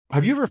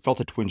Have you ever felt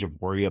a twinge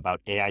of worry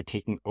about AI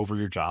taking over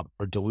your job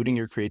or diluting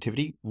your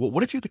creativity? Well,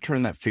 what if you could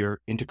turn that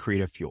fear into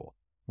creative fuel?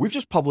 We've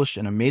just published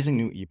an amazing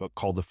new ebook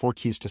called The 4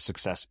 Keys to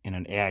Success in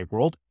an AI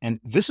World,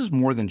 and this is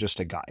more than just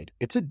a guide.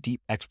 It's a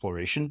deep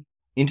exploration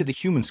into the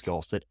human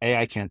skills that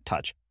AI can't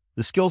touch,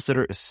 the skills that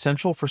are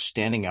essential for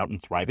standing out and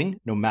thriving,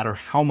 no matter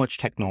how much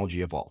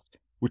technology evolves.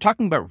 We're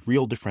talking about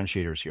real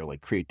differentiators here,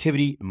 like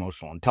creativity,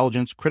 emotional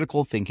intelligence,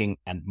 critical thinking,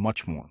 and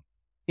much more.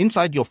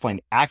 Inside, you'll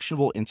find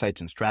actionable insights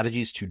and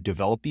strategies to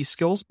develop these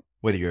skills,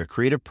 whether you're a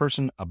creative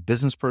person, a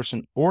business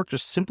person, or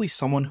just simply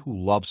someone who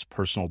loves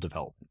personal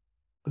development.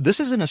 This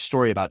isn't a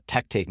story about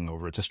tech taking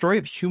over. It's a story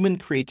of human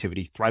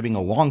creativity thriving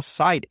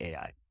alongside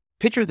AI.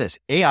 Picture this,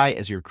 AI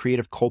as your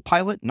creative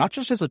co-pilot, not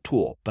just as a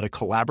tool, but a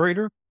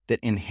collaborator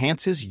that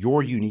enhances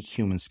your unique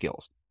human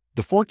skills.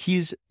 The 4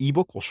 Keys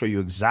ebook will show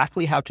you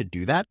exactly how to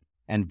do that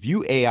and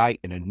view AI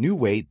in a new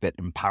way that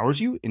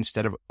empowers you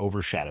instead of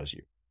overshadows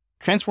you.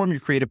 Transform your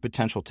creative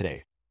potential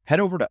today. Head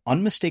over to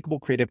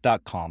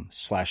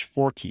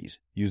unmistakablecreative.com/4keys.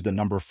 Use the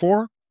number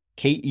 4,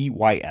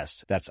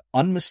 KEYS. That's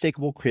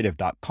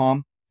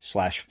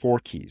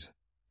unmistakablecreative.com/4keys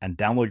and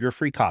download your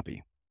free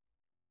copy.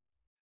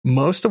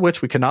 Most of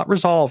which we cannot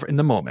resolve in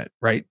the moment,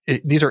 right?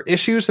 These are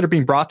issues that are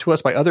being brought to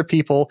us by other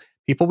people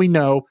we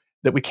know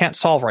that we can't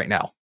solve right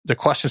now. The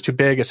question's too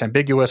big. It's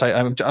ambiguous.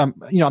 I'm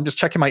just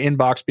checking my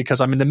inbox because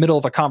I'm in the middle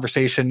of a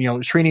conversation.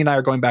 Srini and I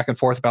are going back and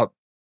forth about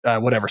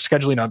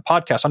scheduling a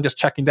podcast. I'm just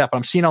checking that, but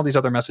I'm seeing all these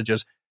other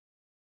messages.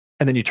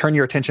 And then you turn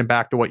your attention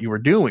back to what you were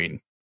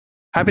doing,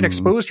 having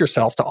exposed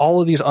yourself to all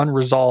of these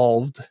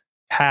unresolved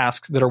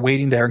tasks that are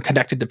waiting there and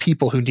connected to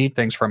people who need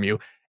things from you.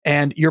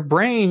 And your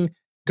brain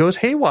goes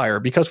haywire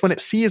because when it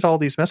sees all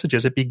these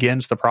messages, it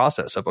begins the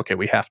process of, okay,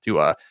 we have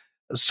to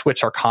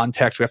switch our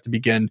context. We have to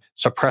begin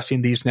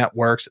suppressing these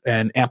networks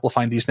and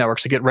amplifying these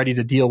networks to get ready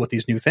to deal with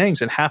these new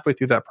things. And halfway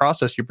through that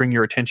process, you bring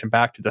your attention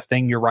back to the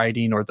thing you're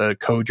writing or the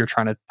code you're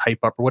trying to type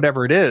up or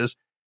whatever it is.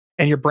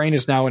 And your brain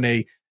is now in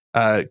a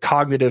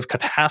cognitive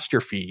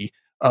catastrophe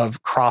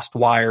of crossed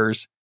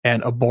wires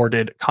and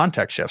aborted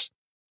context shifts.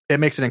 It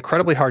makes it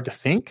incredibly hard to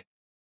think.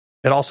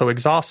 It also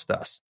exhausts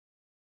us.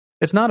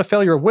 It's not a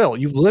failure of will.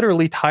 You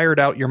literally tired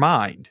out your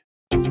mind.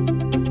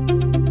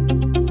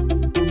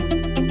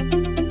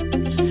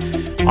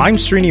 I'm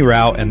Srini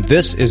Rao, and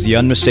this is the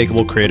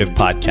Unmistakable Creative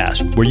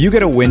Podcast, where you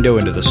get a window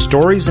into the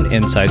stories and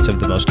insights of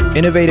the most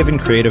innovative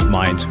and creative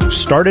minds who've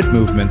started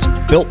movements,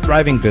 built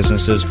thriving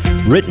businesses,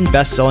 written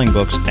best-selling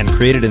books, and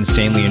created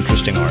insanely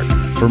interesting art.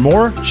 For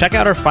more, check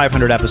out our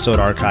 500-episode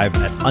archive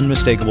at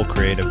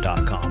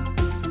unmistakablecreative.com.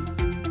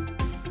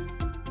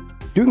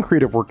 Doing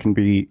creative work can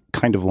be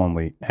kind of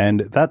lonely,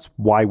 and that's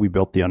why we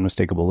built the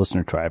Unmistakable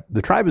Listener Tribe.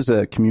 The tribe is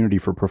a community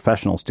for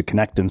professionals to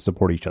connect and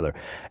support each other.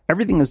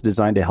 Everything is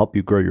designed to help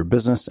you grow your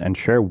business and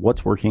share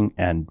what's working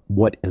and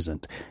what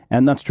isn't.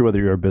 And that's true whether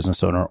you're a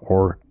business owner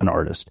or an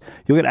artist.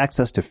 You'll get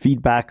access to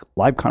feedback,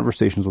 live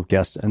conversations with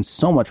guests, and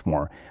so much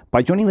more.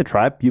 By joining the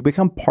tribe, you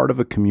become part of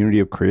a community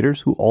of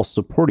creators who all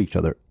support each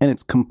other, and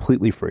it's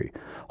completely free.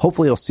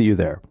 Hopefully, I'll see you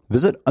there.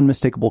 Visit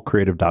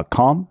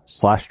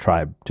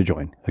unmistakablecreative.com/tribe to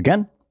join.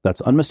 Again, that's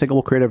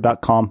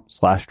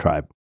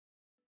unmistakablecreative.com/tribe.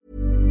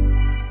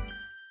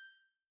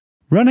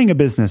 Running a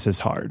business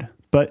is hard,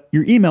 but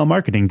your email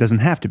marketing doesn't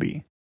have to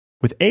be.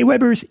 With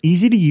Aweber's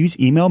easy-to-use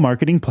email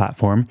marketing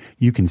platform,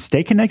 you can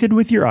stay connected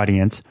with your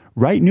audience,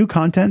 write new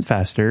content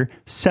faster,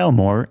 sell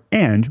more,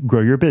 and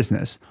grow your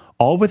business,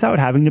 all without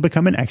having to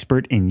become an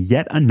expert in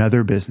yet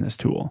another business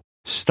tool.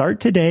 Start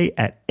today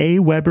at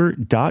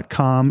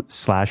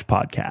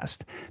aweber.com/podcast.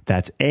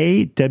 That's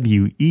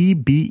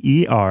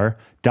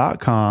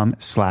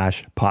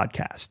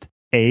AWEBER.com/podcast.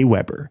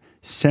 Aweber,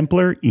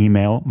 simpler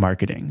email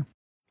marketing.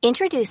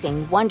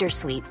 Introducing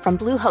Wondersuite from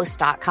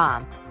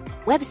Bluehost.com.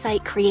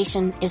 Website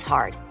creation is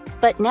hard,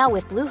 but now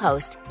with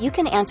Bluehost, you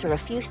can answer a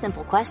few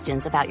simple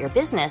questions about your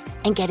business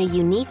and get a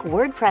unique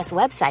WordPress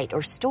website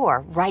or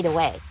store right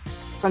away.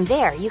 From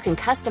there, you can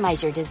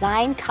customize your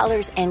design,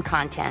 colors, and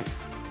content.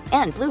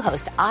 And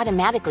Bluehost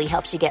automatically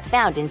helps you get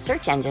found in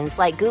search engines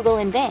like Google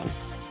and Bing.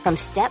 From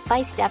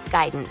step-by-step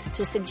guidance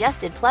to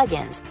suggested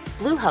plugins,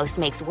 Bluehost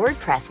makes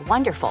WordPress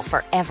wonderful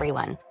for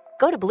everyone.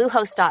 Go to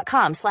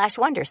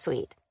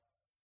bluehost.com/wondersuite.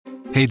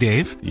 Hey,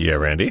 Dave. Yeah,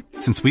 Randy.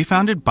 Since we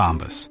founded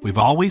Bombas, we've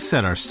always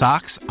said our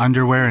socks,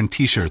 underwear, and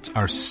T-shirts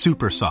are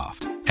super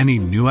soft. Any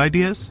new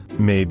ideas?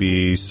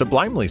 Maybe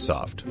sublimely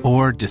soft.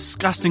 Or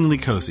disgustingly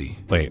cozy.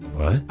 Wait,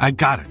 what? I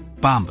got it.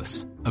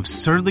 Bombas.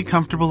 Absurdly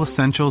comfortable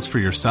essentials for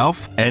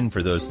yourself and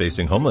for those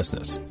facing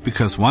homelessness.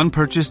 Because one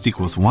purchased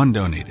equals one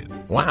donated.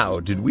 Wow,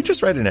 did we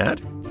just write an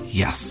ad?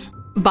 Yes.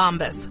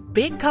 Bombas.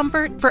 Big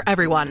comfort for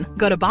everyone.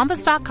 Go to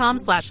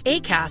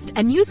bombas.com/ACAST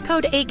and use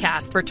code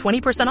ACAST for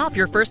 20% off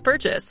your first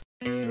purchase.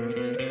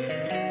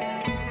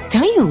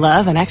 Don't you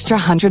love an extra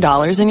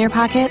 $100 in your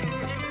pocket?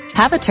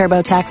 Have a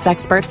TurboTax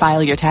expert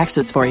file your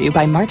taxes for you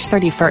by March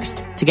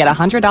 31st to get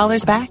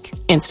 $100 back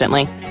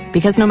instantly.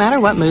 Because no matter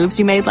what moves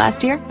you made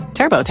last year,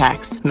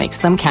 TurboTax makes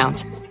them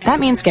count. That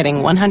means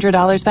getting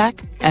 $100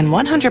 back and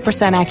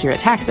 100% accurate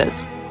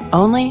taxes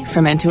only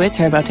from Intuit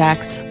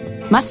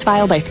TurboTax. Must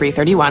file by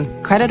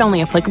 3/31. Credit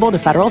only applicable to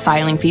federal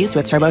filing fees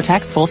with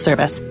TurboTax full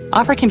service.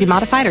 Offer can be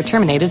modified or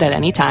terminated at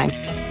any time.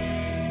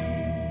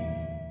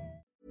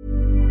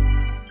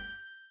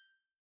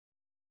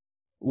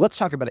 Let's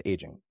talk about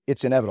aging.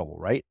 It's inevitable,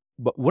 right?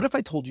 But what if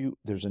I told you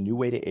there's a new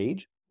way to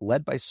age,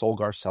 led by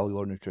Solgar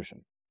Cellular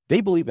Nutrition? They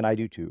believe, and I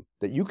do too,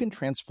 that you can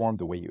transform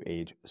the way you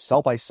age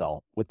cell by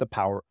cell with the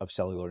power of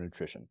cellular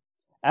nutrition.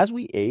 As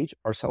we age,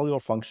 our cellular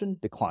function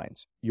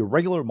declines. Your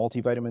regular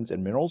multivitamins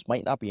and minerals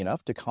might not be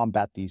enough to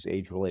combat these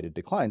age-related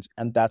declines,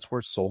 and that's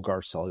where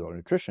Solgar Cellular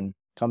Nutrition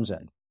comes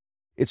in.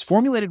 It's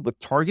formulated with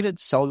targeted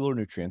cellular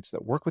nutrients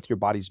that work with your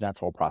body's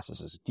natural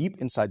processes deep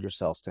inside your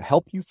cells to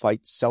help you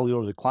fight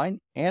cellular decline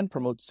and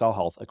promote cell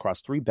health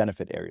across 3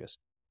 benefit areas.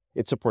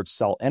 It supports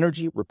cell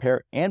energy,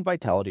 repair, and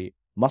vitality,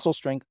 muscle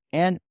strength,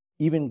 and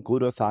even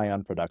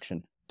glutathione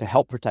production to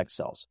help protect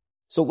cells.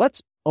 So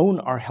let's own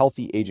our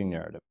healthy aging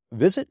narrative.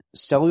 Visit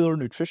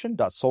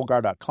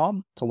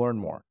cellularnutrition.solgar.com to learn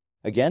more.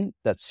 Again,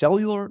 that's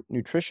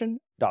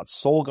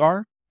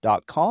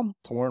cellularnutrition.solgar.com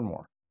to learn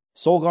more.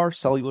 Solgar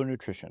Cellular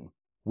Nutrition.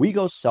 We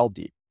go cell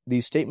deep.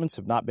 These statements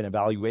have not been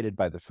evaluated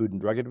by the Food and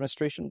Drug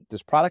Administration.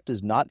 This product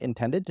is not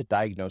intended to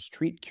diagnose,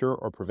 treat, cure,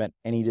 or prevent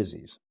any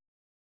disease.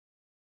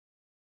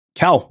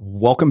 Cal,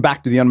 welcome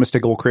back to the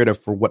Unmistakable Creative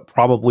for what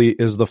probably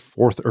is the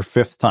 4th or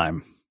 5th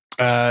time.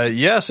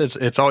 Yes,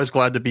 it's always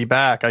glad to be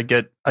back. I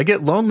get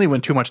lonely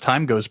when too much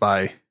time goes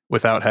by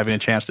without having a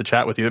chance to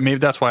chat with you. Maybe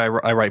that's why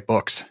I write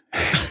books.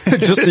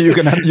 Just so you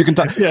can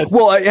talk. Yes.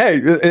 Well,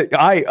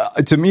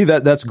 to me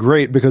that's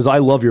great because I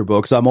love your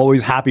books. I'm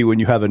always happy when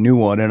you have a new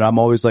one, and I'm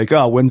always like,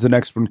 oh, when's the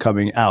next one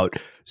coming out?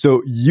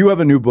 So you have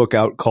a new book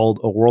out called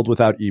A World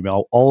Without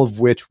Email, all of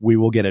which we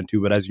will get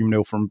into. But as you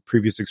know from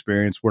previous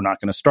experience, we're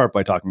not going to start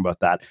by talking about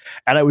that.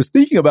 And I was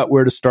thinking about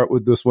where to start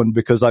with this one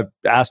because I've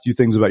asked you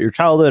things about your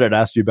childhood. I'd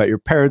asked you about your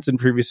parents in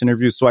previous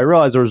interviews. So I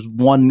realized there was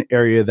one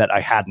area that I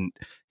hadn't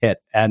hit.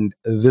 And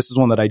this is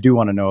one that I do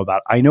want to know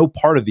about. I know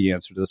part of the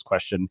answer to this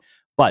question,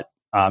 but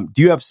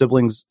do you have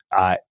siblings?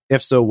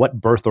 If so, what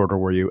birth order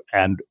were you,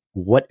 and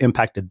what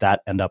impact did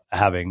that end up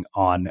having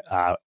on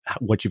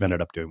what you've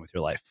ended up doing with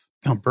your life?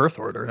 Oh, birth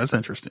order. That's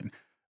interesting.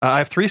 I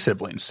have 3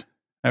 siblings.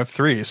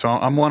 So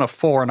I'm one of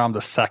 4, and I'm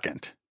the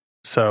second.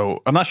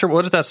 So I'm not sure.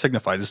 What does that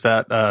signify? Is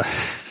that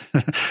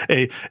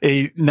a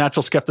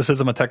natural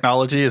skepticism of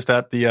technology? Is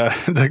that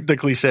the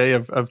cliche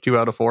of 2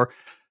 out of 4?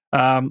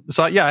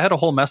 So yeah, I had a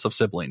whole mess of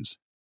siblings,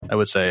 I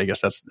would say. I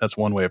guess that's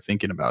one way of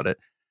thinking about it.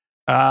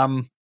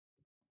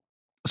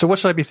 So what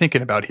should I be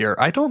thinking about here?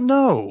 I don't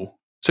know.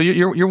 So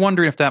you're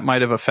wondering if that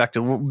might have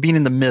affected being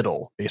in the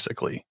middle,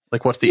 basically.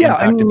 Like, what's the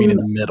impact of being in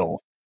the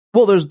middle?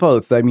 Well, there's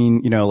both. I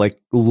mean,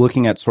 like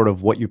looking at sort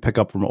of what you pick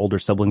up from older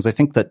siblings, I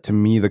think that to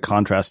me, the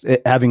contrast,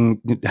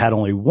 having had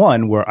only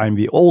one where I'm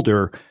the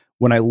older,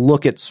 when I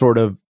look at sort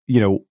of,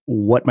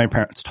 what my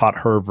parents taught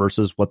her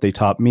versus what they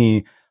taught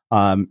me,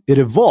 it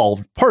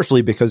evolved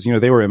partially because,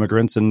 they were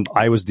immigrants and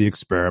I was the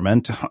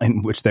experiment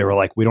in which they were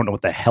like, we don't know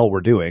what the hell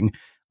we're doing.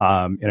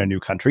 In a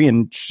new country,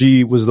 and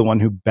she was the one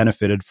who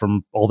benefited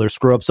from all their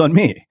screw ups on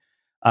me.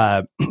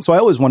 So I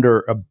always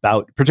wonder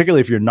about,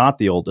 particularly if you're not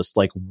the oldest,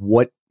 like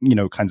what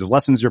kinds of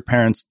lessons your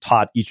parents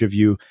taught each of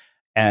you,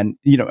 and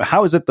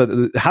how is it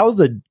how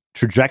the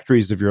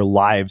trajectories of your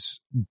lives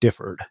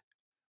differed?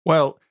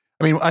 Well,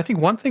 I mean, I think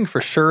one thing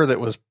for sure that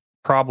was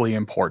probably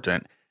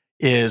important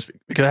is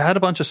because I had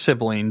a bunch of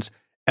siblings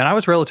and I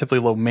was relatively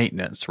low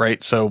maintenance,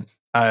 right? So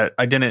I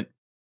didn't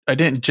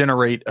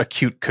generate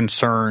acute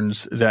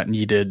concerns that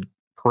needed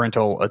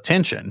parental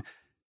attention.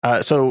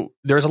 So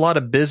there's a lot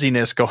of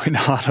busyness going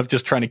on of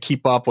just trying to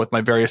keep up with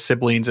my various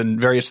siblings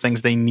and various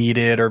things they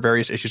needed or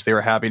various issues they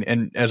were having.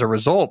 And as a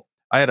result,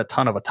 I had a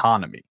ton of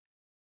autonomy,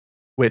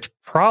 which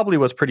probably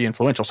was pretty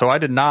influential. So I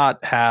did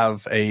not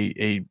have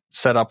a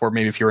setup where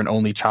maybe if you're an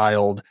only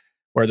child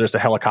where there's a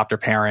helicopter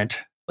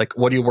parent, like,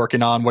 what are you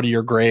working on? What are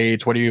your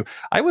grades?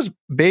 I was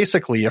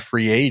basically a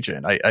free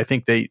agent. I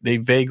think they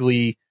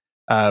vaguely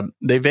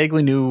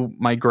knew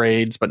my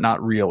grades, but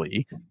not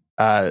really.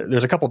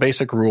 There's a couple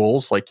basic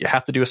rules, like you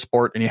have to do a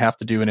sport and you have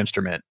to do an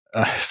instrument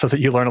so that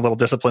you learn a little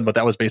discipline, but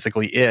that was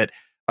basically it.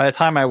 By the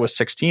time I was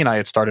 16, I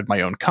had started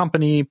my own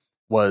company,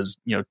 was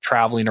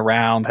traveling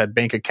around, had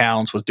bank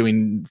accounts, was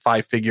doing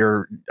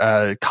 5-figure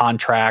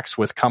contracts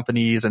with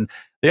companies, and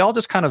they all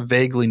just kind of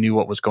vaguely knew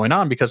what was going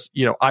on because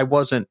I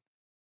was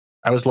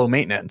low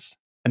maintenance,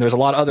 and there's a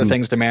lot of other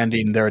things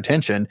demanding their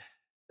attention.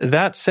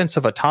 That sense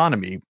of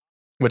autonomy,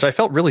 which I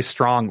felt really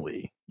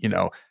strongly,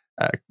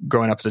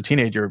 growing up as a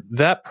teenager,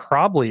 that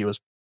probably was,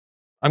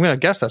 I'm going to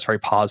guess that's very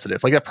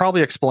positive. Like that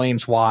probably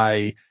explains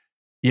why,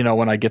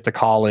 when I get to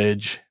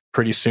college,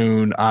 pretty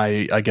soon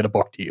I get a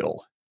book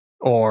deal,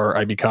 or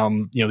I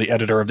become, the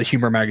editor of the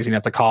humor magazine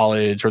at the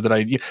college, or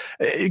that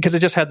because it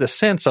just had this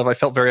sense of, I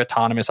felt very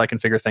autonomous. I can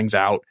figure things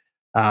out.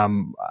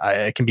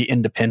 I can be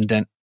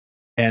independent.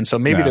 And so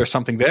maybe there's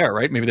something there,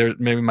 right?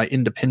 Maybe my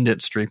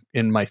independent streak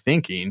in my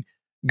thinking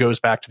goes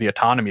back to the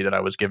autonomy that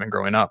I was given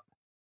growing up.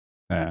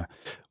 Yeah.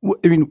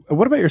 I mean,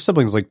 what about your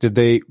siblings? Like,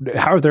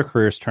 how have their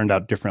careers turned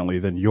out differently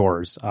than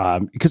yours?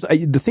 Because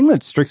the thing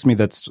that strikes me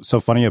that's so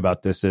funny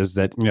about this is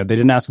that, they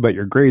didn't ask about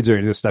your grades or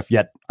any of this stuff,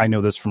 yet I know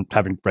this from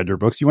having read your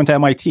books. You went to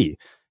MIT.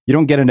 You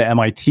don't get into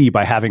MIT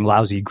by having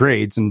lousy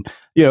grades. And,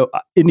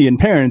 Indian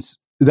parents,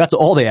 that's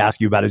all they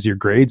ask you about is your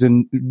grades.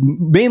 And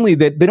mainly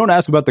they don't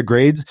ask about the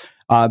grades.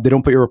 They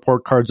don't put your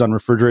report cards on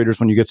refrigerators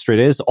when you get straight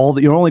A's.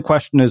 Your only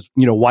question is,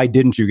 why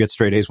didn't you get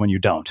straight A's when you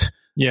don't?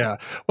 Yeah.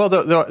 Well,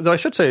 though I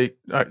should say,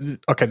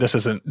 okay, this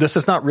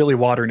is not really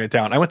watering it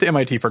down. I went to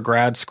MIT for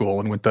grad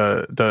school and went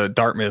to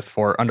Dartmouth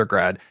for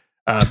undergrad.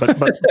 But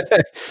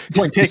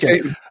point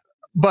taken.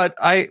 But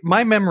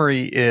my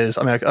memory is,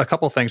 a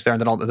couple of things there,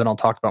 and then I'll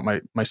talk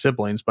about my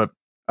siblings. But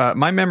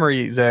my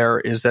memory there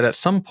is that at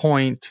some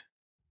point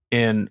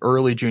in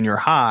early junior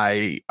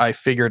high, I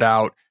figured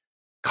out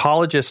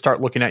colleges start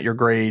looking at your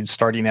grades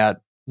starting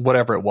at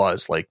whatever it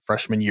was, like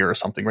freshman year or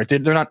something, right? They're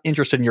not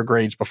interested in your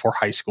grades before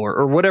high school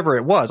or whatever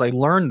it was. I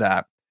learned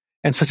that.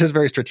 And so just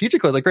very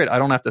strategically, I was like, great, I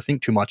don't have to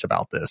think too much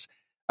about this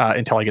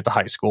until I get to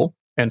high school.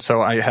 And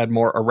so I had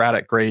more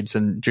erratic grades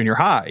in junior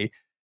high.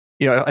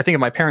 I think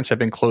if my parents had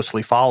been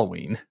closely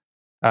following,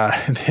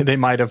 they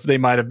might have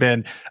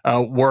been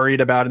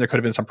worried about it, and there could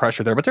have been some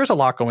pressure there. But there's a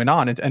lot going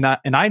on, and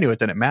I knew it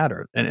didn't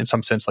matter. And in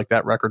some sense, like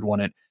that record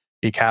wouldn't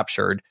be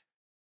captured.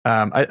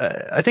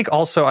 I think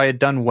also I had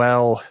done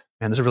well.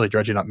 And this is really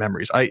dredging up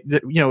memories. We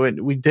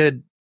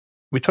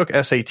took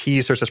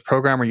SATs. There's this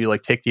program where you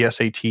like take the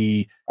SAT.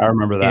 I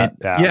remember that.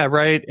 Yeah,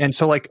 right. And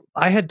so like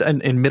I had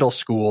done in middle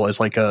school as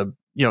like it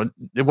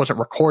wasn't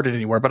recorded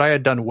anywhere, but I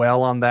had done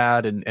well on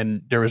that.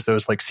 And there was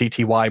those like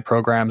CTY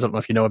programs. I don't know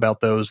if you know about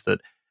those that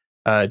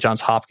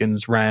Johns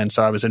Hopkins ran.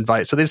 So I was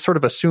invited. So they sort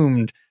of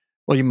assumed,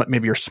 well,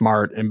 maybe you're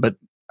smart. But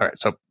all right.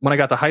 So when I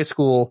got to high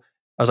school,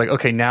 I was like,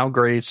 okay, now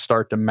grades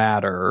start to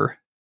matter.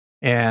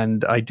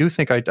 And I do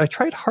think I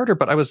tried harder,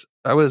 but I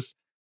was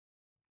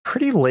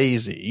pretty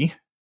lazy.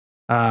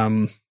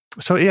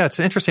 So yeah, it's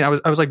interesting. I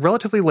was like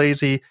relatively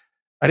lazy.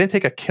 I didn't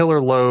take a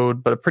killer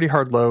load, but a pretty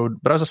hard load.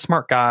 But I was a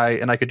smart guy,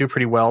 and I could do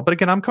pretty well. But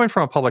again, I'm coming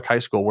from a public high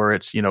school where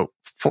it's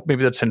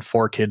maybe that's send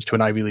 4 kids to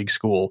an Ivy League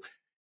school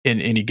in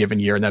any given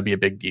year, and that'd be a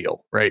big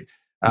deal, right?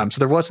 So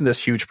there wasn't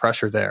this huge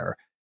pressure there.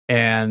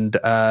 And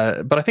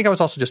but I think I was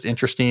also just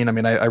interesting.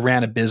 I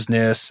ran a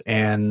business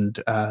and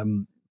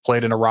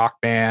played in a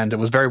rock band. It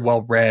was very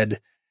well read.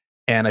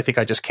 And I think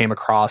I just came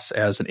across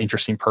as an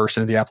interesting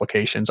person in the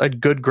applications. I had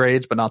good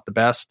grades, but not the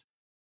best.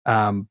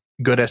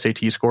 Good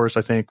SAT scores,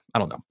 I think. I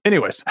don't know.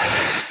 Anyways,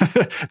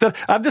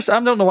 I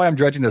don't know why I'm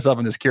dredging this up.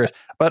 I'm just curious.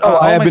 But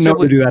I have been known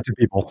to do that to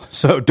people.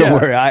 So don't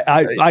worry.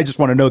 I just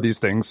want to know these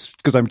things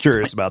because I'm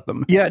curious about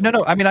them. Yeah,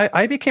 no.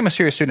 I became a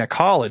serious student at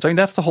college.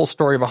 That's the whole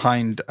story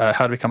behind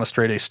how to become a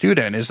straight A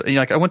student is,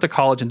 I went to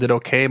college and did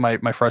okay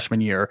my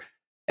freshman year.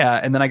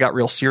 And then I got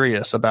real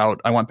serious about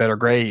I want better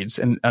grades.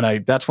 And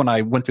that's when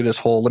I went through this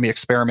whole let me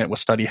experiment with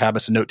study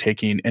habits and note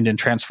taking, and then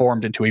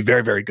transformed into a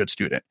very, very good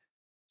student.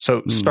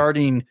 So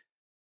starting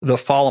the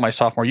fall of my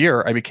sophomore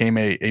year, I became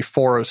a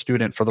 4.0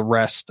 student for the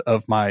rest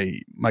of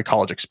my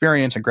college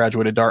experience, and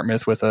graduated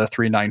Dartmouth with a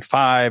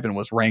 3.95 and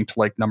was ranked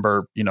like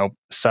number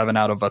 7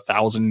 out of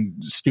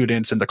 1,000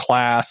 students in the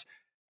class.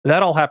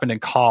 That all happened in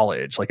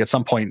college. Like at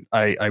some point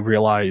I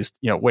realized,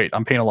 wait,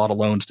 I'm paying a lot of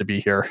loans to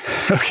be here.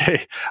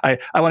 Okay. I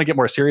want to get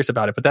more serious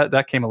about it, but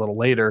that came a little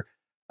later.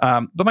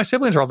 But my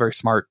siblings are all very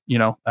smart.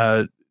 2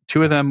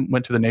 of them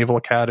went to the Naval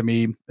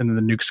Academy and then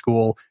the nuke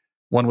school.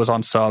 One was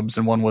on subs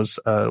and one was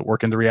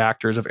working the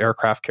reactors of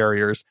aircraft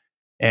carriers.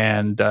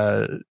 And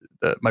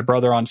my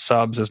brother on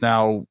subs is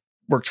now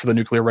works for the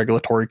Nuclear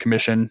Regulatory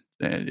Commission,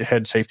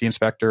 head safety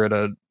inspector at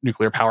a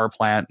nuclear power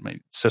plant. My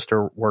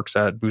sister works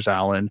at Booz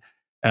Allen.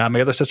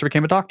 My other sister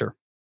became a doctor.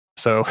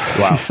 So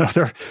wow,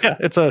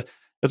 it's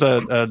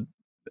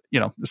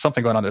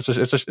something going on there.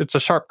 It's a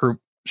sharp group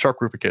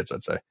of kids,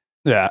 I'd say.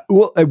 Yeah.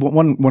 Well,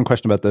 one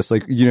question about this,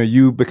 like,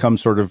 you become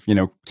sort of,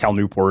 Cal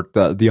Newport,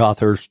 the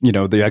author,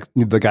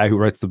 the guy who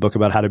writes the book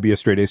about how to be a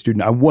straight A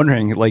student. I'm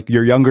wondering, like,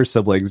 your younger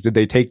siblings, did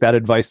they take that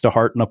advice to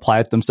heart and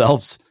apply it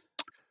themselves?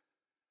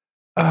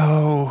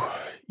 Oh,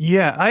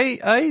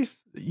 yeah.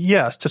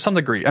 Yes, to some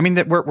degree.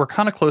 We're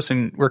kind of close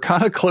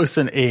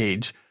in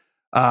age.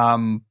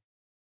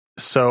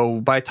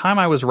 So by the time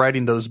I was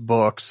writing those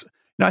books,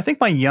 I think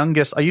I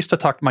used to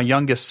talk to my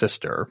youngest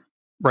sister,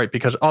 right?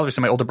 Because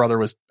obviously my older brother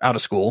was out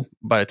of school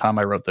by the time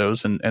I wrote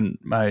those, and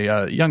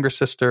my younger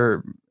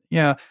sister,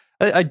 yeah,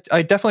 I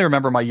definitely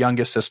remember my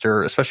youngest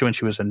sister, especially when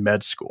she was in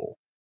med school.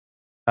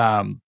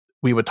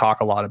 We would talk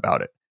a lot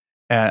about it.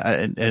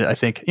 And I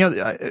think,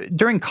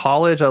 during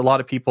college, a lot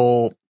of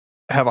people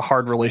have a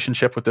hard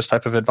relationship with this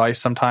type of advice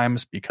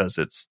sometimes because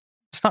it's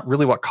not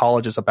really what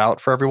college is about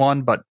for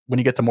everyone. But when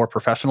you get to more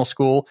professional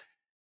school,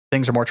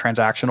 things are more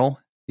transactional.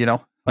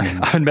 I'm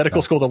in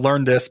medical school to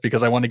learn this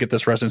because I want to get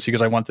this residency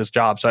because I want this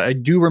job. So I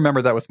do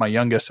remember that with my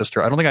youngest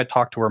sister. I don't think I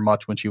talked to her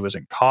much when she was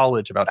in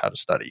college about how to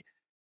study.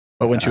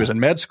 But when she was in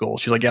med school,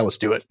 she's like, yeah, let's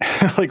do it.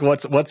 Like,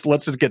 let's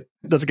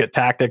get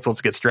tactics.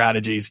 Let's get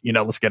strategies,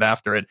 let's get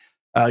after it.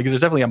 Because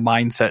there's definitely a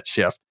mindset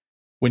shift.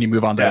 when you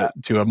move on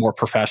to a more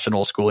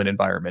professional schooling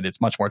environment.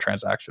 It's much more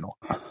transactional.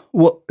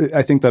 Well,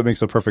 I think that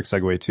makes a perfect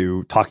segue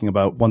to talking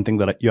about one thing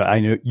that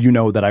I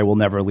know that I will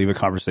never leave a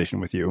conversation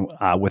with you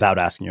without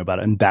asking you about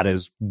it, and that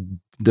is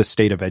the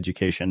state of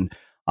education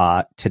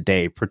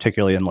today,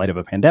 particularly in light of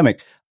a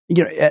pandemic.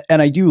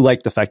 And I do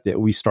like the fact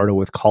that we started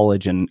with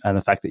college and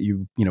the fact that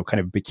you kind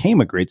of became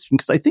a great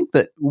student, because I think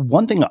that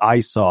one thing I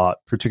saw,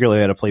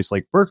 particularly at a place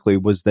like Berkeley,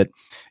 was that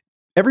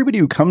everybody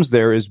who comes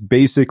there is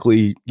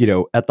basically,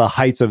 at the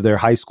heights of their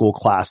high school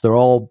class. They're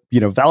all,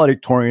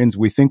 valedictorians.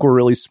 We think we're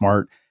really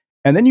smart.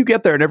 And then you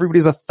get there and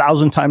everybody's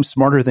 1,000 times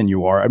smarter than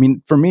you are. I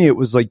mean, for me, it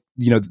was like,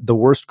 the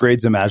worst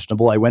grades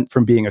imaginable. I went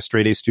from being a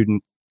straight A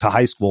student in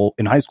high school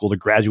to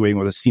graduating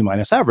with a C-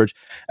 average.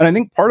 And I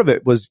think part of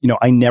it was,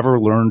 I never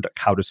learned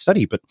how to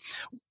study. But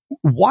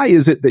why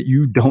is it that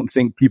you don't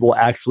think people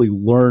actually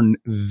learn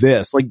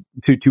this, like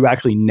to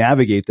actually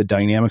navigate the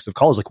dynamics of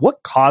college? Like,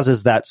 what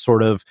causes that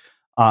sort of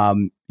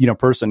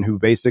person who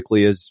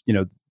basically is,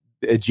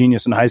 a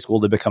genius in high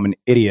school to become an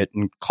idiot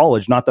in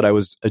college? Not that I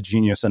was a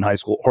genius in high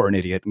school or an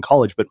idiot in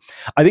college, but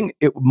I think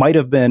it might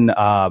have been,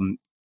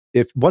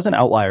 if it wasn't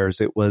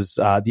Outliers, it was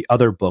the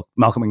other book,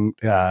 Malcolm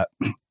and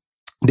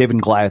David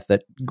and Goliath,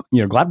 that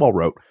Gladwell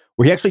wrote,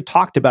 where he actually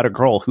talked about a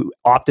girl who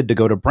opted to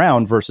go to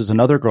Brown versus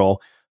another girl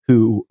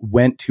who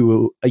went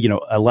to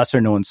a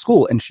lesser known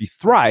school, and she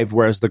thrived,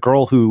 whereas the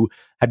girl who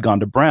had gone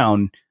to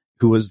Brown,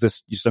 who was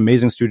this just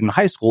amazing student in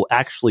high school,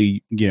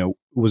 actually,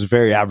 was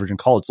very average in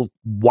college. So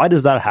why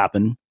does that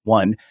happen?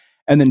 One.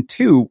 And then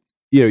two,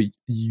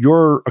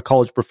 you're a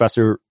college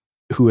professor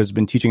who has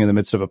been teaching in the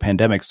midst of a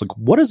pandemic. So, like,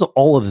 what has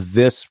all of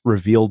this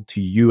revealed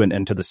to you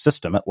and to the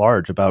system at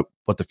large about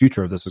what the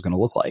future of this is going to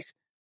look like?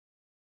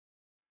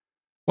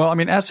 Well, I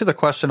mean, as to the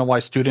question of why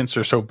students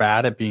are so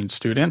bad at being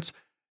students,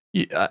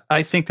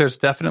 I think there's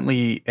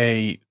definitely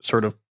a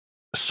sort of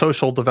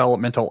social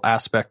developmental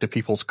aspect of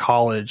people's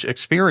college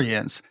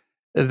experience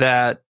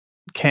that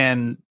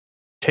can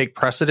take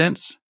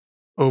precedence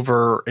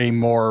over a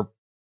more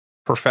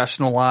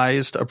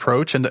professionalized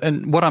approach.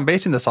 And what I'm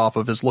basing this off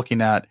of is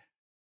looking at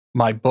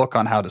my book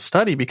on how to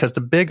study, because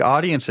the big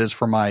audiences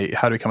for my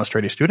How to Become a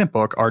Straight A Student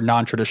book are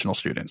non-traditional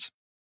students,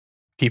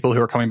 people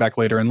who are coming back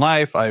later in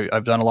life.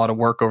 I've done a lot of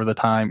work over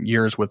the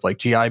years with like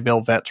GI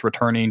Bill vets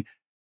returning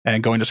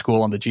and going to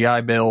school on the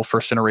GI Bill,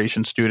 first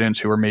generation students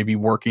who are maybe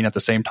working at the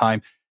same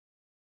time.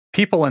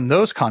 People in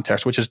those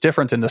contexts, which is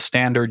different than the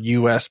standard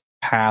US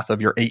path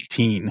of you're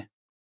 18,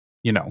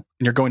 and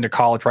you're going to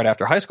college right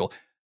after high school.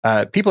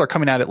 People are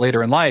coming at it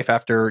later in life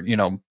after,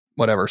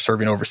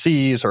 serving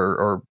overseas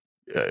or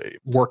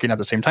working at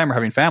the same time or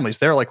having families.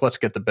 They're like, let's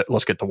get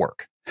to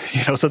work.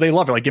 So they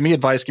love it. Like, give me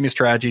advice, give me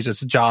strategies.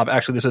 It's a job.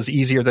 Actually, this is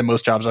easier than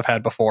most jobs I've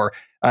had before.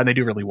 And they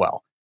do really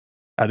well.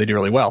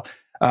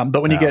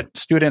 But when you get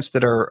students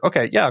that are,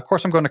 okay, yeah, of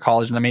course I'm going to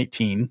college and I'm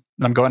 18 and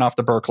I'm going off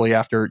to Berkeley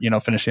after,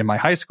 finishing my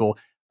high school.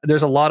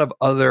 There's a lot of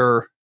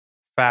other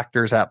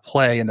factors at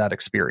play in that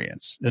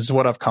experience. This is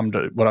what I've come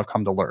to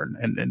learn.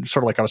 And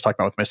sort of like I was talking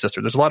about with my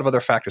sister, there's a lot of other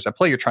factors at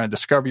play. You're trying to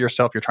discover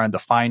yourself. You're trying to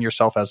define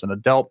yourself as an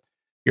adult.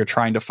 You're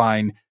trying to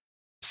find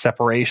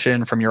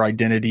separation from your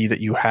identity that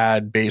you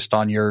had based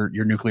on your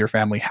nuclear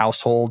family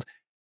household.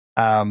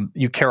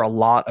 You care a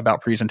lot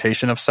about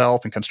presentation of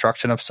self and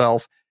construction of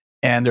self.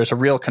 And there's a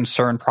real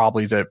concern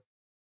probably that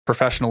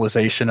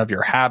professionalization of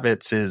your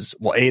habits is,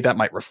 well, that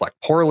might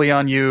reflect poorly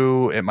on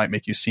you. It might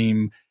make you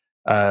seem,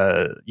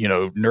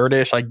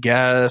 nerdish, I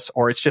guess,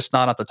 or it's just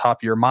not at the top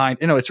of your mind.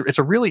 It's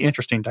a really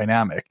interesting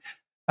dynamic.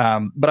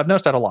 But I've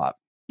noticed that a lot.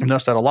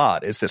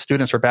 Is that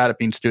students are bad at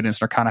being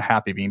students and are kind of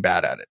happy being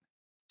bad at it.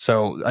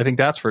 So I think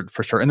that's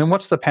for sure. And then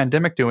what's the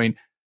pandemic doing?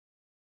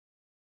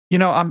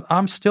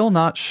 I'm still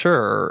not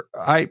sure.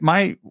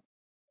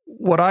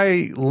 What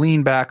I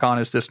lean back on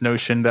is this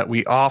notion that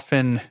we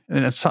often,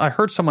 and I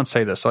heard someone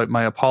say this, so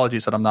my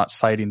apologies that I'm not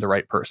citing the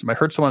right person. I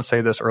heard someone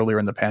say this earlier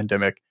in the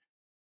pandemic.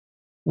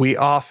 We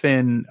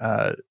often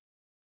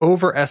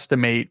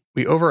overestimate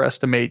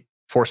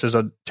forces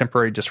of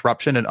temporary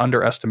disruption and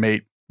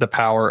underestimate the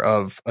power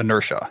of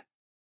inertia.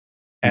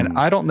 And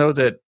I don't know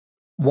that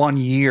 1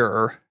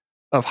 year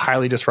of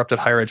highly disrupted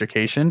higher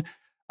education,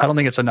 I don't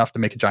think it's enough to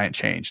make a giant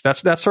change.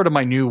 That's sort of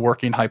my new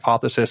working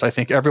hypothesis. I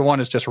think everyone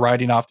is just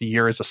riding off the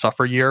year as a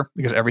suffer year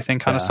because everything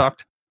kind of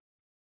sucked.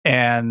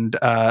 And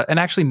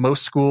actually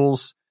most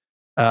schools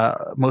are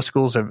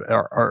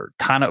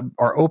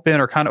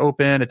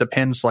open. It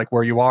depends like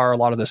where you are. A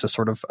lot of this is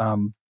sort of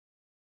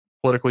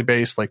politically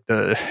based, like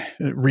the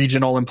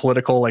regional and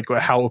political, like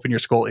how open your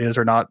school is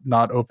or not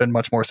open,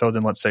 much more so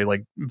than, let's say,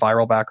 like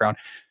viral background.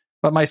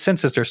 But my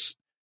sense is there's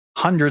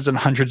hundreds and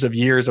hundreds of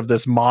years of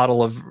this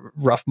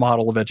rough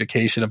model of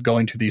education, of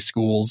going to these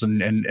schools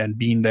and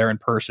being there in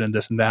person and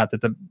this and that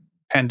the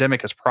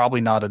pandemic is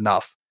probably not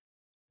enough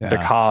to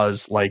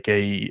cause like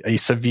a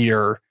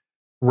severe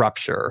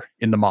rupture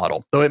in the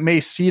model, though it may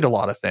seed a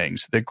lot of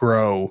things that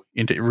grow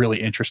into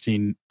really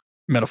interesting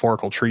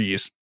metaphorical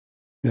trees.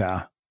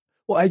 Yeah.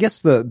 Well, I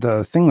guess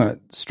the thing that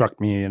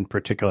struck me in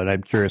particular, and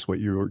I'm curious what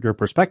your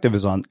perspective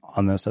is on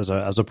this as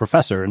a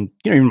professor, and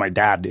even my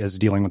dad is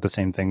dealing with the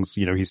same things.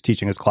 He's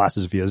teaching his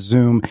classes via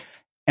Zoom,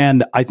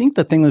 and I think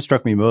the thing that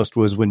struck me most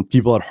was when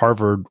people at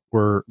Harvard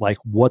were like,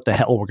 "What the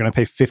hell? We're going to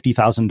pay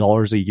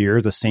 $50,000 a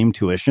year, the same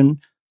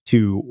tuition,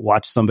 to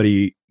watch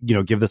somebody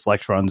give this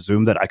lecture on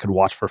Zoom that I could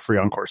watch for free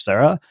on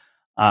Coursera."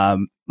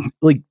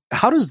 Like,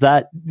 how does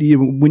that,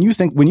 when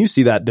you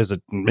see that, does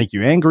it make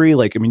you angry?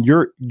 Like, I mean,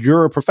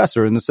 you're a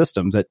professor in the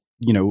system that,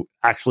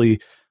 actually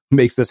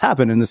makes this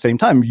happen. In the same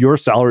time, your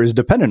salary is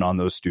dependent on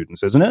those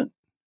students, isn't it?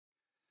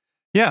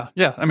 Yeah.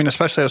 Yeah. I mean,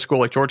 especially at a school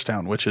like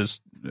Georgetown, which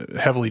is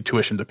heavily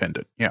tuition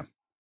dependent. Yeah.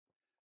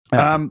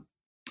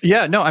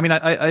 Yeah. No, I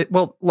mean,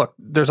 well, look,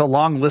 there's a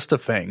long list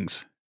of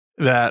things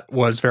that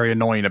was very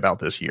annoying about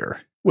this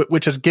year,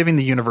 which is giving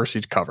the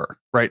universities cover,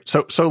 right?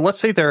 So let's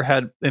say there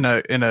had in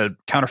a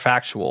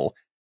counterfactual,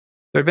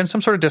 there had been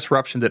some sort of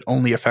disruption that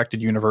only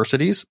affected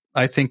universities.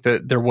 I think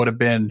that there would have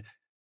been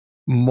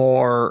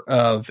more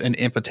of an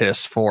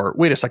impetus for,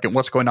 wait a second,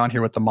 what's going on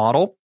here with the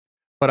model?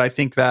 But I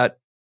think that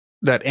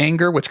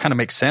anger, which kind of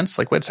makes sense,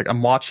 like, wait a second,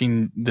 I'm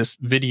watching this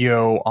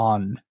video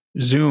on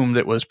Zoom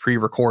that was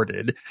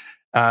pre-recorded,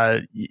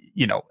 and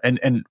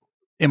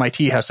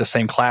MIT has the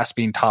same class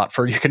being taught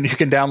for, you can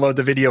download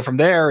the video from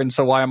there. And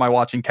so why am I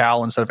watching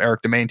Cal instead of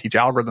Eric Domain teach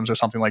algorithms or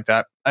something like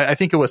that? I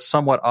think it was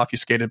somewhat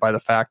obfuscated by the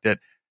fact that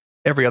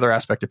every other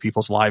aspect of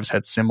people's lives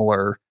had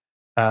similar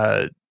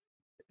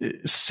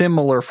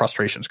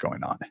frustrations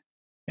going on.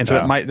 And so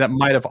that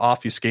might have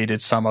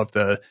obfuscated some of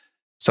the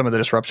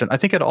disruption. I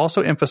think it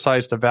also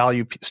emphasized the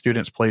value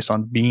students place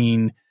on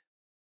being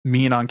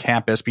on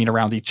campus, being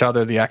around each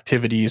other, the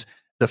activities,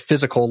 the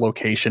physical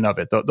location of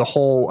it. The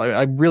whole,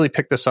 I really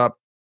picked this up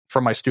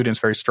from my students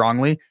very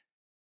strongly.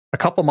 A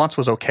couple months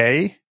was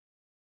okay.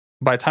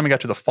 By the time we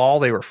got to the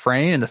fall, they were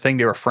fraying, and the thing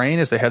they were fraying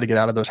is they had to get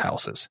out of those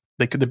houses.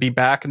 They could be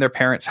back in their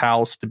parents'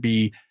 house, to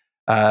be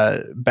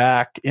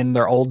back in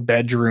their old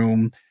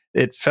bedroom.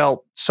 It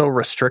felt so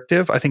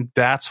restrictive. I think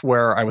that's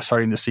where I was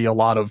starting to see a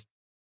lot of,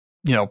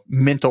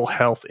 mental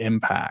health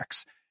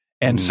impacts.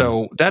 And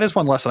so that is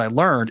one lesson I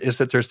learned, is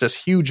that there's this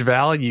huge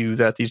value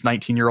that these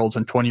 19-year-olds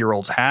and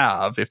 20-year-olds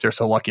have, if they're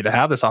so lucky to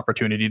have this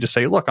opportunity to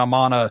say, look, I'm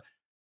on a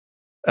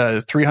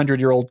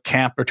 300-year-old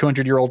camp or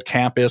 200-year-old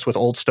campus with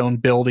old stone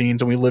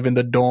buildings, and we live in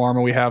the dorm,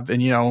 and we have,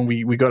 and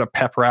we go to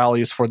pep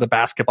rallies for the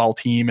basketball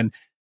team, and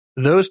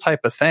those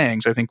type of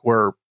things, I think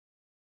are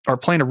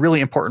playing a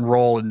really important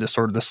role in this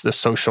sort of this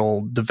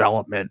social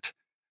development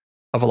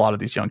of a lot of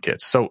these young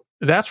kids. So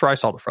that's where I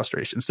saw the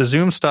frustrations. The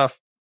Zoom stuff,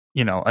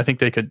 I think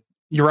they could.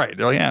 You're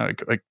right. Oh yeah,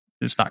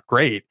 it's not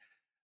great,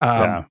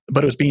 but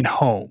it was being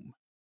home,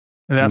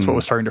 and that's what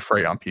was starting to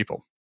fray on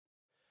people.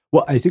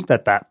 Well, I think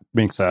that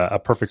makes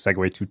a perfect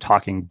segue to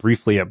talking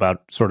briefly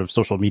about sort of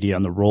social media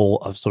and the role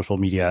of social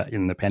media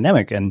in the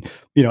pandemic. And,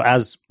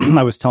 as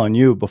I was telling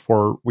you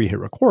before we hit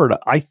record,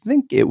 I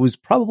think it was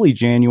probably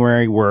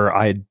January where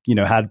I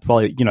had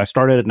probably, I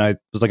started and I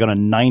was like on a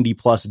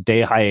 90+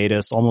 day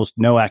hiatus, almost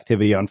no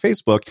activity on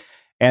Facebook.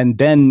 And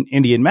then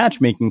Indian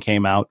Matchmaking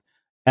came out,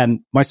 and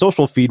my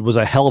social feed was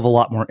a hell of a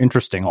lot more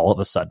interesting all of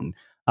a sudden.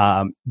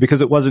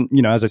 Because it wasn't,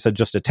 as I said,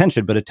 just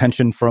attention, but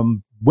attention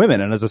from women.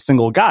 And as a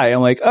single guy,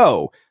 I'm like,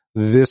 oh,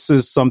 this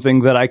is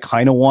something that I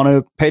kind of want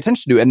to pay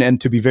attention to.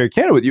 And to be very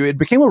candid with you, it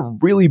became a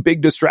really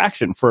big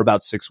distraction for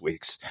about 6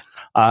 weeks.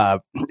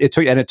 It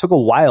took a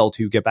while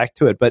to get back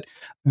to it. But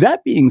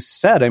that being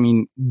said, I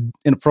mean,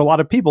 and for a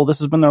lot of people, this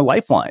has been their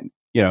lifeline,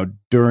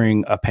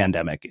 during a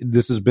pandemic.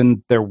 This has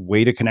been their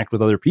way to connect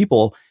with other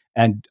people.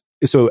 And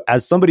so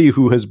as somebody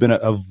who has been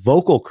a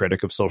vocal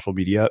critic of social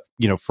media,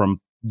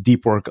 from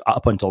deep work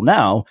up until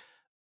now,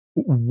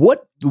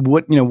 what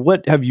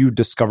have you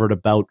discovered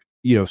about,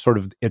 sort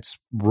of its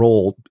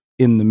role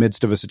in the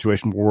midst of a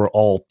situation where we're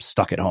all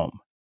stuck at home?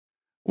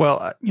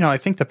 Well, I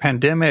think the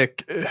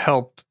pandemic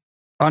helped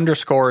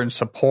underscore and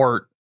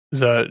support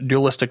the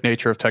dualistic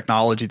nature of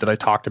technology that I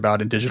talked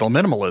about in digital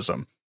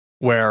minimalism,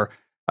 where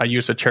I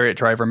used a chariot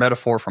driver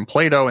metaphor from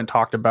Plato and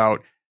talked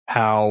about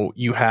how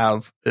you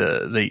have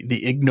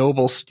the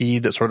ignoble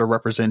steed that sort of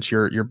represents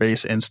your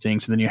base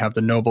instincts, and then you have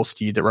the noble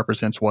steed that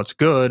represents what's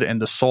good,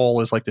 and the soul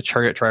is like the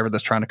chariot driver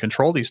that's trying to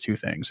control these two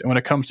things. And when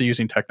it comes to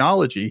using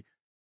technology,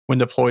 when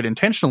deployed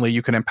intentionally,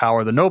 you can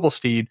empower the noble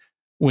steed.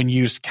 When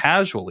used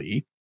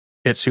casually,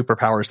 it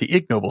superpowers the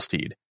ignoble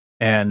steed,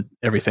 and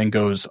everything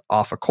goes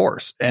off a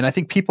course. And I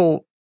think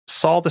people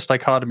saw this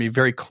dichotomy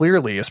very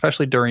clearly,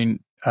 especially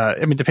during,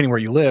 depending where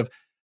you live,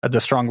 the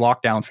strong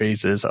lockdown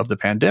phases of the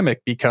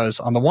pandemic,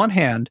 because on the one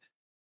hand,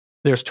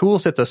 there's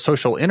tools that the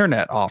social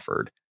internet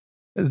offered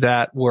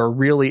that were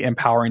really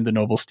empowering the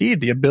noble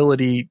steed, the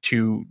ability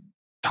to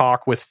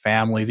talk with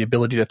family, the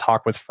ability to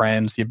talk with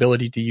friends, the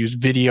ability to use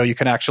video. You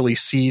can actually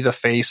see the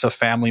face of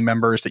family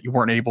members that you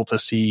weren't able to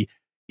see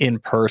in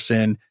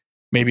person,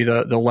 maybe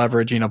the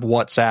leveraging of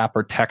WhatsApp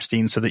or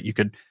texting so that you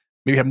could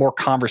maybe have more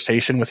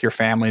conversation with your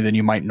family than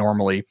you might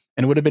normally.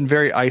 And it would have been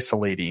very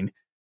isolating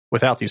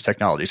without these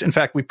technologies. In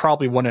fact, we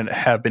probably wouldn't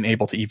have been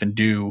able to even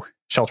do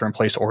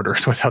shelter-in-place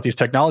orders without these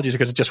technologies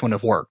because it just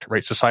wouldn't have worked,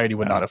 right? Society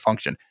would not have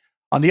functioned.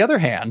 On the other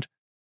hand,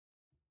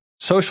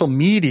 social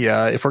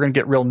media, if we're going to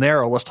get real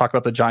narrow, let's talk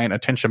about the giant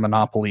attention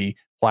monopoly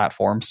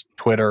platforms,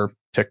 Twitter,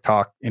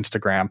 TikTok,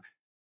 Instagram.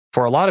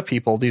 For a lot of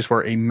people, these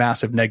were a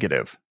massive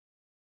negative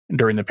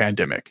during the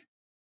pandemic.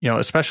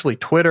 Especially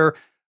Twitter,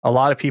 a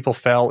lot of people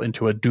fell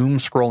into a doom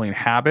scrolling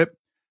habit.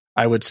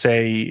 I would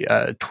say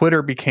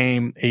Twitter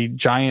became a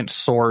giant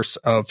source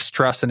of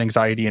stress and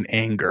anxiety and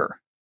anger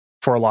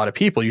for a lot of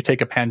people. You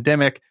take a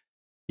pandemic,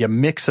 you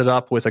mix it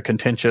up with a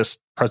contentious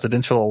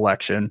presidential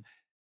election,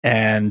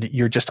 and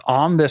you're just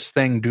on this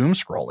thing doom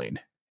scrolling.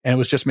 And it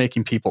was just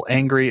making people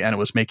angry, and it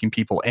was making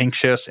people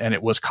anxious, and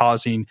it was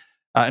causing,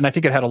 and I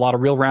think it had a lot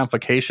of real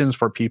ramifications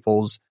for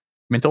people's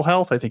mental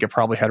health. I think it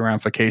probably had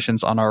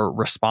ramifications on our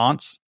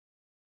response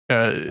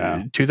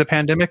to the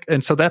pandemic.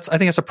 And so I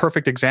think it's a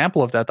perfect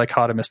example of that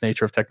dichotomous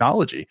nature of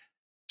technology.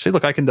 See,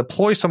 look, I can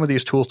deploy some of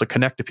these tools to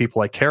connect to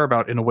people I care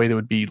about in a way that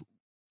would be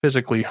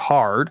physically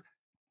hard.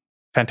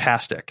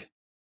 Fantastic.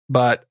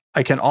 But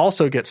I can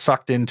also get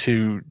sucked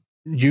into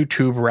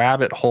YouTube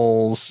rabbit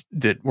holes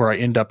where I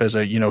end up as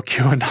a,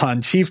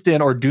 QAnon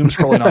chieftain or doom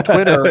scrolling on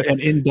Twitter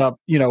and end up,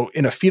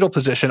 in a fetal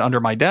position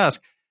under my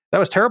desk. That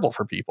was terrible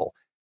for people.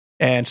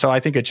 And so I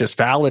think it just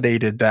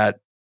validated that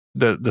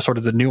the sort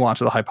of the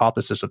nuance of the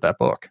hypothesis of that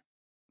book.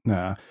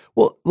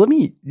 Well, let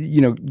me,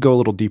 go a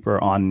little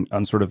deeper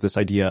on sort of this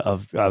idea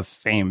of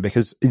fame,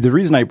 because the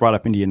reason I brought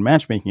up Indian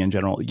matchmaking in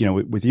general,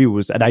 with you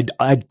was, and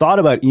I thought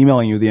about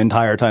emailing you the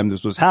entire time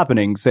this was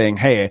happening saying,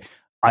 hey,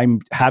 I'm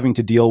having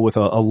to deal with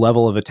a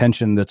level of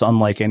attention that's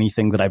unlike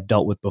anything that I've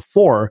dealt with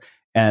before.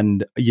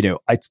 And,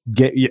 I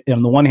get,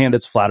 on the one hand,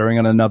 it's flattering.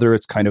 On another,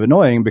 it's kind of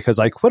annoying because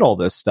I quit all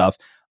this stuff.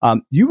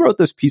 You wrote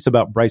this piece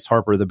about Bryce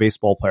Harper, the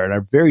baseball player, and I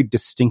very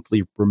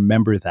distinctly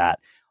remember that.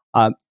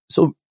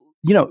 So,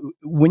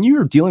 when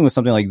you're dealing with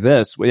something like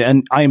this,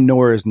 and I am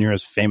nowhere as near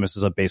as famous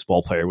as a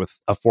baseball player with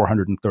a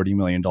 $430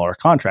 million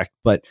contract,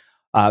 but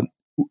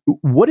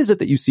what is it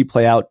that you see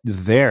play out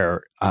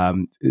there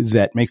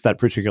that makes that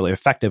particularly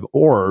effective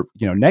or,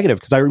 negative?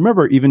 Because I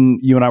remember even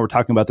you and I were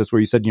talking about this where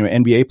you said,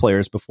 NBA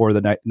players before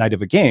the night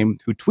of a game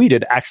who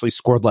tweeted actually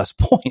scored less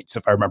points,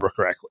 if I remember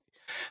correctly.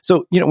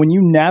 So, when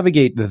you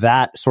navigate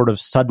that sort of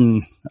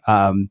sudden,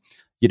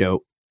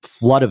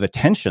 flood of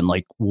attention,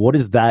 like what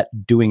is that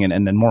doing?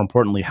 And then more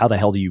importantly, how the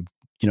hell do you,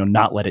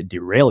 not let it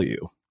derail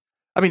you?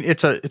 I mean,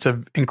 it's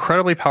a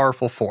incredibly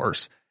powerful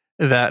force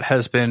that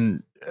has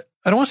been,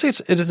 I don't want to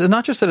say it's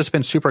not just that it's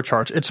been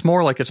supercharged. It's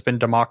more like it's been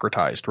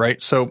democratized,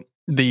 right? So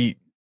the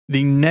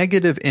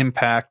negative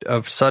impact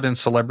of sudden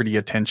celebrity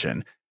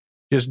attention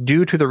just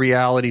due to the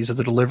realities of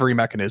the delivery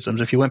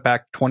mechanisms, if you went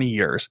back 20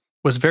 years,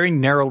 was very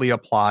narrowly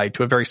applied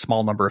to a very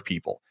small number of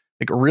people,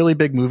 like really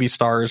big movie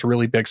stars,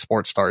 really big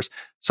sports stars.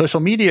 Social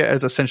media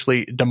has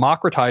essentially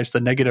democratized the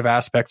negative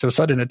aspects of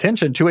sudden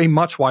attention to a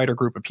much wider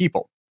group of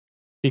people,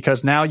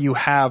 because now you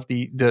have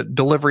the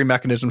delivery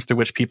mechanisms through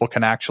which people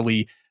can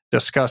actually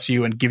discuss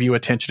you and give you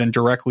attention and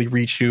directly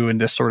reach you in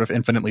this sort of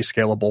infinitely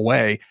scalable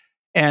way.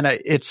 And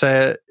it's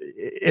an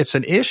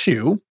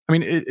issue. I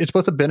mean, it's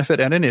both a benefit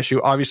and an issue.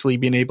 Obviously,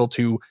 being able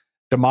to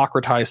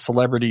democratize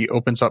celebrity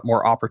opens up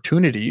more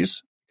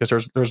opportunities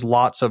because there's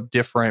lots of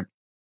different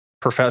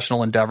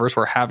professional endeavors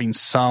where having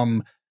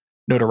some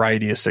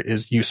notoriety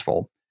is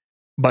useful.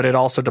 But it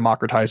also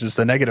democratizes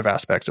the negative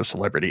aspects of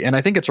celebrity. And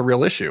I think it's a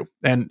real issue.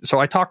 And so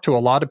I talk to a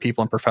lot of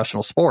people in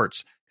professional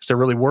sports because they're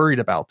really worried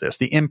about this,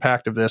 the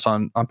impact of this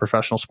on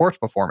professional sports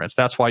performance.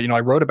 That's why, I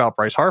wrote about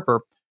Bryce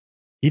Harper.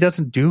 He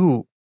doesn't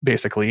do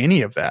basically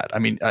any of that. I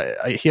mean,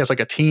 he has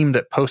like a team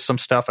that posts some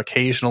stuff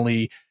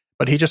occasionally,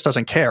 but he just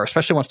doesn't care,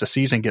 especially once the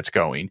season gets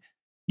going.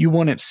 You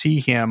wouldn't see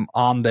him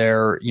on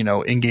there,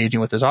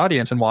 engaging with his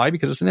audience. And why?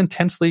 Because it's an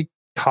intensely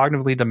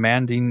cognitively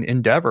demanding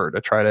endeavor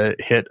to try to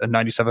hit a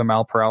 97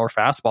 mile per hour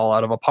fastball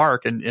out of a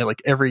park. And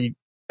like every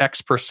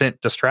X%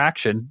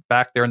 distraction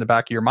back there in the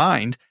back of your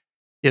mind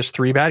is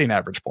 3 batting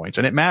average points.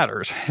 And it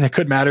matters. And it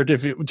could matter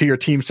to your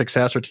team's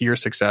success or to your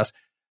success.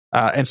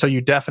 And so you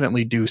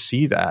definitely do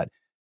see that.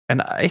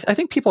 And I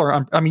think people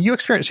are, you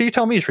experience, so you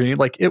tell me, Srini,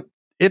 like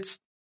it's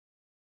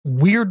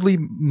weirdly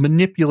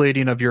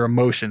manipulating of your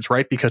emotions,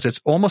 right? Because it's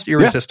almost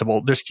irresistible.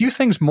 Yeah. There's few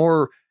things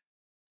more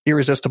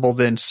irresistible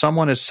than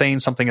someone is saying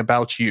something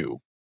about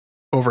you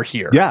over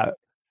here. Yeah.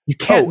 You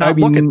can't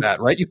look at that,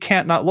 right? You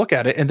can't not look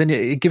at it. And then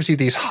it gives you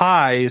these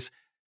highs,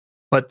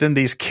 but then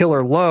these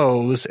killer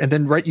lows. And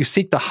then, right, you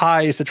seek the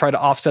highs to try to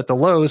offset the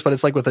lows. But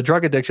it's like with a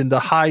drug addiction,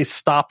 the highs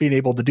stop being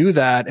able to do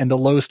that and the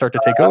lows start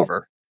to take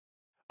over.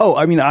 Oh,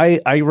 I mean,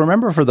 I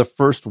remember for the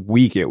first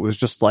week, it was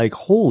just like,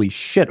 holy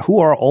shit, who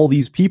are all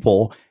these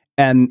people?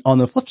 And on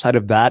the flip side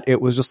of that,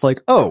 it was just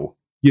like, oh,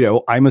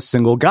 I'm a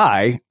single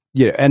guy.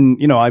 Yeah. And,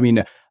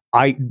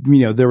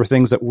 there were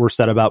things that were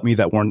said about me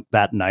that weren't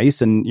that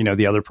nice. And,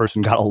 the other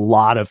person got a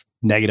lot of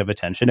negative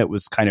attention. It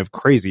was kind of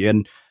crazy.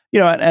 And,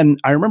 and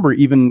I remember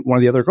even one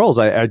of the other girls,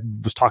 I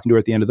was talking to her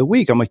at the end of the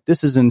week. I'm like,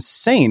 this is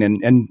insane.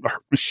 And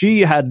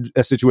she had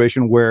a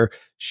situation where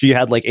she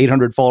had like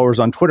 800 followers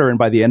on Twitter. And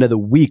by the end of the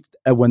week,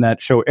 when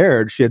that show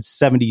aired, she had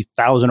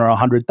 70,000 or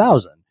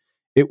 100,000.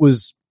 It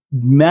was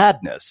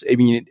madness. I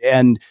mean,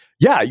 and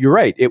yeah, you're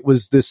right. It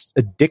was this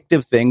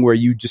addictive thing where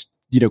you just,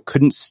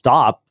 couldn't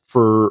stop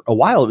for a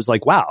while. It was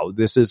like, wow,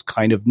 this is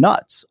kind of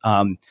nuts.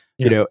 And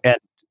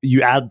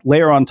you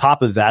layer on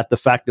top of that the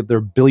fact that there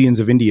are billions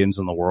of Indians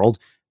in the world.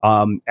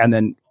 And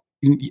then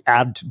you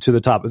add to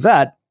the top of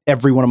that,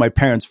 every one of my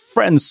parents'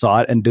 friends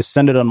saw it and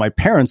descended on my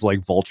parents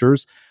like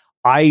vultures.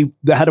 I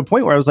had a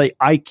point where I was like,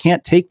 I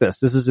can't take this.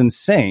 This is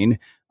insane.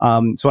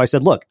 So I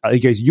said, look,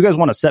 you guys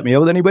want to set me up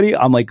with anybody?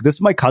 I'm like, this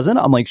is my cousin.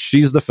 I'm like,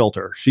 she's the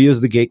filter. She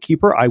is the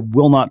gatekeeper. I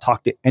will not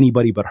talk to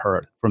anybody but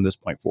her from this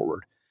point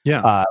forward.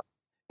 Yeah.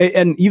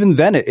 And even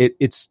then,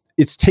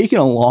 it's taken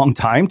a long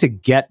time to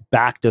get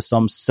back to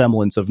some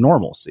semblance of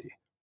normalcy.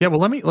 Yeah, well,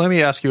 let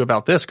me ask you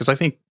about this, because I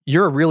think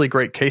you're a really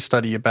great case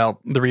study about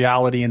the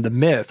reality and the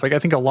myth. Like, I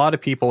think a lot of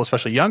people,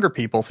 especially younger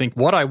people, think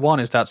what I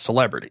want is that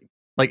celebrity.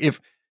 Like,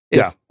 if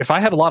I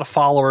had a lot of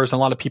followers and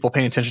a lot of people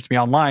paying attention to me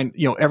online,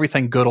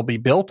 everything good will be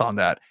built on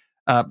that.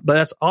 But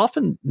that's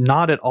often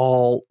not at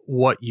all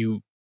what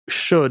you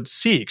should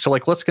seek. So,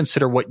 like, let's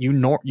consider what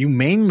you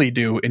mainly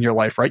do in your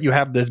life, right? You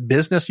have this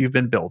business you've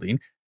been building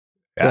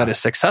that is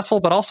successful,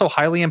 but also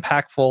highly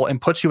impactful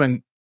and puts you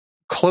in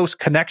close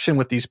connection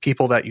with these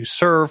people that you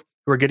serve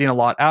who are getting a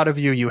lot out of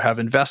you. You have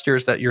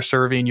investors that you're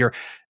serving.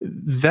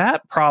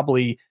 That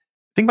probably,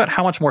 think about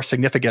how much more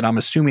significant I'm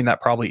assuming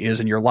that probably is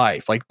in your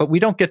life. Like, but we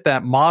don't get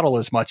that model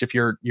as much if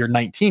you're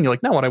 19. You're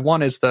like, no, what I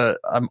want is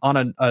I'm on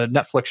a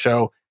Netflix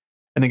show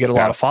and then get a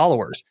lot of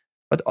followers.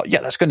 But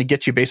that's going to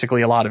get you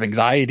basically a lot of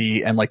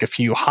anxiety and like a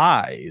few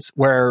highs,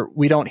 where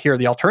we don't hear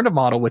the alternative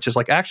model, which is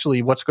like,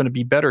 actually what's going to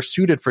be better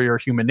suited for your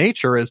human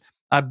nature is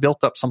I've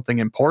built up something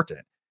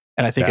important.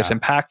 And I think it's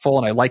impactful,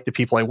 and I like the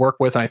people I work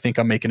with, and I think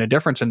I'm making a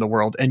difference in the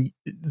world. And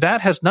that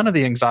has none of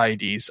the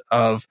anxieties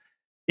of,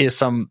 is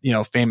some,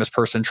 famous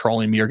person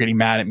trolling me or getting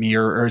mad at me,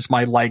 or is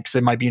my likes,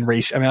 am I being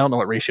ratio? I mean, I don't know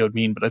what ratio would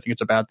mean, but I think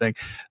it's a bad thing.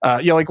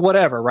 Like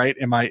whatever, right?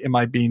 Am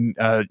I being,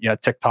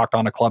 TikToked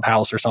on a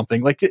Clubhouse or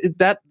something like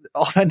that?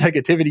 All that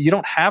negativity, you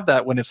don't have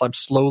that when I'm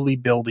slowly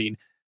building.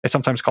 I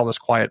sometimes call this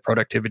quiet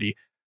productivity.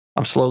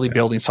 I'm slowly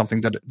building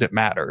something that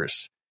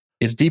matters.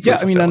 It's deeply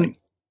fulfilling.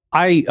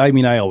 I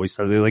always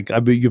said, like,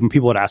 when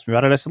people would ask me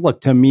about it, I said,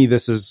 look, to me,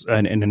 this is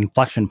an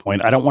inflection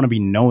point. I don't want to be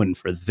known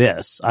for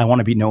this. I want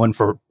to be known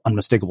for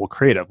unmistakable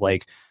creative.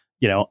 Like,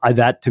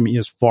 that to me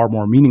is far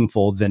more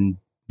meaningful than,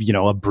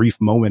 a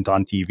brief moment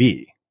on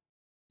TV.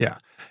 Yeah.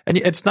 And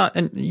it's not,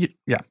 and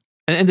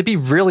to be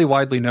really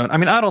widely known. I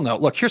mean, I don't know.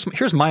 Look,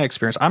 here's my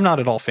experience. I'm not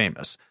at all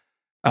famous.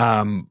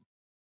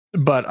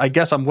 But I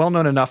guess I'm well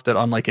known enough that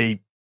on like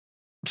a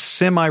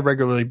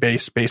semi-regularly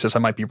based basis, I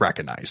might be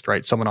recognized,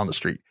 right? Someone on the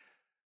street.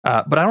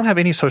 But I don't have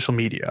any social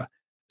media.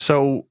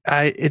 So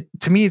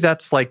to me,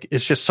 that's like,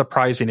 it's just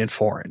surprising and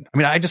foreign. I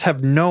mean, I just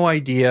have no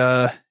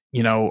idea,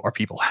 are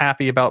people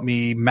happy about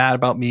me, mad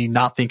about me,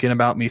 not thinking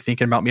about me,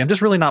 thinking about me? I'm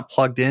just really not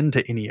plugged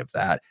into any of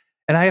that.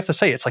 And I have to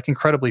say, it's like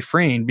incredibly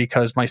freeing,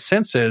 because my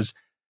sense is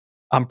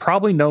I'm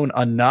probably known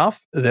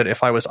enough that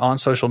if I was on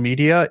social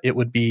media, it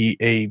would be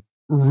a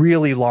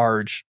really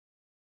large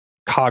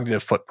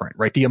cognitive footprint,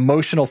 right? The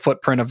emotional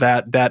footprint of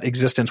that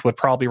existence would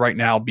probably right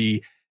now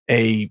be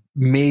a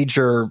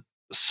major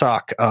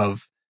suck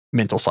of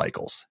mental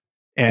cycles.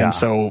 And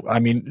so, I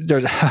mean,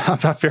 I'm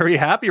not very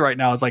happy right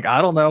now. It's like,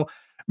 I don't know,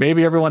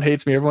 maybe everyone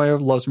hates me, everyone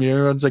loves me,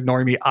 everyone's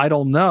ignoring me. I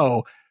don't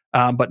know.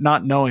 But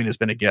not knowing has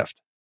been a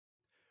gift.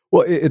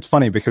 Well, it's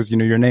funny because,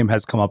 your name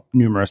has come up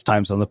numerous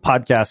times on the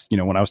podcast,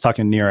 when I was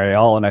talking to Nir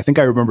Eyal, and I think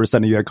I remember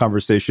sending you that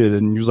conversation,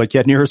 and he was like,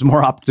 yeah, Nir is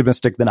more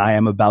optimistic than I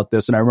am about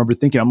this. And I remember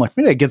thinking, I'm like,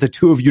 maybe I get the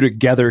two of you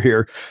together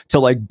here to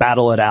like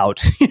battle it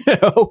out,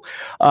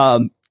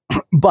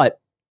 But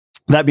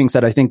that being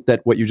said, I think that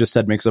what you just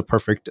said makes a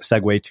perfect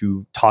segue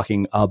to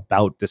talking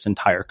about this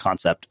entire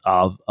concept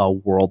of a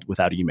world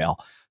without email.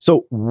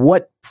 So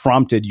what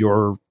prompted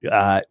your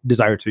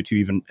desire to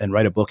even and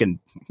write a book? And,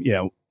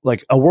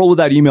 like a world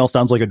without email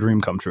sounds like a dream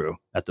come true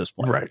at this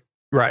point.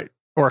 Right.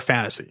 Or a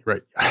fantasy,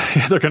 right?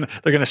 they're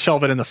gonna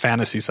shelve it in the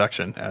fantasy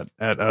section at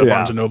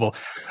Barnes and Noble.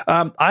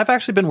 I've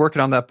actually been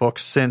working on that book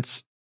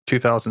since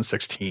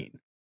 2016.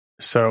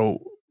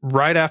 So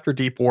right after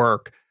Deep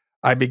Work,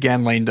 I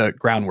began laying the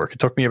groundwork. It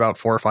took me about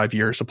 4 or 5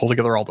 years to pull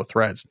together all the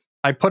threads.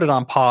 I put it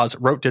on pause,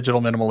 wrote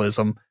Digital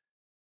Minimalism,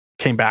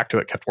 came back to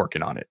it, kept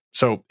working on it.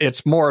 So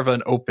it's more of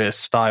an opus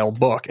style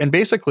book. And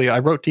basically, I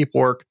wrote Deep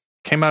Work,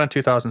 came out in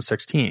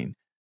 2016.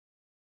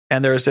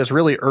 And there's this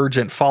really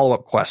urgent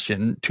follow-up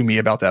question to me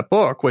about that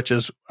book, which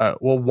is,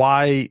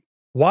 why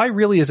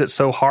really is it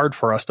so hard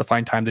for us to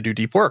find time to do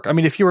deep work? I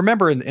mean, if you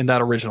remember in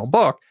that original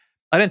book,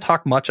 I didn't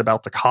talk much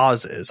about the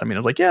causes. I mean, it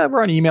was like, yeah,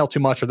 we're on email too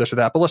much or this or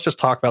that, but let's just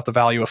talk about the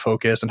value of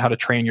focus and how to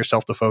train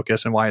yourself to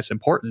focus and why it's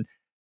important.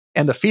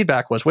 And the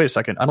feedback was, wait a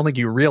second, I don't think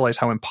you realize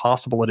how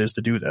impossible it is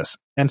to do this.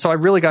 And so I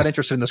really got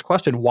interested in this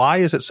question. Why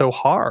is it so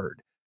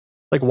hard?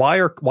 Like,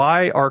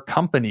 why are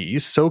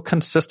companies so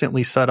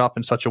consistently set up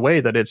in such a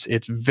way that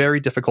it's very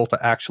difficult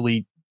to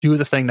actually do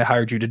the thing they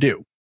hired you to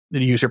do,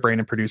 to use your brain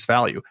and produce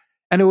value?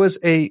 And it was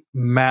a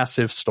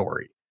massive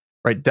story,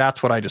 right?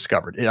 That's what I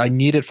discovered. I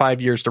needed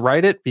 5 years to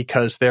write it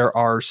because there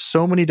are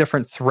so many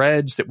different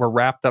threads that were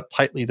wrapped up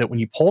tightly that when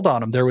you pulled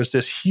on them, there was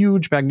this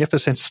huge,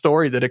 magnificent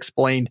story that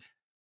explained,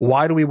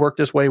 why do we work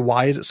this way?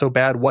 Why is it so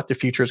bad? What the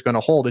future is going to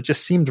hold? It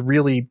just seemed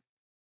really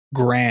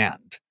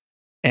grand.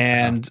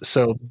 And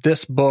so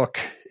this book,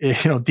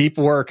 deep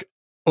work,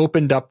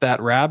 opened up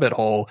that rabbit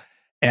hole,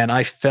 and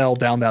I fell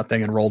down that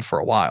thing and rolled for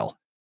a while.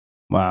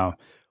 Wow.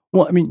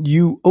 Well, I mean,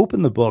 you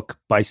open the book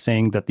by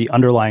saying that the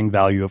underlying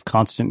value of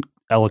constant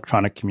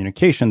electronic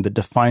communication that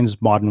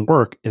defines modern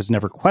work is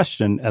never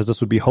questioned, as this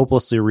would be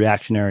hopelessly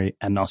reactionary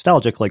and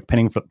nostalgic, like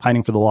pining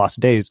for the lost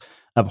days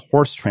of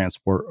horse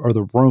transport or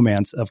the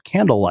romance of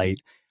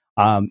candlelight.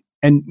 And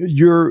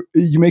you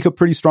make a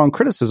pretty strong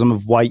criticism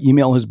of why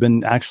email has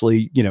been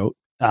actually,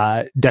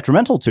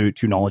 detrimental to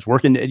knowledge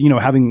work. And,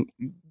 having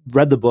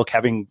read the book,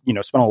 having,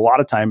 spent a lot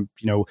of time,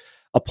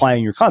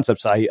 applying your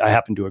concepts, I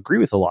happen to agree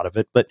with a lot of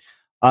it. But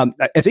I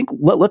think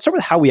let's start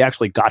with how we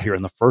actually got here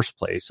in the first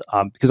place,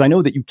 because I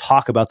know that you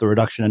talk about the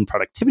reduction in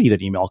productivity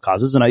that email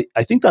causes. And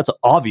I think that's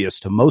obvious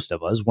to most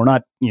of us. We're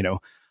not,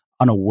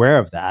 unaware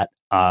of that.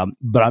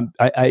 But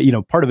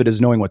part of it is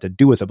knowing what to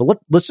do with it. But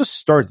let's just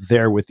start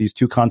there with these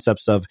two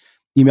concepts of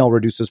email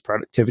reduces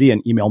productivity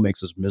and email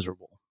makes us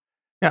miserable.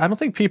 Yeah, I don't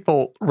think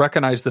people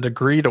recognize the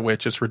degree to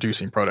which it's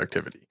reducing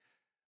productivity.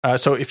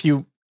 So if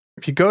you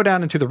go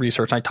down into the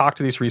research, I talked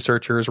to these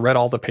researchers, read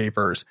all the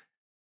papers,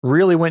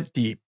 really went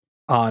deep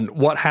on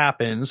what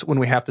happens when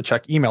we have to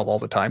check email all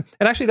the time.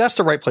 And actually, that's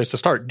the right place to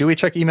start. Do we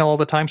check email all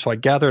the time? So I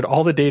gathered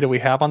all the data we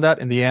have on that,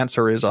 and the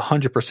answer is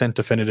 100%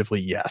 definitively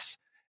yes.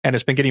 And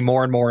it's been getting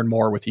more and more and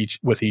more with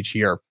each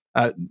year.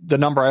 The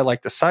number I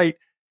like to cite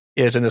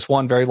is, in this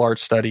one very large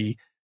study,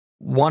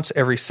 once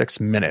every 6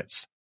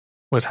 minutes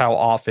was how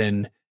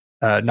often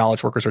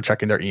knowledge workers are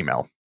checking their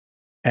email.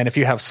 And if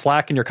you have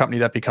Slack in your company,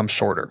 that becomes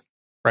shorter,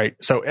 right?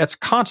 So it's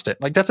constant.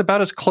 Like, that's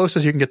about as close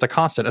as you can get to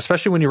constant,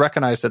 especially when you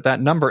recognize that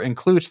number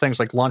includes things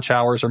like lunch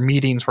hours or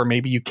meetings where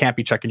maybe you can't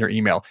be checking your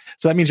email.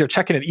 So that means you're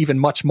checking it even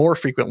much more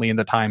frequently in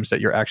the times that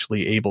you're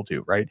actually able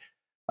to, right?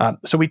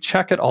 So we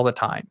check it all the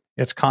time.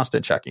 It's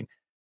constant checking.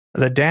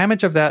 The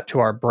damage of that to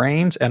our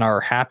brains and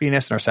our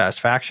happiness and our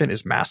satisfaction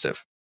is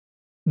massive.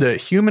 The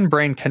human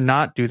brain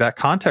cannot do that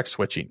context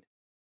switching.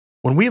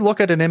 When we look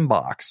at an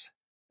inbox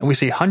and we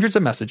see hundreds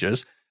of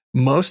messages,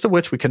 most of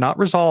which we cannot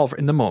resolve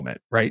in the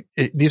moment, right?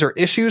 These are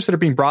issues that are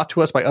being brought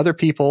to us by other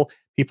people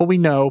we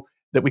know,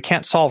 that we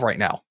can't solve right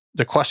now.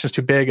 The question's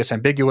too big, it's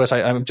ambiguous.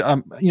 I'm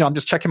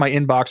just checking my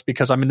inbox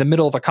because I'm in the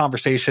middle of a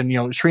conversation.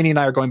 Srini and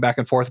I are going back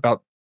and forth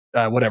about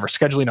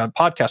scheduling a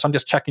podcast. I'm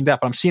just checking that,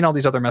 but I'm seeing all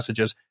these other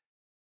messages.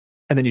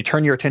 And then you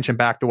turn your attention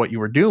back to what you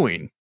were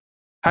doing,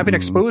 having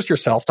exposed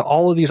yourself to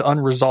all of these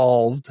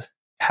unresolved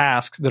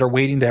tasks that are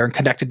waiting there and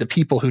connected to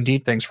people who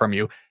need things from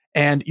you.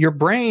 And your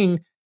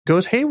brain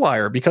goes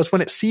haywire because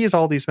when it sees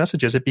all these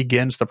messages, it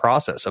begins the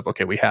process of,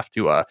 okay, we have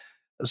to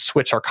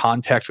switch our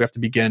context. We have to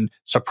begin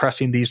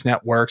suppressing these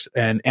networks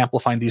and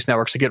amplifying these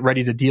networks to get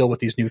ready to deal with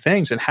these new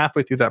things. And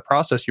halfway through that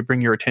process, you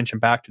bring your attention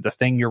back to the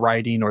thing you're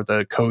writing or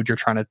the code you're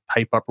trying to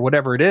type up or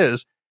whatever it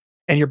is.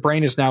 And your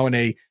brain is now in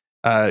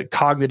a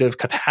cognitive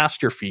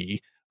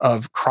catastrophe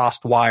of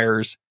crossed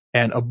wires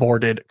and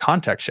aborted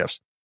context shifts.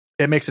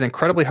 It makes it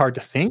incredibly hard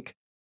to think.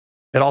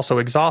 It also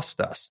exhausts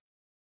us.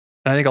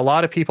 And I think a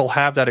lot of people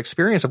have that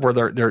experience of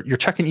where you're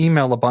checking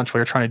email a bunch while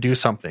you're trying to do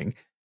something.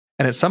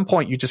 And at some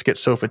point, you just get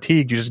so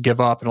fatigued, you just give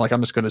up and like,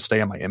 I'm just going to stay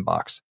in my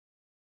inbox.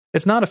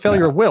 It's not a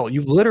failure of will.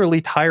 You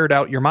literally tired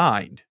out your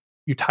mind.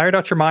 You tired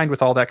out your mind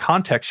with all that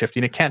context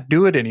shifting. It can't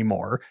do it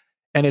anymore.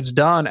 And it's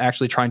done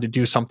actually trying to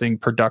do something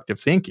productive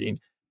thinking.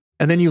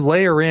 And then you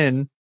layer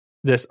in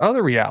this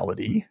other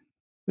reality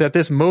that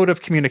this mode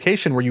of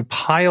communication where you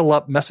pile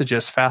up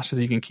messages faster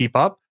than you can keep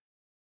up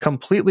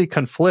completely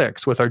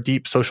conflicts with our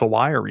deep social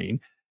wiring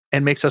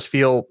and makes us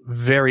feel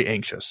very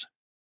anxious.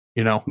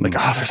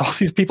 There's all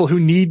these people who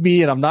need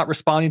me and I'm not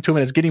responding to them,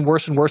 and it's getting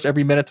worse and worse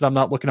every minute that I'm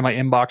not looking at my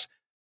inbox.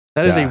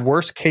 That is a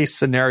worst case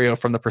scenario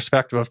from the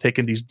perspective of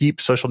taking these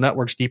deep social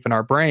networks deep in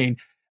our brain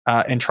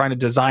and trying to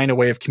design a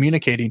way of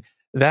communicating.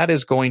 That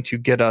is going to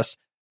get us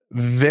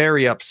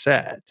very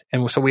upset.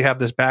 And so we have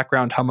this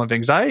background hum of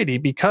anxiety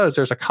because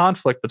there's a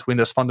conflict between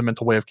this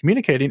fundamental way of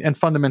communicating and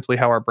fundamentally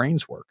how our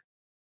brains work.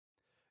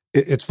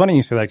 It's funny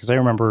you say that because I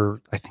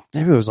remember, I think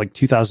maybe it was like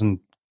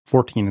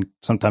 2014,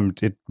 sometime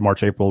in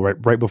March, April,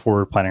 right before we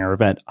were planning our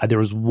event. There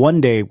was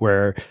one day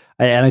where,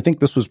 and I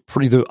think this was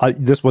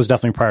this was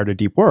definitely prior to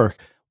deep work,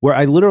 where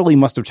I literally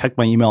must have checked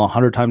my email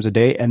 100 times a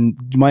day, and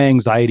my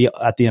anxiety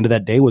at the end of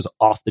that day was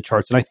off the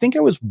charts. And I think I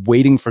was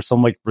waiting for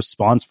some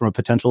response from a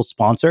potential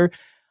sponsor.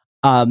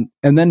 And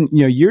then,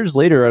 years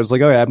later, I was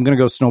like, I'm going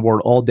to go snowboard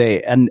all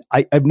day. And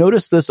I've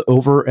noticed this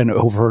over and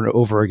over and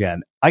over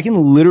again. I can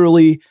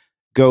literally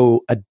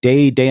go a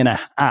day and a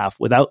half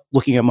without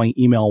looking at my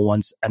email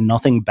once and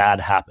nothing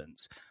bad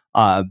happens.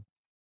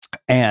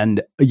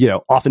 And,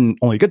 often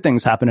only good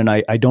things happen, and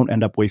I don't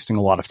end up wasting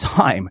a lot of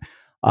time.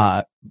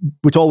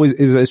 Which always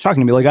is shocking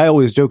to me. Like, I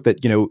always joke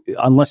that,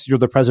 unless you're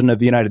the president of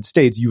the United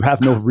States, you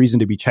have no reason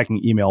to be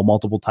checking email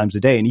multiple times a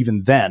day. And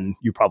even then,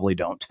 you probably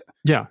don't.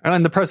 Yeah.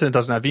 And the president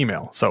doesn't have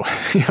email. So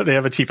they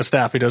have a chief of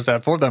staff who does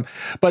that for them.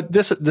 But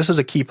this is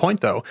a key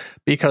point, though,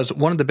 because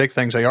one of the big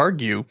things I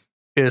argue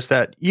is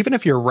that even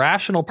if your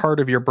rational part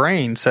of your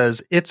brain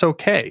says it's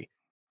okay,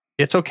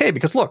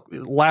 because look,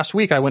 last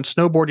week I went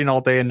snowboarding all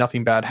day and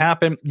nothing bad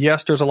happened.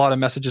 Yes, there's a lot of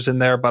messages in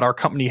there, but our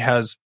company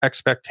has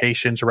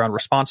expectations around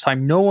response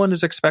time. No one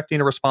is expecting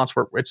a response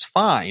where it's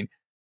fine.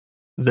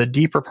 The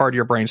deeper part of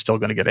your brain is still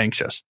going to get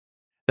anxious.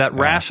 That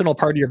rational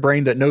part of your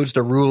brain that knows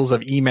the rules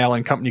of email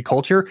and company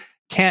culture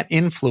can't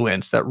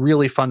influence that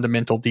really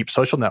fundamental deep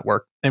social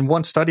network. And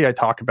one study I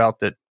talk about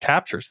that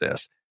captures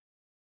this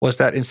was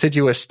that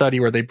insidious study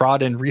where they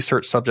brought in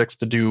research subjects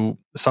to do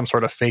some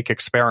sort of fake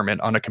experiment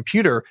on a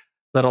computer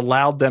that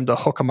allowed them to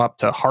hook them up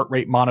to heart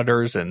rate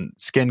monitors and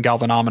skin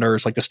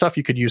galvanometers, like the stuff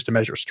you could use to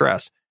measure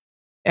stress.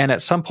 And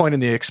at some point in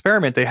the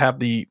experiment, they have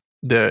the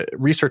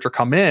researcher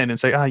come in and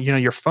say,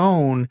 your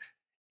phone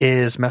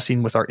is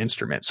messing with our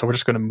instrument, so we're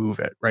just going to move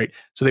it, right?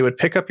 So they would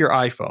pick up your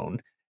iPhone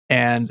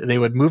and they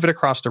would move it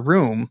across the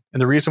room.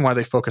 And the reason why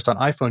they focused on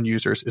iPhone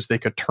users is they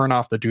could turn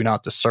off the do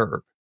not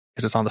disturb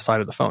because it's on the side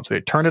of the phone. So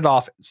they turn it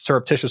off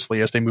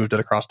surreptitiously as they moved it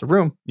across the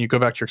room. You go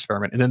back to your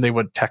experiment, and then they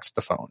would text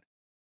the phone.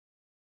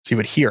 So you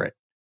would hear it.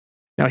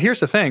 Now, here's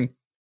the thing.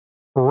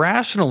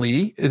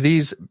 Rationally,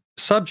 these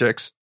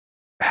subjects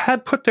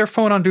had put their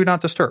phone on Do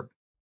Not Disturb.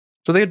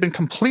 So they had been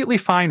completely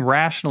fine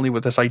rationally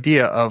with this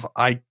idea of,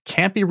 I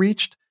can't be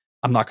reached.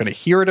 I'm not going to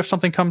hear it if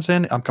something comes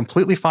in. I'm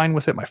completely fine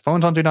with it. My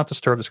phone's on Do Not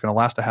Disturb. It's going to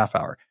last a half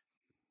hour.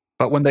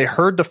 But when they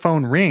heard the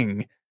phone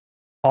ring,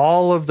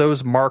 all of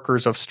those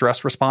markers of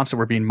stress response that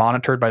were being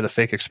monitored by the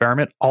fake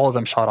experiment, all of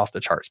them shot off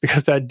the charts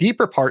because that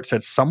deeper part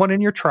said someone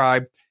in your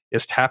tribe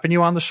is tapping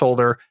you on the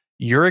shoulder.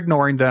 You're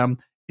ignoring them.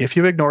 If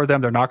you ignore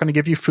them, they're not going to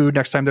give you food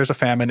next time there's a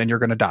famine and you're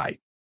going to die.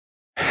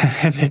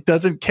 And it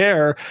doesn't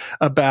care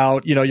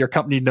about, your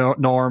company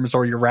norms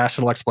or your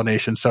rational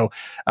explanation. So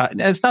and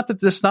it's not that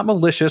this is not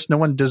malicious. No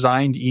one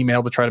designed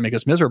email to try to make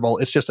us miserable.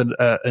 It's just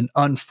an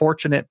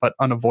unfortunate but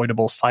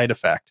unavoidable side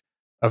effect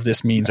of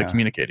this means of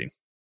communicating.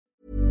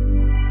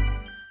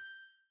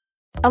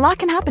 A lot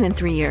can happen in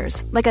 3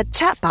 years, like a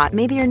chatbot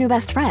may be your new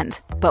best friend.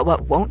 But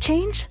what won't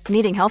change?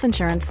 Needing health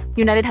insurance.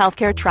 United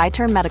Healthcare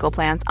Tri-Term Medical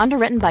Plans,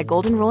 underwritten by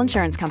Golden Rule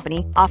Insurance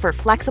Company, offer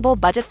flexible,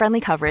 budget-friendly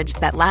coverage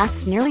that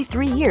lasts nearly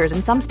 3 years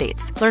in some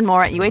states. Learn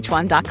more at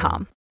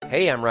uh1.com.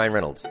 Hey, I'm Ryan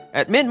Reynolds.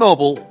 At Mint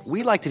Mobile,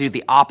 we like to do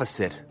the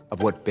opposite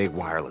of what Big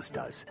Wireless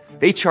does.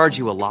 They charge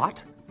you a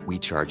lot. We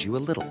charge you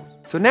a little.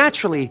 So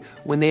naturally,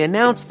 when they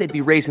announced they'd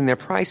be raising their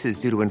prices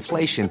due to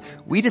inflation,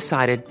 we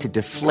decided to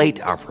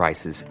deflate our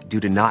prices due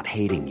to not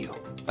hating you.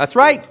 That's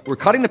right. We're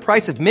cutting the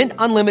price of Mint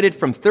Unlimited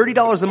from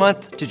 $30 a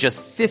month to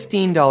just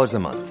 $15 a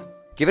month.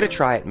 Give it a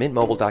try at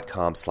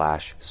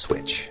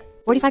mintmobile.com/switch.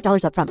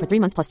 $45 up front for 3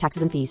 months plus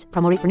taxes and fees.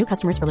 Promo rate for new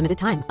customers for limited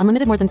time.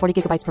 Unlimited more than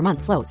 40 gigabytes per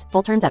month slows.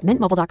 Full terms at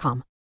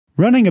mintmobile.com.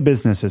 Running a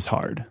business is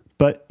hard,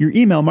 but your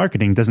email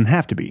marketing doesn't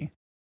have to be.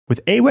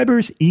 With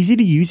Aweber's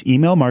easy-to-use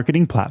email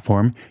marketing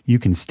platform, you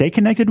can stay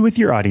connected with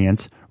your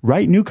audience,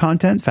 write new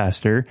content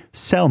faster,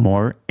 sell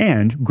more,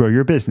 and grow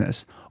your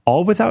business,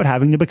 all without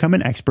having to become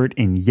an expert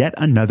in yet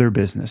another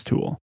business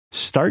tool.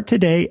 Start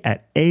today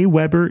at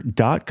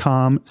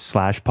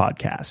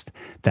aweber.com/podcast.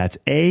 That's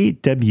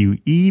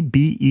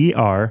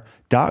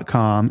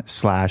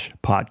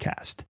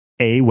AWEBER.com/podcast.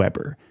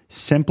 Aweber,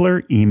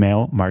 simpler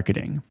email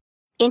marketing.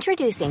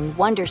 Introducing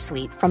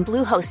Wondersuite from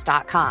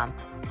Bluehost.com.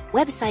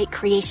 Website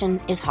creation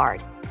is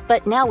hard,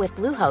 but now with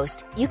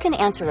Bluehost, you can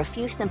answer a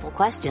few simple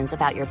questions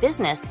about your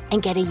business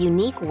and get a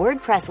unique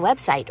WordPress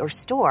website or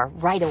store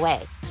right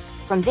away.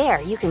 From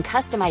there, you can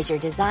customize your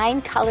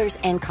design, colors,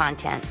 and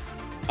content.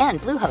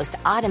 And Bluehost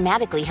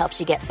automatically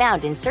helps you get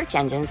found in search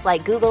engines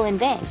like Google and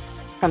Bing.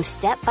 From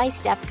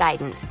step-by-step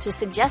guidance to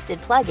suggested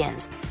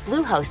plugins,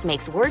 Bluehost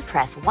makes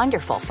WordPress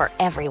wonderful for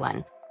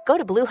everyone. Go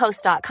to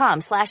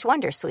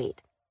bluehost.com/wondersuite.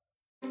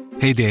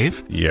 Hey,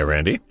 Dave. Yeah,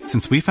 Randy.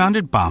 Since we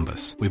founded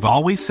Bombas, we've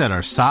always said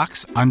our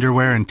socks,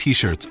 underwear, and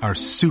T-shirts are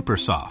super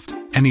soft.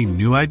 Any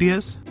new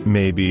ideas?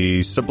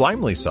 Maybe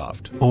sublimely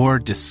soft. Or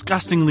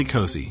disgustingly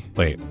cozy.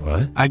 Wait,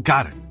 what? I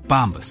got it.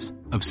 Bombas.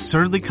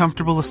 Absurdly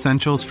comfortable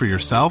essentials for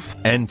yourself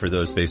and for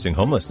those facing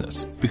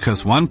homelessness.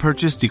 Because one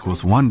purchased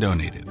equals one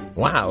donated.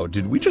 Wow,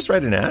 did we just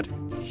write an ad?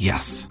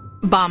 Yes.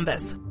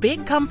 Bombas.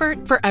 Big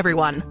comfort for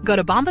everyone. Go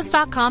to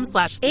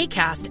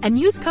bombas.com/ACAST and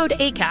use code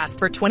ACAST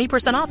for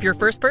 20% off your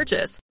first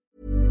purchase.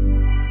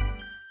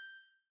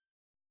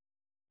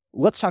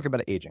 Let's talk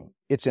about aging.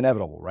 It's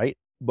inevitable, right?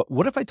 But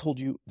what if I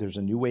told you there's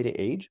a new way to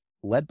age,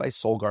 led by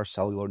Solgar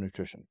Cellular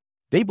Nutrition?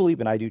 They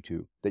believe, and I do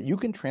too, that you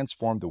can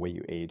transform the way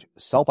you age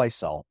cell by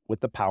cell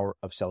with the power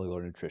of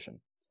cellular nutrition.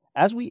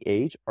 As we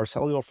age, our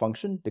cellular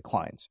function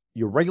declines.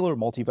 Your regular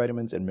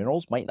multivitamins and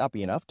minerals might not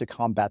be enough to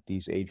combat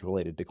these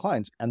age-related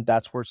declines, and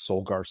that's where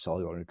Solgar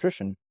Cellular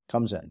Nutrition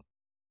comes in.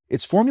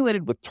 It's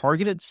formulated with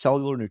targeted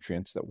cellular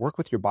nutrients that work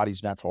with your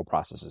body's natural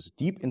processes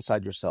deep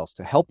inside your cells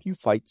to help you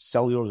fight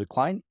cellular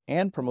decline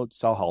and promote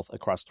cell health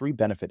across 3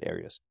 benefit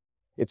areas.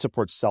 It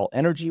supports cell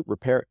energy,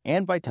 repair,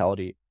 and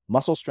vitality,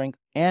 muscle strength,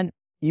 and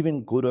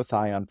even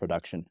glutathione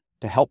production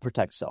to help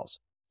protect cells.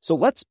 So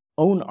let's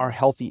own our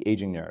healthy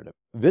aging narrative.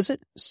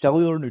 Visit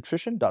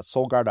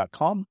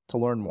cellularnutrition.solgar.com to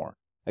learn more.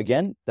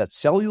 Again,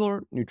 that's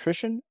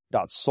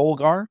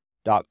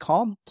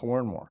cellularnutrition.solgar.com to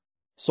learn more.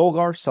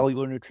 Solgar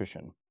Cellular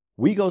Nutrition.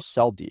 We go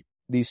cell deep.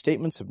 These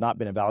statements have not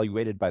been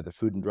evaluated by the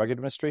Food and Drug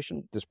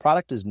Administration. This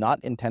product is not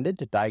intended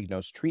to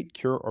diagnose, treat,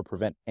 cure, or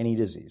prevent any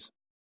disease.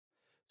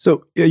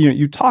 So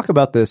you talk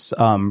about this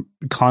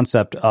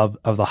concept of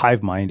the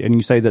hive mind, and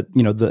you say that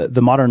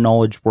the modern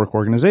knowledge work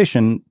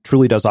organization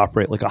truly does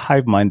operate like a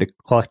hive mind, a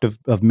collective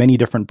of many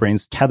different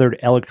brains tethered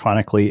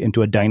electronically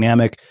into a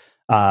dynamic,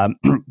 hence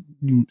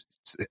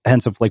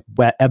of like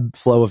ebb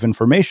flow of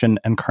information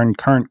and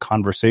current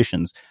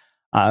conversations.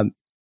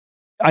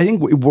 I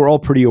think we're all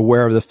pretty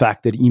aware of the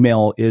fact that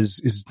email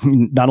is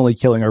not only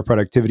killing our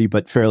productivity,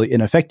 but fairly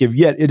ineffective,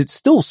 yet it's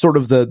still sort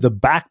of the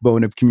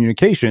backbone of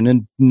communication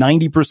in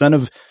 90%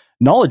 of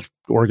knowledge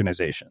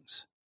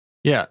organizations.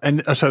 Yeah.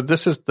 And so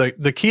this is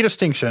the key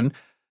distinction.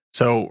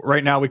 So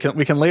right now we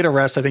can lay to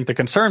rest, I think, the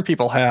concern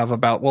people have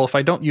about, well, if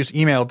I don't use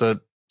email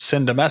to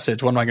send a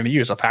message, what am I going to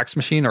use? A fax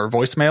machine or a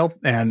voicemail?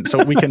 And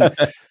so we can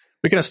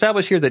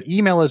establish here that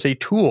email as a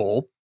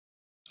tool,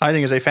 I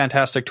think, is a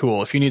fantastic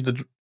tool. If you need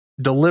to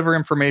deliver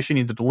information,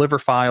 you need to deliver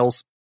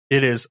files,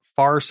 it is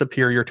far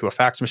superior to a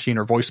fax machine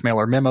or voicemail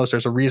or memos.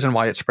 There's a reason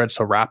why it spread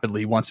so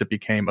rapidly once it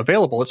became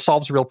available. It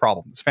solves a real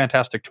problem. It's a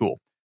fantastic tool.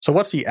 So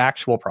what's the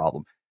actual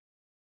problem?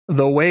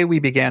 The way we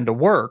began to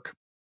work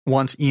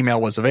once email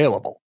was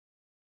available.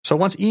 So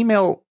once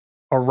email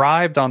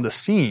arrived on the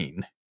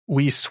scene,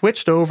 we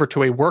switched over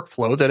to a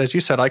workflow that, as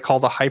you said, I call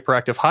the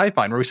hyperactive hive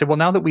mind, where we say, well,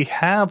 now that we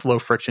have low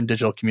friction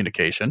digital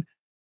communication,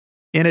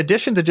 in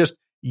addition to just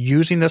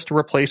using this to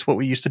replace what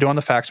we used to do on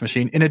the fax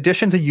machine, in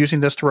addition to using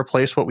this to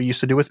replace what we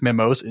used to do with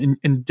memos, in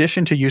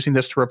addition to using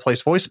this to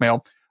replace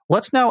voicemail,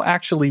 let's now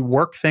actually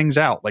work things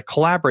out, like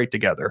collaborate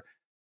together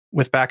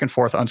with back and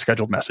forth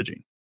unscheduled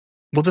messaging.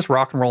 We'll just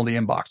rock and roll in the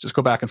inbox. Just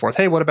go back and forth.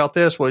 Hey, what about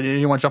this? Well,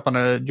 you want to jump on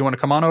do you want to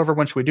come on over?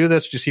 When should we do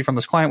this? Did you see from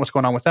this client? What's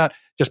going on with that?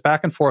 Just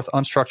back and forth,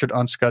 unstructured,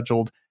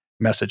 unscheduled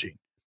messaging.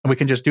 And we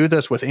can just do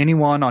this with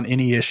anyone on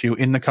any issue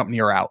in the company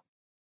or out.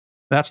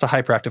 That's the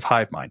hyperactive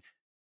hive mind.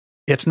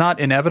 It's not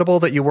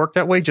inevitable that you work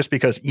that way just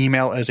because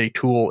email as a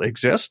tool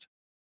exists,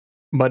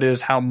 but it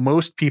is how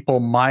most people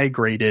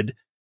migrated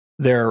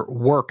their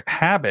work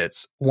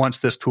habits once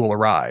this tool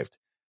arrived.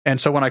 And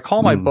so when I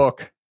call my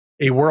book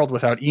A World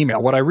Without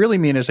Email, what I really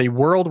mean is a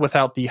world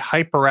without the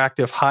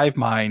hyperactive hive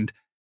mind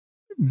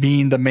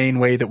being the main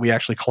way that we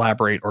actually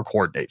collaborate or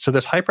coordinate. So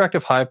this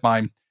hyperactive hive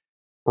mind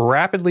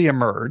rapidly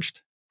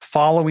emerged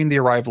following the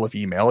arrival of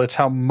email. It's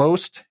how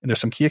most, and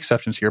there's some key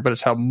exceptions here, but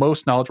it's how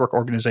most knowledge work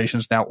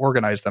organizations now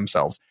organize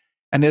themselves.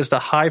 And it is the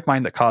hive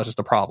mind that causes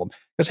the problem.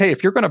 Because, hey,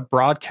 if you're going to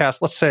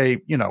broadcast, let's say,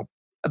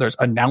 there's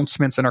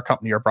announcements in our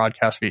company or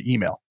broadcast via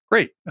email.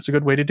 Great. That's a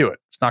good way to do it.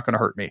 It's not going to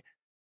hurt me.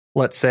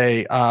 Let's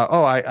say,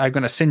 I'm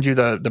going to send you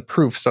the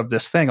proofs of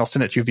this thing. I'll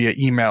send it to you via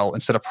email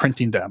instead of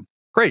printing them.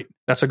 Great.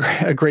 That's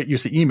a great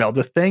use of email.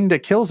 The thing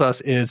that kills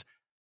us is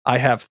I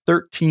have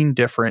 13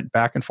 different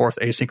back and forth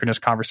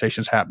asynchronous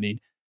conversations happening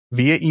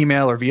via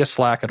email or via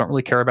Slack. I don't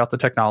really care about the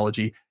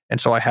technology.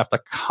 And so I have to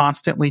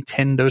constantly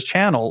tend those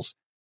channels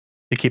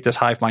to keep this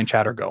hive mind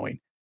chatter going.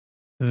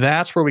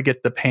 That's where we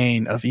get the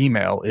pain of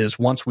email, is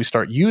once we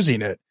start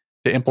using it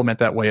to implement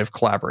that way of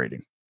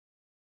collaborating.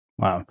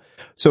 Wow.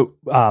 So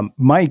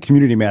my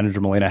community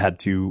manager, Melina, had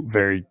two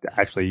very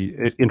actually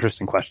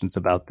interesting questions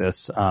about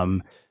this.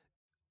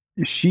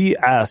 She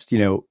asked,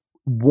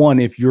 one,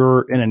 if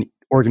you're in an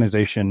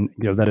organization,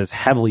 that is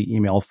heavily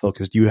email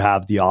focused, you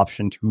have the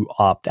option to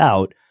opt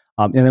out.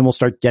 And then we'll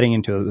start getting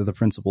into the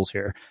principles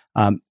here.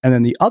 And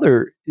then the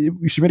other,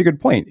 she made a good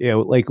point.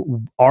 Like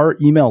our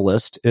email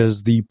list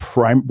is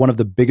one of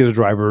the biggest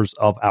drivers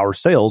of our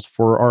sales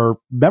for our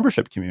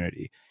membership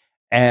community.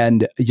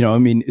 And,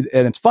 and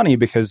it's funny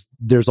because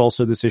there's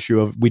also this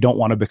issue of we don't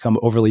want to become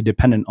overly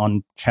dependent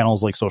on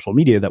channels like social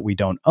media that we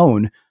don't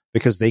own,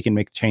 because they can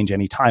make change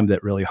anytime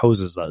that really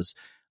hoses us.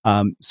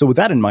 So with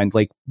that in mind,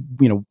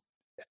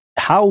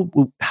 how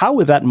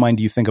with that in mind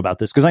do you think about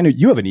this? Because I know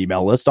you have an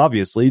email list,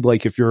 obviously.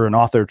 Like if you're an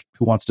author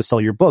who wants to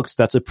sell your books,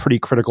 that's a pretty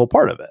critical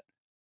part of it.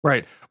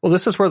 Right. Well,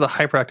 this is where the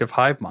hyperactive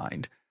hive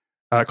mind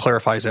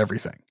clarifies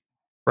everything.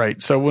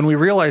 Right. So when we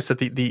realize that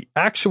the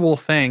actual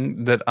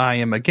thing that I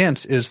am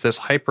against is this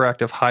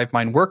hyperactive hive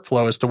mind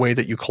workflow as the way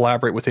that you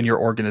collaborate within your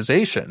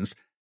organizations,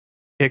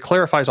 it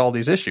clarifies all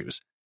these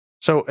issues.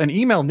 So an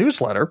email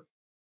newsletter,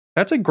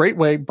 that's a great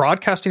way.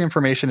 Broadcasting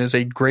information is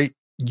a great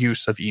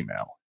use of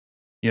email.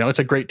 It's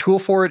a great tool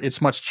for it.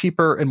 It's much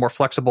cheaper and more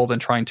flexible than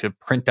trying to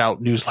print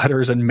out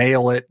newsletters and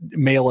mail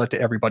it to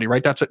everybody,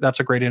 right? That's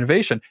a great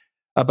innovation.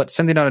 But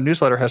sending out a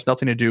newsletter has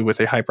nothing to do with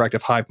a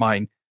hyperactive hive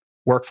mind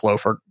workflow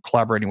for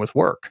collaborating with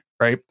work,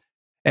 right?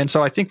 And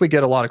so I think we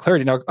get a lot of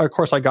clarity. Now, of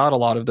course, I got a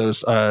lot of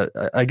those.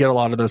 I get a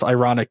lot of those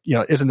ironic,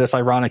 isn't this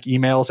ironic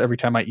emails every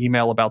time I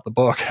email about the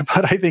book?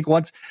 But I think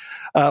once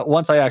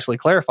I actually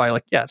clarify,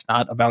 it's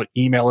not about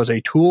email as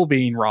a tool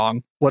being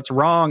wrong. What's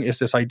wrong is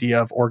this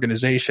idea of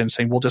organization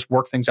saying we'll just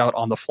work things out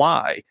on the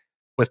fly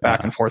with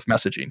back and forth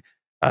messaging.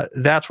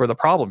 That's where the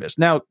problem is.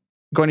 Now,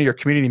 going to your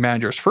community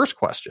manager's first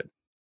question,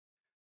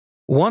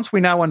 once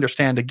we now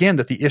understand again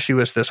that the issue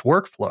is this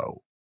workflow,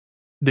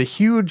 the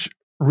huge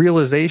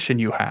realization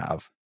you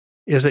have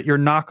is that you're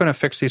not going to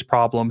fix these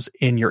problems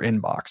in your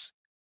inbox,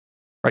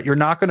 right? You're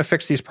not going to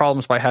fix these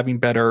problems by having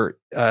better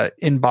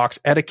inbox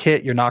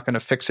etiquette. You're not going to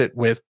fix it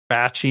with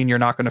batching. You're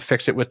not going to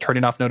fix it with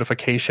turning off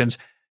notifications.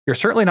 You're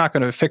certainly not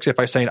going to fix it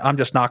by saying, I'm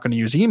just not going to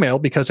use email,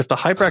 because if the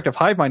hyperactive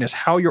hive mind is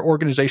how your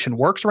organization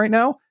works right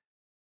now,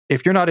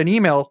 if you're not in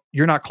email,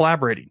 you're not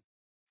collaborating.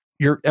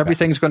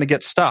 Everything's going to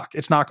get stuck.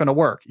 It's not going to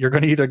work. You're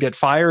going to either get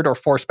fired or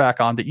forced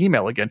back onto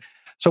email again.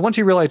 So once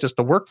you realize it's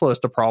the workflow is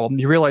the problem,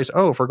 you realize,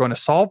 if we're going to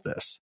solve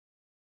this,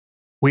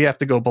 we have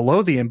to go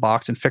below the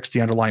inbox and fix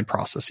the underlying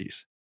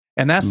processes.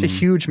 And that's the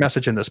huge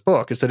message in this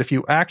book, is that if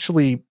you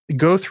actually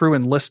go through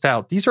and list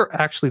out, these are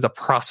actually the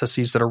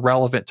processes that are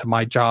relevant to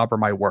my job or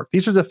my work.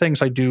 These are the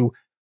things I do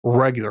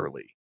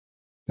regularly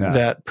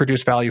that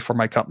produce value for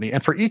my company.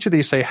 And for each of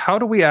these, say, how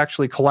do we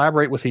actually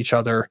collaborate with each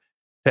other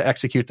to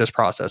execute this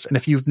process? And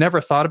if you've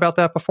never thought about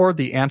that before,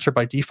 the answer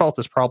by default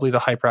is probably the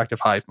hyperactive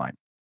hive mind.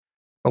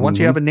 But once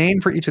you have a name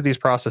for each of these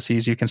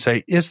processes, you can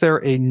say, is there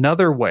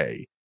another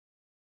way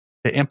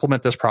to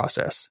implement this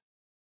process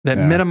that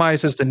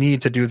minimizes the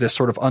need to do this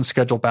sort of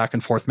unscheduled back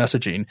and forth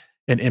messaging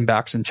in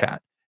inbox and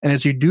chat? And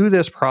as you do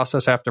this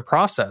process after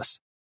process,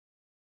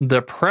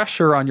 the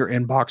pressure on your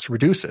inbox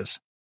reduces.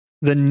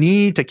 The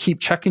need to keep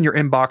checking your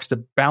inbox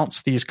to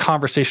bounce these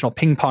conversational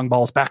ping pong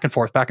balls back and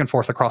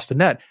forth across the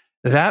net,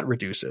 that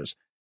reduces.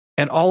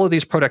 And all of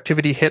these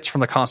productivity hits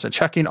from the constant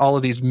checking, all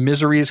of these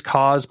miseries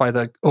caused by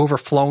the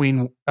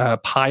overflowing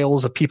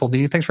piles of people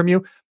needing things from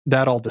you,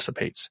 that all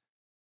dissipates.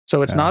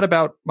 So it's not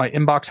about my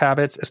inbox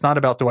habits. It's not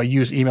about do I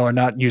use email or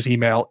not use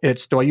email.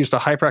 It's do I use the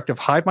hyperactive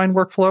hive mind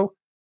workflow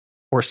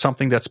or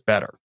something that's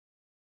better?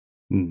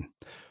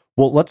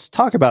 Well, let's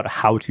talk about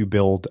how to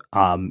build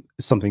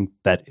something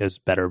that is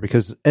better,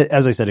 because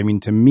as I said, I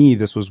mean, to me,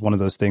 this was one of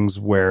those things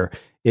where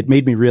it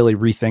made me really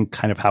rethink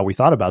kind of how we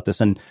thought about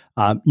this. And,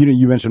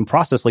 you mentioned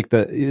process,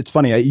 it's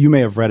funny, you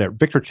may have read it.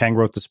 Victor Chang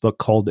wrote this book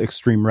called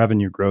Extreme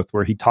Revenue Growth,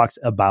 where he talks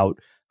about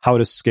how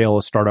to scale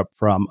a startup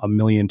from $1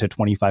 million to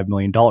 $25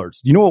 million. Do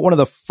you know what one of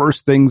the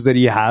first things that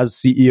he has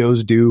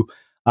CEOs do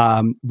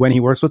when he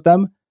works with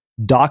them?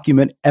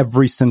 Document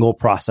every single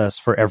process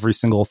for every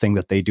single thing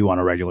that they do on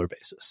a regular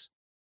basis.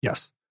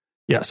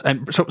 Yes.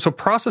 And so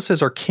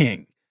processes are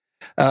king.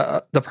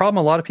 The problem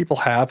a lot of people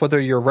have, whether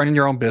you're running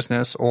your own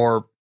business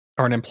or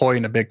an employee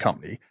in a big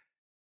company,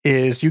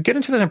 is you get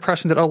into this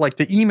impression that,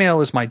 the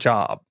email is my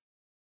job.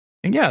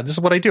 And this is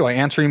what I do. I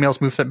answer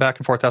emails, move them back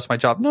and forth. That's my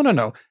job.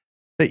 No.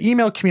 The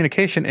email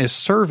communication is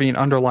serving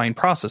underlying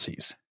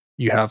processes.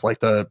 You have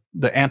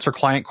the answer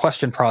client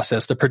question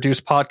process, the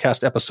produce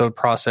podcast episode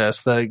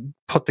process, the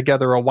put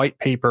together a white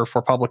paper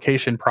for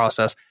publication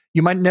process.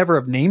 You might never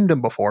have named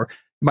them before.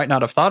 You might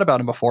not have thought about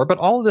them before, but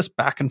all of this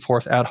back and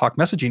forth ad hoc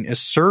messaging is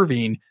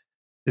serving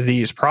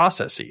these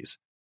processes.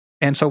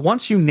 And so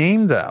once you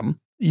name them,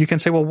 you can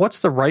say, well, what's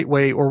the right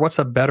way or what's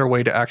a better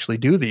way to actually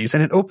do these?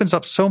 And it opens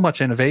up so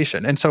much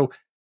innovation. And so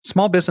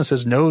small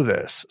businesses know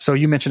this. So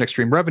you mentioned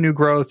extreme revenue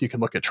growth. You can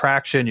look at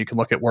traction. You can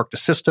look at work to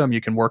system.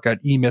 You can work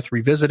at eMyth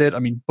Revisited. I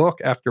mean, book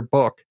after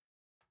book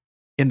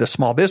in the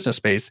small business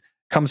space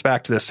comes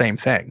back to the same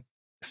thing.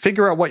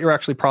 Figure out what your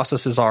actually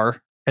processes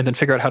are and then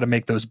figure out how to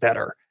make those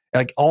better.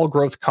 All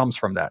growth comes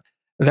from that.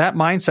 That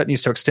mindset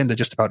needs to extend to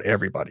just about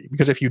everybody,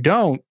 because if you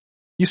don't,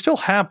 you still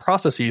have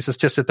processes. It's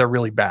just that they're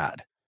really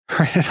bad.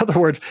 Right? In other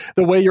words,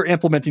 the way you're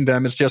implementing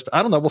them is just,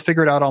 I don't know, we'll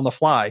figure it out on the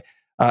fly.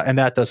 And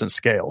that doesn't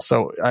scale.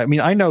 So, I mean,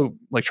 I know,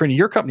 Trini,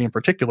 your company in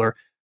particular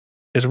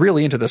is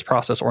really into this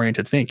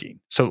process-oriented thinking.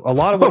 So a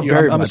lot of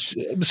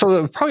what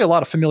so probably a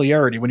lot of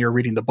familiarity when you're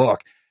reading the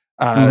book.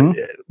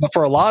 But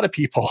for a lot of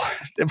people,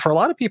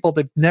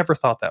 they've never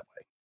thought that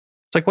way.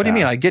 It's what do you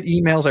mean? I get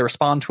emails, I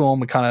respond to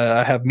them, we kind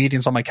of have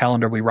meetings on my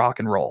calendar, we rock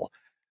and roll,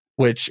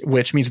 which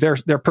means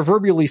they're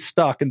proverbially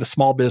stuck in the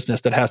small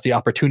business that has the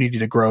opportunity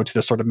to grow to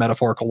this sort of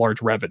metaphorical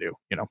large revenue,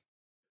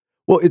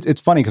 Well,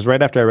 it's funny because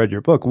right after I read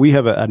your book, we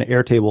have an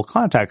Airtable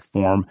contact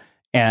form,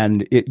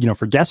 and it,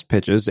 for guest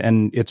pitches,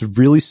 and it's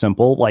really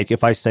simple.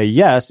 If I say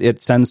yes,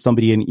 it sends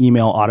somebody an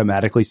email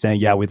automatically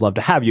saying, yeah, we'd love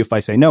to have you. If I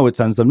say no, it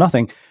sends them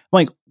nothing.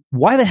 I'm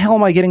why the hell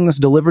am I getting this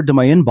delivered to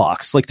my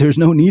inbox? There's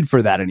no need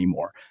for that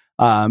anymore.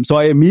 So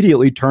I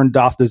immediately turned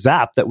off the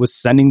Zap that was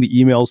sending the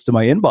emails to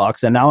my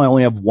inbox. And now I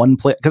only have one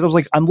place, because I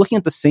was I'm looking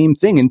at the same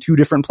thing in two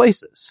different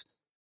places.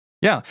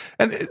 Yeah.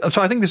 And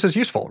so I think this is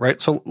useful, right?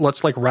 So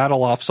let's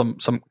rattle off some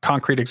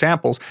concrete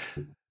examples.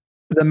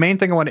 The main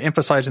thing I want to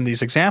emphasize in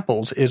these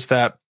examples is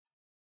that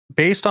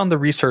based on the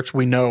research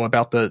we know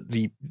about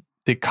the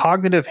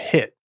cognitive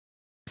hit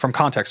from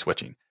context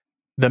switching,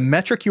 The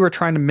metric you are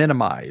trying to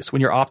minimize when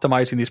you're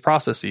optimizing these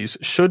processes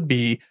should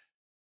be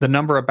the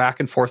number of back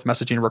and forth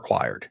messaging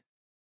required.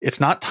 It's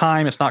not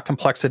time, it's not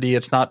complexity,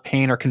 it's not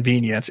pain or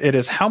convenience. It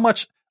is how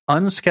much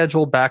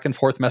unscheduled back and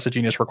forth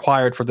messaging is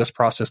required for this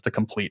process to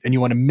complete. And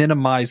you want to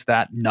minimize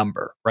that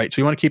number, right?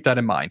 So you want to keep that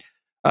in mind.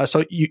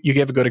 So you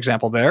gave a good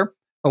example there.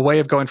 A way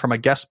of going from a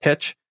guest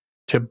pitch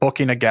to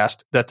booking a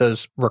guest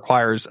that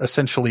requires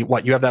essentially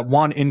what? You have that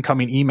one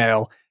incoming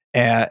email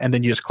and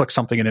then you just click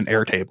something in an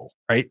Airtable,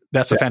 right?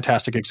 That's a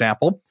fantastic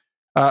example.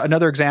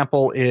 Another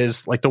example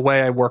is like the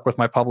way I work with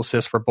my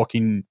publicist for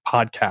booking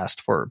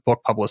podcast for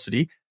book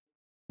publicity.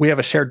 We have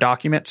a shared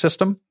document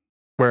system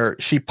where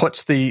she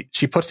puts the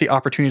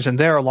opportunities in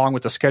there along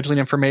with the scheduling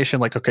information.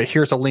 Like, okay,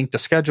 here's a link to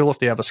schedule if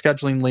they have a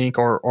scheduling link,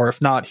 or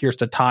if not, here's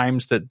the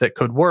times that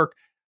could work.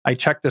 I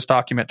check this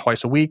document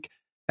twice a week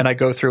and I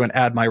go through and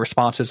add my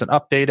responses and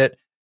update it.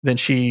 Then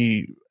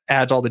she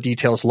adds all the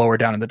details lower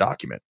down in the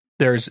document.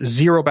 There's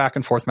zero back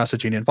and forth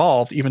messaging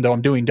involved, even though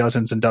I'm doing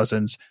dozens and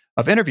dozens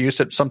of interviews.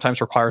 It sometimes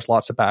requires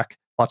lots of back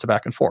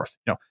and forth.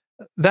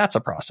 That's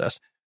a process.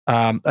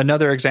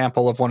 Another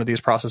example of one of these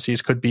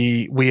processes could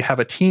be we have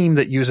a team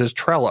that uses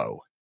Trello,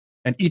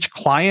 and each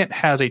client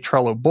has a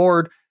Trello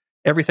board.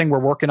 Everything we're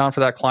working on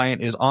for that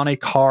client is on a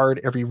card.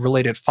 Every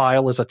related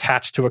file is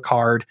attached to a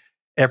card.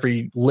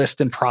 Every list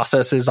and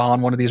process is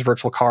on one of these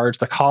virtual cards.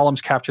 The columns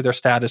capture their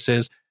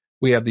statuses.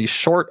 We have these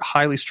short,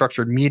 highly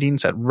structured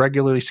meetings at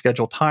regularly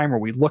scheduled time where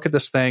we look at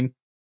this thing.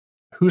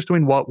 Who's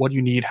doing what? What do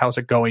you need? How's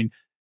it going?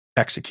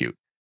 Execute.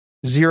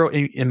 Zero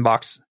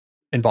inbox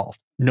involved.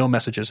 No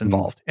messages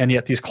involved. And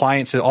yet these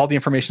clients, all the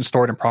information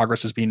stored in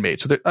progress is being made.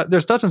 So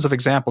there's dozens of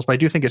examples, but I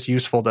do think it's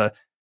useful to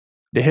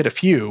hit a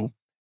few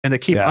and to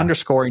keep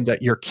underscoring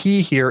that your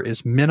key here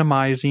is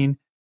minimizing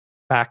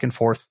back and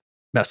forth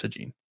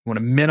messaging. You want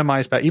to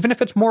minimize back, even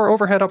if it's more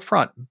overhead up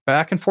front,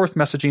 back and forth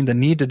messaging, the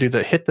need to do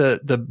hit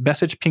the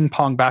message ping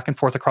pong back and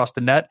forth across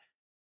the net.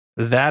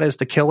 That is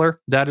the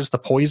killer. That is the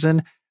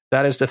poison.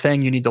 That is the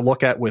thing you need to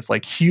look at with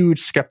like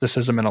huge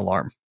skepticism and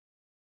alarm.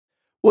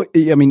 Well,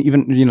 I mean,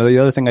 even, the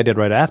other thing I did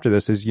right after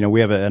this is,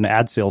 we have an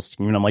ad sales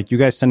team, and I'm like, you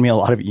guys send me a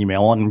lot of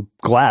email, and I'm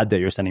glad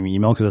that you're sending me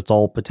email because it's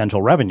all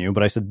potential revenue.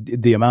 But I said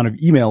the amount of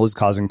email is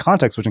causing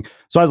context switching.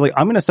 So I was like,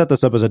 I'm going to set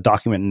this up as a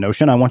document in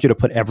Notion. I want you to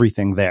put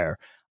everything there.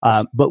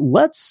 But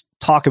let's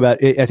talk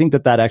about it. I think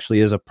that actually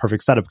is a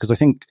perfect setup because I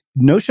think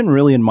Notion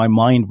really in my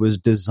mind was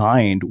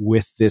designed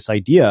with this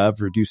idea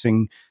of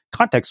reducing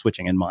context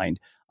switching in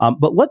mind.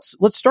 But let's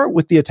start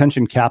with the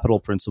attention capital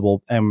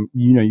principle. And,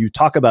 you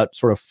talk about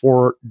sort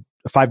of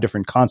 5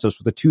 different concepts,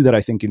 with the 2 that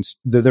I think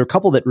there are a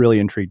couple that really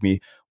intrigued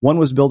me. One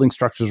was building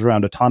structures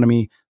around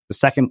autonomy. The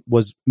second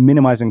was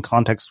minimizing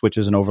context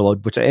switches and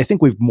overload, which I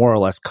think we've more or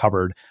less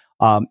covered.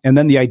 And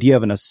then the idea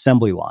of an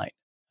assembly line.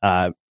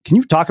 Can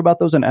you talk about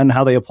those and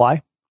how they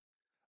apply?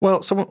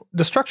 Well, so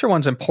the structure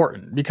one's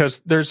important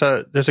because there's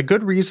a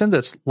good reason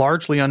that's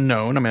largely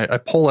unknown. I mean, I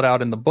pull it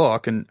out in the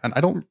book, and I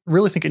don't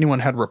really think anyone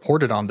had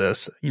reported on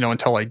this,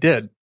 until I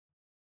did.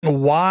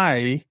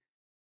 Why?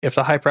 If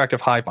the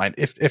hyperactive hive mind,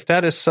 if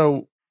that is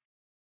so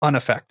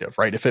ineffective,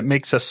 right? If it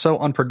makes us so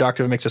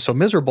unproductive, it makes us so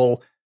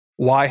miserable,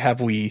 why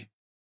have we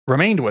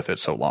remained with it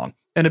so long?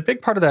 And a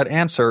big part of that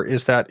answer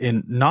is that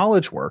in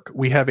knowledge work,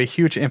 we have a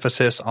huge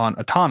emphasis on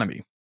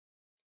autonomy.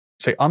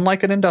 Say,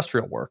 unlike in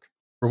industrial work,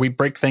 where we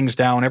break things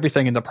down,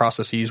 everything in the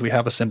processes, we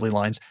have assembly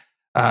lines.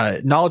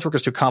 Knowledge work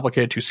is too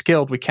complicated, too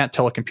skilled. We can't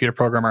tell a computer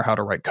programmer how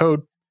to write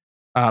code.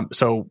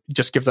 So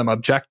just give them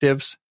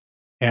objectives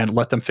and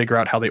let them figure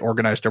out how they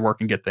organize their work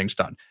and get things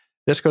done.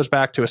 This goes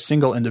back to a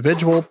single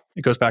individual.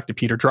 It goes back to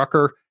Peter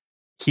Drucker.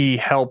 He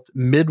helped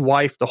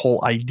midwife the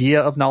whole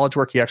idea of knowledge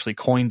work. He actually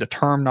coined the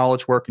term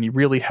knowledge work, and he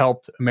really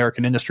helped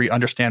American industry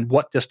understand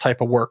what this type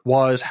of work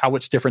was, how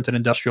it's different than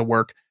industrial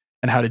work,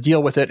 and how to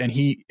deal with it. And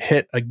he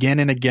hit again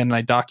and again, and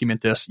I document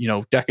this,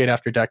 decade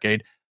after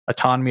decade,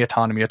 autonomy,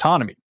 autonomy,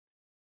 autonomy.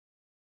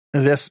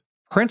 This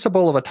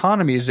principle of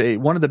autonomy is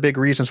one of the big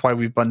reasons why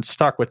we've been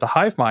stuck with the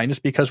hive mind, is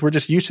because we're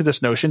just used to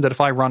this notion that if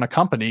I run a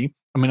company,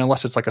 I mean,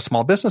 unless it's like a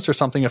small business or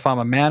something, if I'm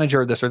a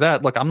manager, this or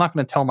that, look, I'm not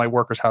going to tell my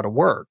workers how to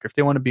work. If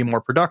they want to be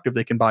more productive,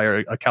 they can buy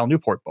a Cal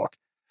Newport book.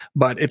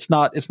 But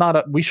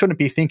we shouldn't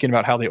be thinking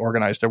about how they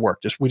organize their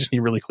work. We just need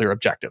really clear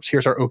objectives.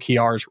 Here's our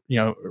OKRs,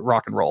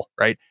 rock and roll,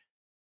 right?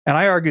 And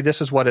I argue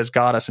this is what has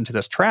got us into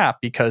this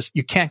trap, because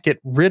you can't get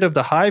rid of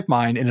the hive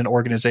mind in an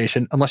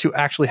organization unless you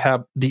actually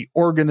have the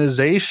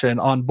organization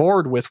on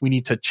board with, we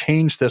need to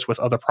change this with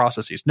other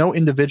processes. No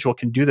individual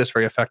can do this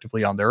very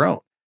effectively on their own.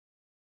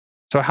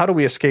 So how do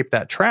we escape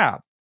that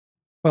trap?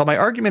 Well, my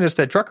argument is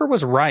that Drucker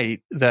was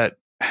right that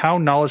how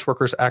knowledge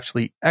workers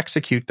actually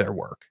execute their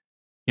work,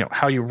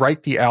 how you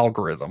write the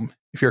algorithm,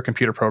 if you're a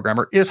computer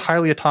programmer, is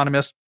highly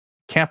autonomous,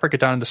 can't break it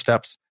down into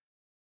steps,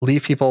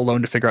 leave people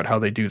alone to figure out how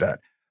they do that.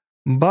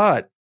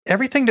 But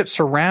everything that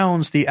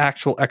surrounds the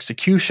actual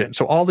execution,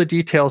 so all the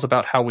details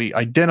about how we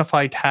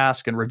identify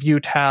task and review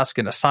task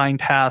and assign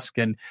task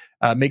and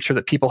make sure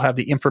that people have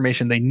the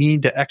information they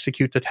need to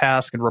execute the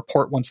task and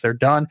report once they're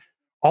done,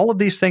 all of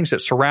these things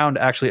that surround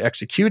actually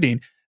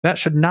executing, That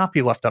should not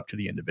be left up to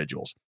the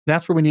individuals.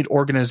 That's where we need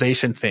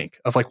organization think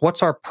of like,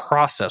 what's our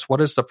process?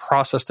 What is the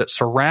process that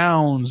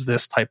surrounds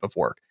this type of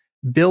work?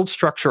 Build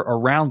structure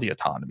around the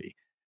autonomy.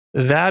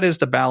 That is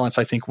the balance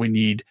I think we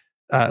need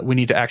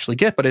to actually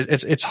get. But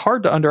it's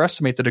hard to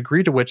underestimate the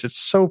degree to which it's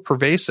so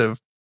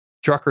pervasive,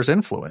 Drucker's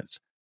influence.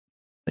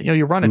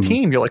 You run a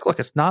team, you're like, look,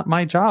 it's not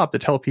my job to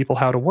tell people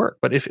how to work.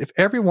 But if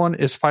everyone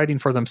is fighting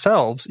for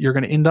themselves, you're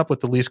going to end up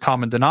with the least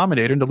common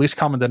denominator. And the least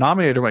common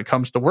denominator when it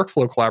comes to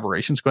workflow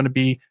collaboration is going to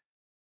be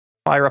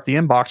fire up the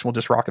inbox and we'll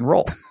just rock and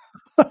roll.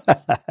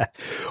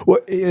 Well,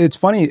 it's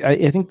funny.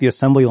 I think the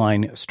assembly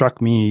line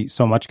struck me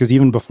so much because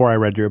even before I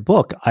read your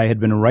book, I had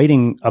been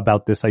writing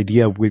about this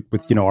idea with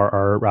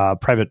our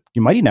private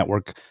Mighty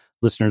Network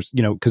listeners,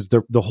 because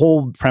the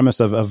whole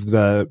premise of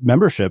the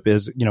membership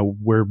is,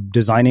 we're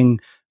designing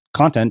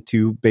content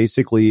to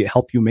basically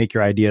help you make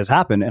your ideas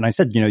happen. And I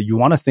said, you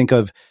want to think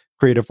of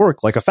creative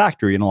work like a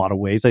factory in a lot of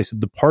ways. I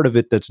said the part of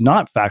it that's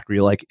not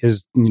factory like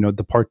is,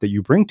 the part that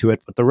you bring to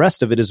it, but the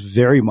rest of it is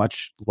very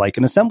much like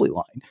an assembly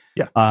line.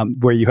 Yeah.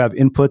 Where you have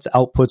inputs,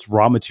 outputs,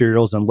 raw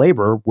materials, and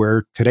labor,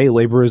 where today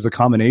labor is the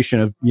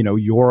combination of,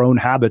 your own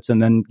habits and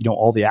then,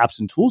 all the apps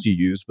and tools you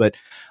use. But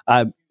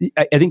I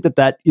think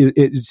that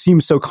it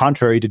seems so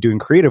contrary to doing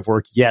creative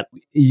work. Yet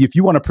if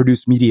you want to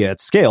produce media at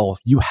scale,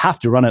 you have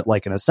to run it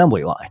like an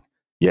assembly line.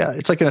 Yeah,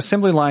 it's like an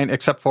assembly line,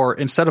 except for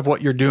instead of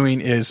what you're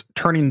doing is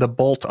turning the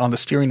bolt on the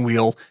steering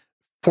wheel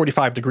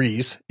 45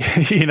 degrees,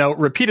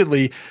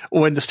 repeatedly.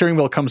 When the steering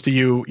wheel comes to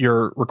you,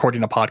 you're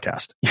recording a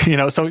podcast,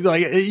 so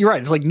like, you're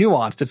right. It's like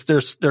nuanced.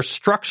 There's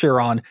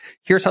structure on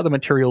here's how the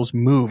materials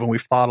move. And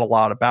we've thought a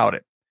lot about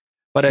it,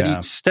 but at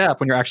each step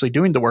when you're actually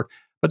doing the work.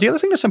 But the other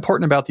thing that's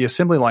important about the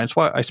assembly line, it's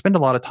why I spend a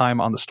lot of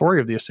time on the story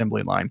of the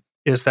assembly line,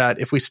 is that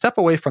if we step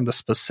away from the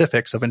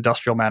specifics of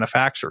industrial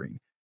manufacturing,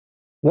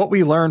 what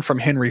we learned from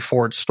Henry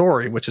Ford's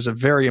story, which is a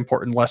very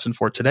important lesson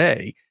for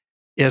today,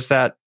 is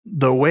that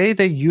the way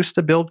they used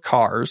to build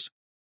cars,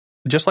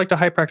 just like the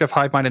hyperactive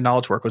hive-minded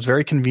knowledge work, was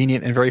very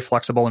convenient and very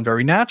flexible and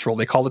very natural.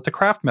 They called it the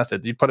craft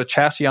method. You'd put a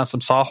chassis on some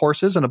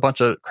sawhorses and a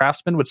bunch of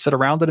craftsmen would sit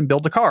around it and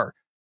build a car. It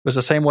was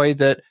the same way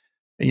that,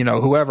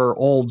 whoever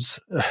Olds,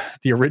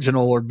 the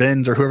original, or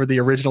Benz, or whoever the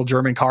original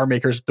German car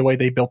makers, the way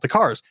they built the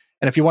cars.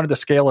 And if you wanted to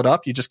scale it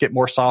up, you just get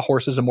more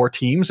sawhorses and more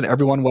teams, and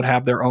everyone would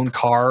have their own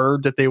car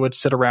that they would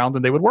sit around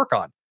and they would work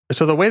on.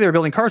 So the way they were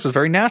building cars was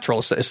very natural.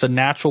 It's a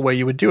natural way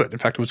you would do it. In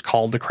fact, it was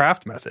called the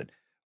craft method.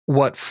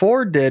 What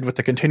Ford did with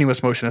the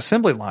continuous motion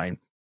assembly line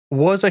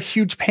was a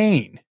huge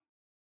pain,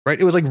 right?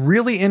 It was like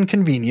really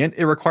inconvenient.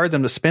 It required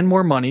them to spend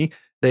more money.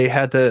 They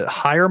had to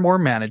hire more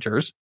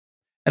managers,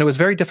 and it was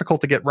very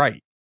difficult to get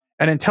right.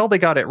 And until they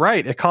got it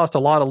right, it caused a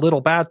lot of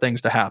little bad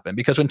things to happen,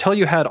 because until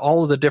you had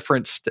all of the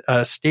different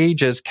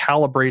stages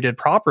calibrated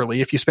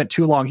properly, if you spent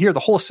too long here, the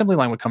whole assembly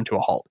line would come to a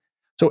halt.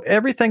 So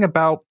everything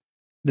about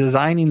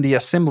designing the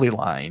assembly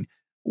line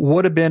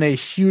would have been a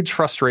huge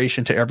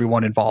frustration to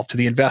everyone involved, to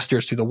the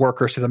investors, to the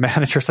workers, to the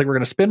managers. Like, we're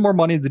going to spend more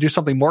money to do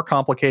something more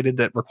complicated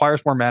that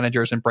requires more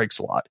managers and breaks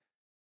a lot.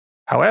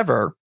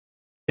 However,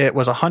 it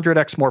was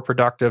 100x more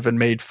productive and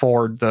made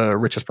Ford the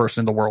richest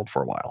person in the world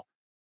for a while.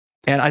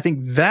 And I think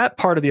that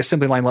part of the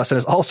assembly line lesson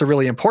is also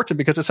really important,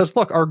 because it says,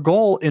 look, our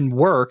goal in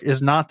work is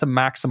not to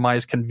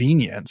maximize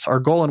convenience. Our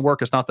goal in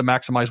work is not to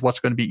maximize what's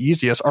going to be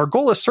easiest. Our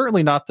goal is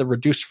certainly not to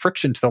reduce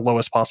friction to the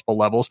lowest possible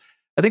levels.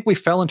 I think we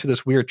fell into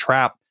this weird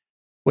trap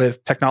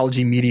with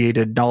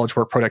technology-mediated knowledge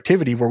work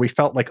productivity, where we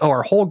felt like,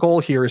 our whole goal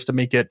here is to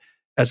make it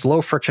as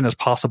low friction as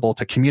possible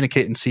to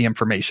communicate and see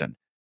information.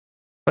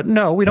 But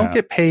no, we don't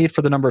get paid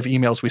for the number of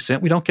emails we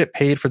sent. We don't get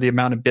paid for the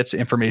amount of bits of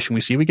information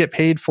we see. We get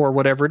paid for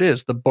whatever it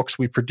is, the books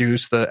we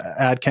produce, the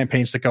ad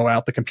campaigns that go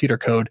out, the computer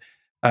code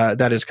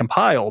that is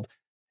compiled.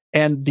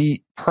 And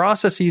the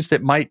processes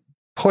that might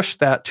push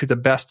that to the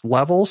best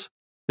levels,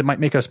 that might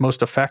make us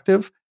most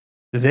effective,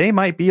 they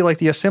might be like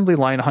the assembly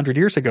line 100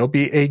 years ago,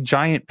 be a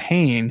giant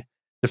pain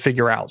to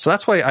figure out. So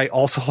that's why I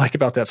also like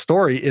about that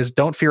story is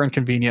don't fear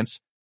inconvenience,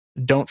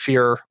 don't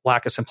fear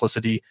lack of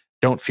simplicity,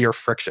 don't fear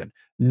friction.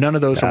 None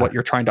of those are what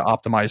you're trying to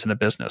optimize in a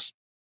business.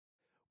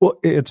 Well,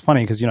 it's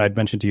funny because, I'd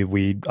mentioned to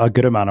you, a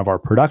good amount of our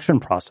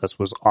production process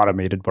was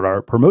automated, but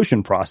our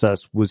promotion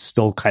process was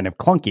still kind of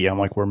clunky. I'm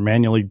like, we're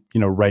manually,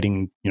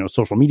 writing,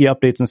 social media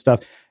updates and stuff.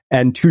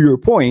 And to your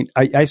point,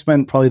 I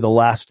spent probably the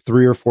last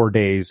 3 or 4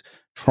 days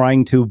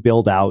trying to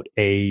build out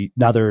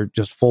another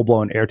just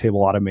full-blown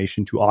Airtable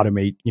automation to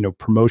automate,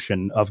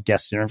 promotion of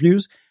guest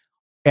interviews.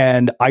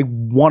 And I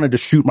wanted to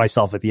shoot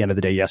myself at the end of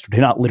the day yesterday,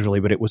 not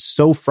literally, but it was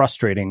so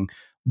frustrating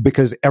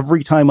because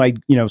every time I,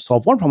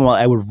 solve one problem,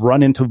 I would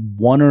run into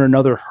one or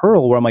another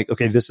hurdle where I'm like,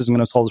 okay, this isn't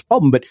going to solve this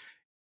problem. But,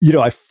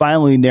 I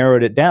finally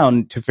narrowed it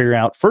down to figure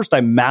out, first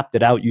I mapped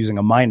it out using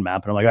a mind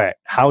map. And I'm like, all right,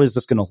 how is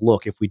this going to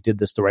look if we did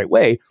this the right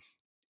way?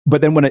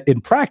 But then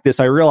in practice,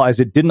 I realized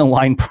it didn't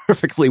align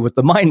perfectly with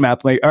the mind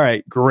map. I'm like, all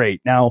right,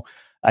 great. Now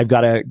I've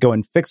got to go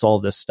and fix all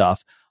this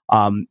stuff,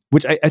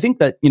 which I think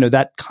that,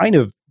 that kind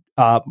of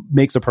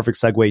makes a perfect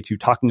segue to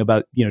talking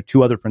about,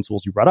 2 other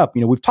principles you brought up.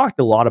 We've talked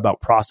a lot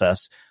about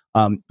process,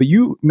 but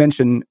you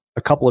mentioned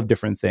a couple of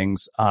different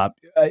things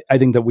I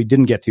think that we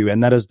didn't get to,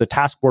 and that is the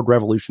task board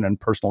revolution and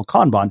personal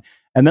Kanban.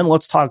 And then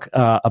let's talk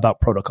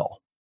about protocol.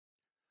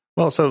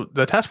 Well, so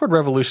the task board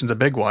revolution is a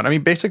big one. I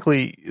mean,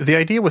 basically, the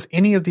idea with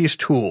any of these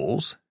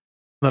tools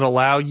that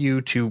allow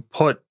you to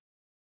put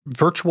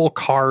virtual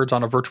cards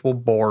on a virtual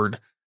board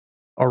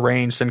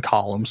arranged in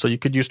columns. So you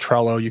could use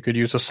Trello, you could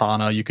use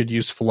Asana, you could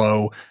use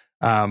Flow.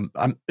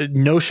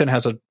 Notion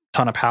has a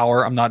ton of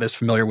power. I'm not as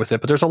familiar with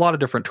it, but there's a lot of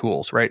different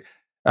tools, right?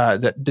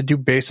 That do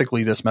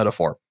basically this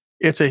metaphor.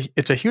 It's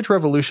a huge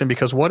revolution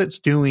because what it's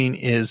doing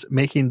is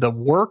making the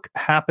work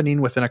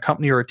happening within a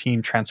company or a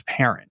team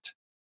transparent,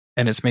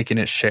 and it's making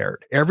it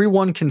shared.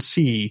 Everyone can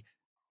see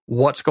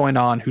what's going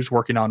on, who's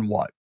working on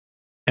what.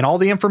 And all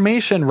the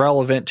information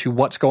relevant to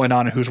what's going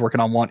on and who's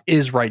working on what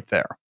is right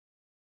there.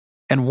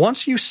 And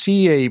once you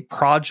see a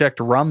project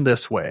run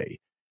this way,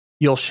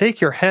 you'll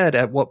shake your head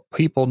at what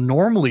people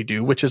normally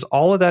do, which is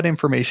all of that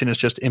information is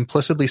just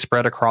implicitly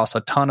spread across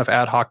a ton of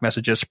ad hoc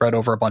messages spread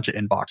over a bunch of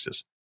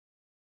inboxes.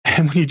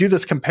 And when you do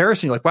this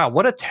comparison, you're like, wow,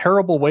 what a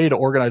terrible way to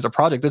organize a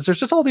project. There's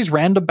just all these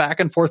random back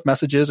and forth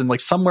messages, and like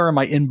somewhere in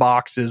my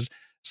inbox is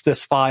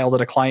this file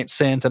that a client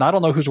sent, and I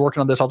don't know who's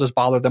working on this. I'll just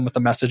bother them with the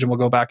message and we'll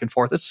go back and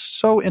forth. It's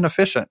so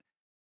inefficient.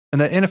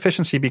 And that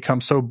inefficiency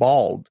becomes so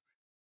bald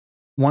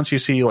once you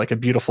see like a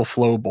beautiful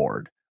flow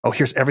board. Oh,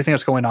 here's everything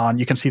that's going on.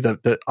 You can see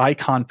the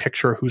icon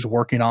picture, who's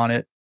working on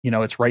it.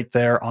 It's right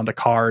there on the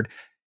card.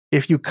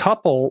 If you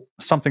couple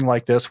something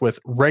like this with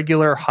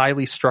regular,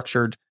 highly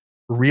structured,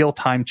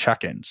 real-time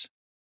check-ins,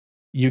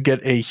 you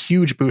get a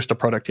huge boost of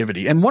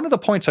productivity. And one of the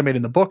points I made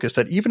in the book is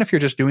that even if you're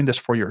just doing this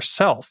for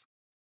yourself,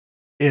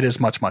 it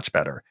is much, much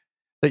better.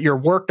 That your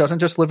work doesn't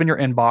just live in your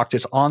inbox.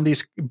 It's on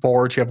these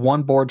boards. You have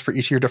one board for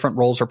each of your different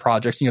roles or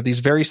projects. You have these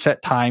very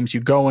set times.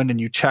 You go in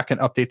and you check and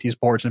update these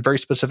boards in a very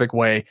specific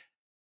way.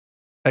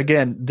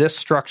 Again, this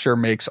structure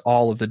makes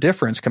all of the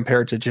difference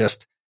compared to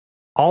just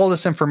all of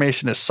this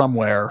information is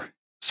somewhere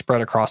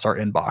spread across our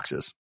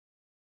inboxes.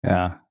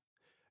 Yeah.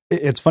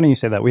 It's funny you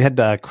say that. We had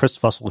Chris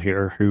Fussell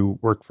here, who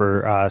worked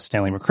for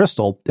Stanley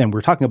McChrystal, and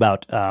we're talking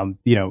about,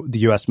 the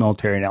U.S.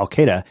 military and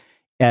Al-Qaeda.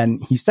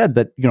 And he said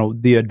that,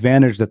 the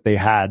advantage that they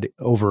had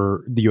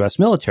over the U.S.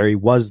 military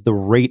was the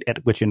rate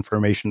at which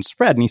information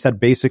spread. And he said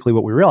basically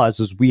what we realized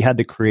is we had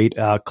to create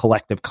a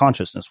collective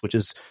consciousness, which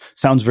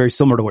sounds very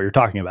similar to what you're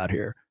talking about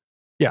here.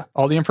 Yeah,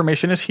 all the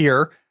information is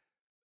here.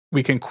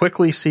 We can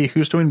quickly see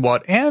who's doing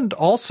what. And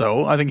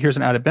also, I think here's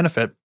an added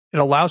benefit. It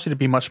allows you to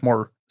be much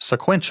more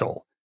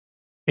sequential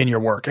in your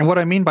work. And what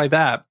I mean by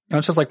that,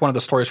 it's just like one of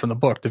the stories from the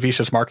book,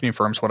 Davicia's marketing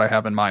firms, what I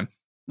have in mind.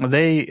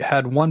 They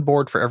had one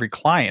board for every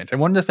client.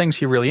 And one of the things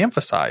he really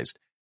emphasized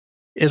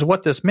is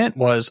what this meant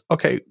was,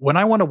 okay, when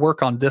I want to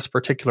work on this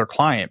particular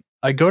client,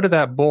 I go to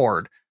that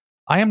board.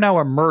 I am now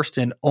immersed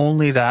in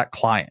only that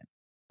client.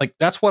 Like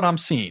that's what I'm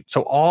seeing.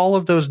 So all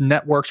of those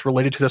networks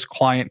related to this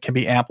client can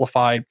be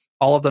amplified.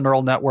 All of the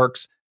neural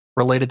networks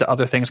related to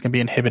other things can be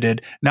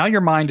inhibited. Now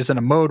your mind is in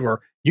a mode where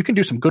you can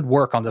do some good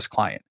work on this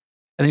client.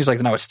 And he's like,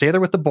 then I would stay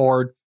there with the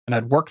board and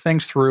I'd work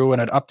things through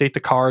and I'd update the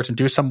cards and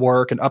do some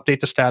work and update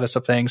the status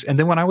of things. And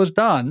then when I was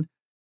done,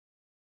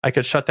 I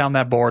could shut down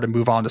that board and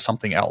move on to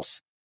something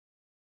else.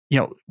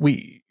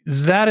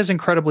 That is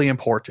incredibly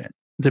important,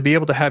 to be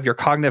able to have your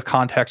cognitive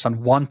context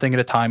on one thing at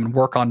a time and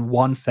work on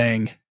one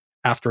thing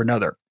after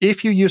another.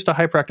 If you used a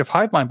hyperactive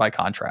hive mind, by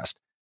contrast,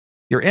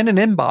 you're in an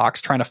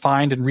inbox trying to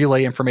find and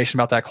relay information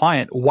about that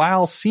client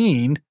while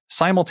seeing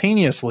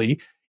simultaneously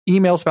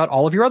emails about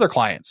all of your other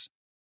clients.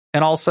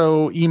 And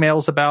also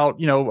emails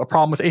about, a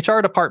problem with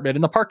HR department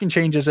and the parking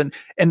changes. And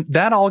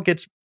that all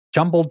gets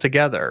jumbled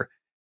together.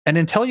 And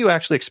until you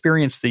actually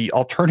experience the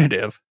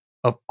alternative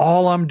of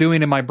all I'm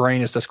doing in my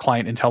brain is this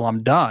client until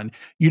I'm done,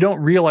 you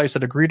don't realize the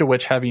degree to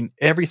which having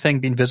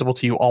everything being visible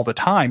to you all the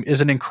time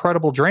is an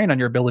incredible drain on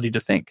your ability to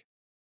think.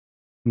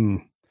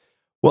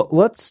 Well,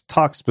 let's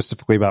talk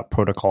specifically about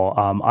protocol.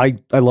 I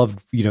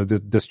loved,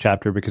 this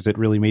chapter because it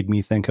really made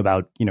me think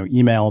about,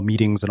 email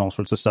meetings and all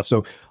sorts of stuff.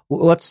 So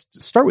let's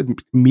start with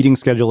meeting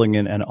scheduling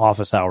and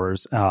office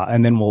hours.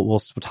 And then we'll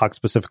talk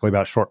specifically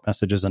about short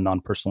messages and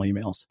non-personal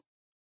emails.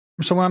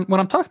 So when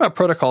I'm talking about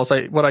protocols,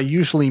 what I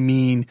usually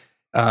mean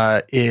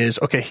is,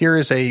 okay, here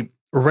is a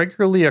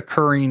regularly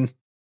occurring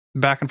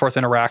back and forth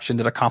interaction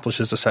that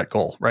accomplishes a set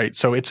goal, right?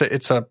 So it's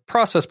a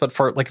process, but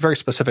for like very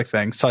specific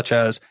things, such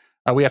as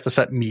we have to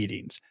set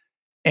meetings.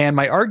 And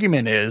my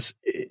argument is,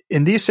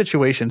 in these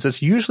situations,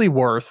 it's usually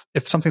worth,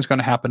 if something's going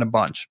to happen a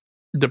bunch,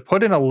 to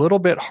put in a little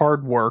bit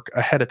hard work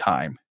ahead of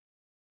time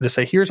to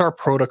say, here's our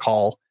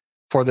protocol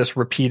for this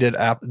repeated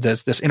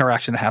this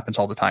interaction that happens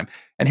all the time.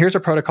 And here's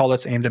a protocol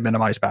that's aimed to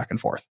minimize back and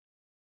forth.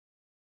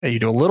 And you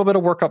do a little bit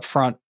of work up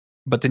front,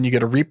 but then you get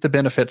to reap the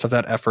benefits of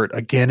that effort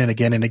again and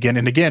again and again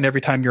and again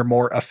every time your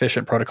more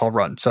efficient protocol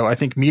runs. So I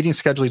think meeting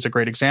scheduling is a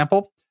great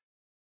example.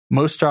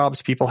 Most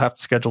jobs, people have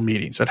to schedule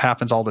meetings. It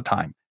happens all the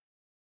time.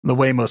 The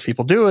way most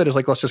people do it is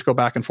like, let's just go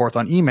back and forth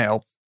on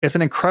email. It's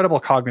an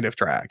incredible cognitive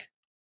drag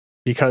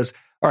because,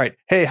 all right,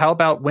 hey, how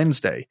about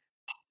Wednesday?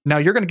 Now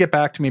you're going to get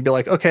back to me and be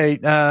like, okay,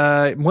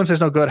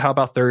 Wednesday's no good. How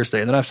about Thursday?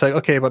 And then I say,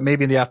 okay, but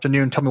maybe in the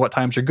afternoon, tell me what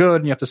times are good.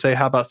 And you have to say,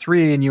 how about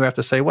 3? And you have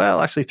to say,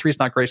 well, actually 3 is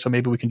not great. So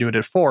maybe we can do it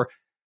at 4.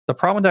 The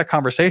problem with that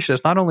conversation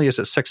is not only is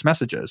it 6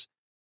 messages,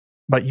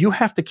 but you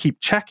have to keep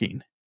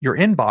checking your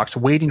inbox,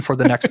 waiting for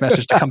the next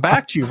message to come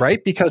back to you,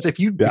 right? Because if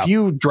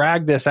you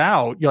drag this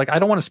out, you're like, I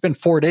don't want to spend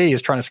 4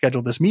 days trying to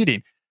schedule this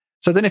meeting.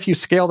 So then if you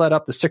scale that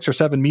up to 6 or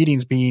 7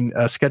 meetings being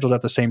scheduled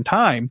at the same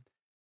time,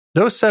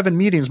 those 7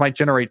 meetings might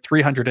generate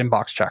 300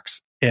 inbox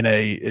checks in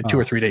a 2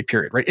 or 3 day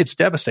period, right? It's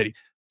devastating.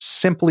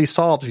 Simply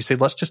solved if you say,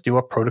 let's just do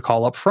a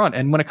protocol up front.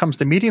 And when it comes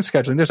to meeting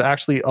scheduling, there's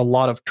actually a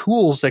lot of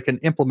tools that can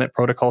implement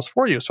protocols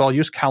for you. So I'll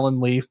use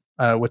Calendly,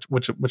 which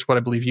what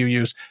I believe you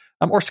use,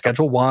 or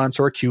Schedule Once,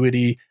 or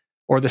Acuity,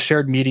 or the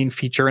shared meeting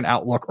feature in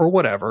Outlook, or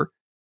whatever.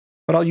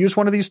 But I'll use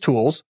one of these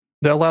tools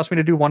that allows me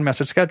to do one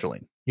message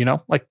scheduling.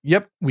 Like,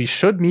 yep, we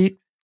should meet.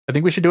 I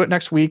think we should do it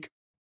next week.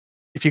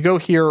 If you go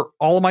here,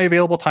 all of my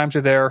available times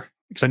are there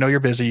because I know you're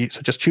busy.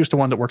 So just choose the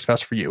one that works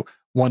best for you.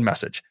 One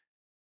message.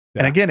 Yeah.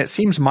 And again, it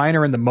seems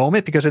minor in the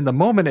moment because in the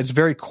moment, it's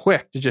very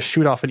quick to just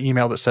shoot off an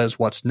email that says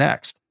what's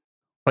next.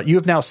 But you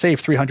have now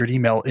saved 300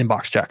 email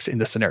inbox checks in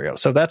this scenario.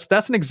 So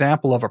that's an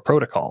example of a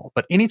protocol.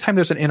 But anytime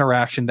there's an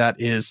interaction that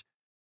is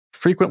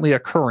frequently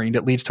occurring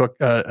that leads to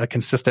a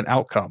consistent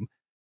outcome,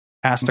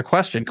 ask the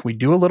question, can we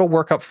do a little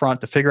work up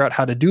front to figure out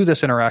how to do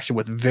this interaction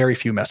with very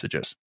few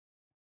messages?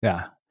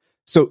 Yeah.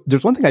 So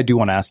there's one thing I do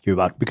want to ask you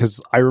about,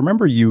 because I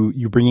remember you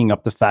bringing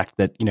up the fact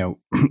that,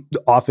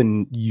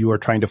 often you are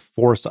trying to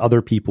force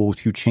other people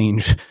to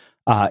change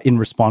in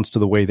response to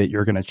the way that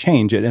you're going to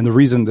change it. And the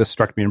reason this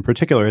struck me in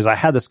particular is I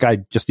had this guy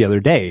just the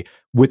other day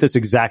with this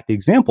exact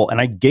example,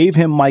 and I gave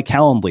him my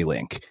Calendly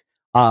link.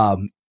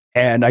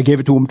 And I gave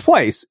it to him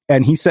twice,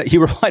 and he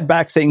replied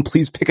back saying,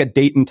 please pick a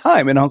date and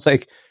time. And I was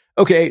like,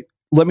 okay,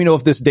 let me know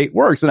if this date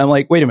works. And I'm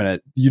like, wait a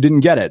minute, you didn't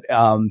get it,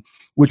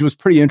 which was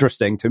pretty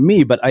interesting to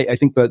me. But I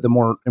think the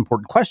more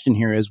important question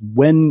here is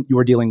when you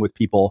are dealing with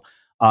people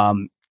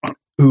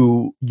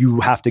who you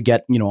have to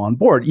get, on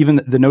board, even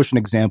the Notion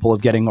example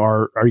of getting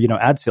our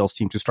ad sales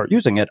team to start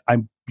using it,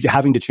 I'm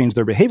having to change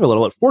their behavior a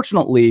little bit.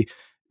 Fortunately,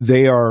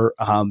 they are,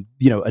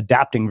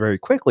 adapting very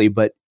quickly,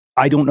 but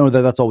I don't know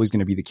that that's always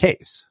going to be the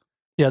case.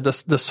 Yeah,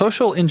 the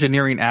social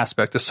engineering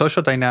aspect, the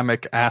social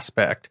dynamic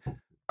aspect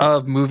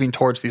of moving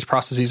towards these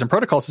processes and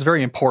protocols is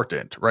very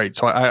important, right?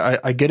 So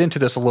I get into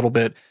this a little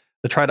bit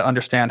to try to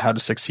understand how to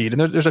succeed.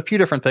 And there's a few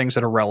different things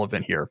that are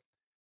relevant here.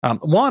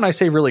 One, I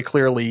say really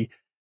clearly,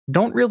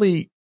 don't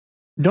really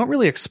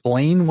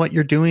explain what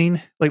you're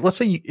doing. Like, let's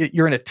say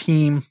you're in a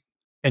team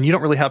and you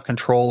don't really have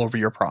control over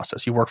your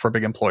process. You work for a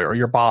big employer, or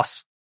your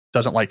boss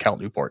doesn't like Cal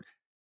Newport.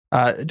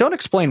 Don't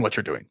explain what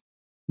you're doing.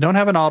 Don't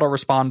have an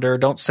autoresponder.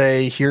 Don't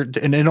say here,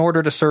 in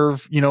order to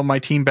serve, my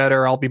team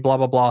better, I'll be blah,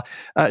 blah, blah.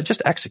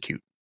 Just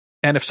execute.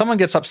 And if someone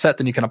gets upset,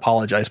 then you can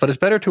apologize. But it's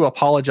better to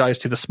apologize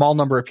to the small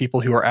number of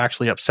people who are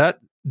actually upset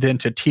than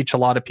to teach a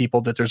lot of people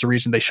that there's a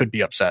reason they should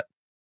be upset.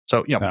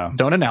 So,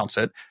 don't announce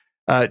it.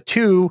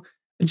 2,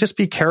 just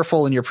be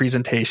careful in your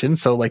presentation.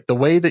 So like the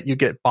way that you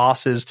get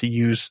bosses to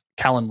use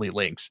Calendly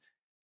links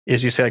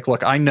is you say, like,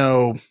 look, I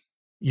know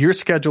your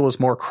schedule is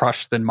more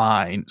crushed than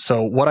mine.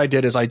 So what I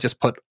did is I just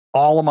put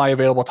all of my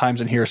available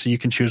times in here so you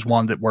can choose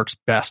one that works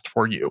best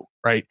for you,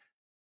 right?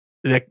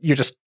 You're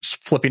just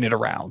flipping it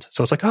around.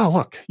 So it's like, oh,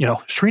 look,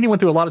 Srini went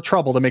through a lot of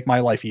trouble to make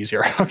my life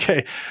easier.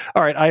 Okay.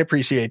 All right. I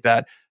appreciate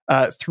that.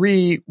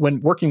 3,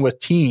 when working with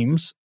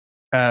teams,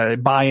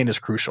 buy-in is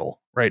crucial,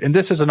 right? And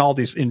this is in all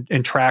these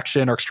in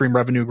Traction or Extreme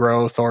Revenue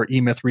Growth or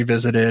eMyth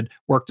Revisited,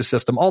 Work to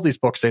System. All these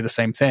books say the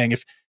same thing.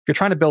 If you're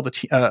trying to build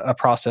a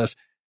process,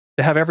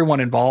 to have everyone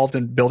involved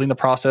in building the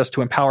process,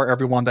 to empower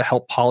everyone to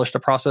help polish the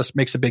process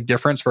makes a big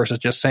difference versus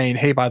just saying,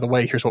 hey, by the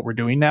way, here's what we're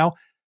doing now.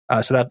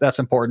 So that's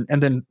important.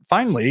 And then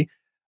finally,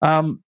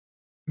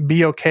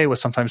 be okay with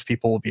sometimes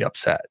people will be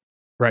upset,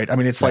 right? I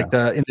mean, it's like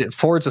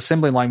Ford's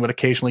assembly line would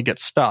occasionally get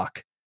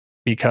stuck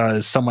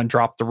because someone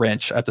dropped the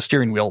wrench at the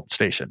steering wheel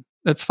station.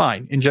 That's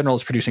fine. In general,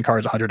 it's producing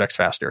cars 100x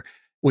faster.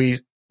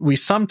 We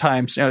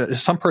sometimes,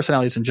 some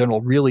personalities in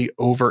general really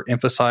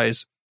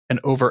overemphasize and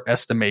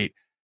overestimate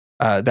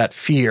that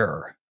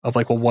fear of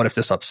like, well, what if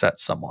this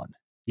upsets someone?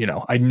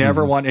 I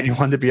never want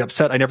anyone to be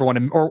upset. I never want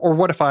to, or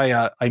what if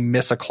I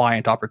miss a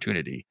client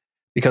opportunity?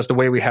 Because the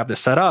way we have this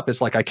set up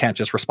is like, I can't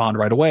just respond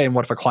right away. And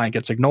what if a client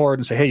gets ignored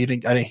and say, hey, I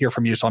didn't hear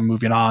from you, so I'm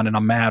moving on and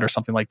I'm mad or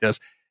something like this.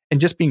 And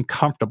just being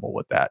comfortable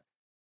with that.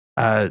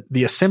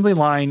 The assembly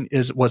line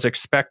was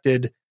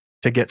expected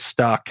to get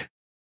stuck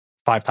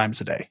 5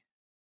 times a day.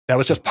 That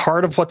was just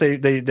part of what they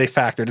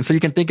factored. And so you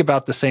can think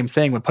about the same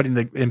thing when putting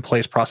in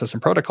place process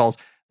and protocols.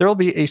 There will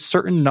be a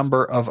certain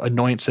number of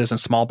annoyances and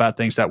small bad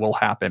things that will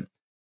happen.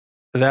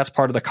 That's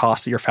part of the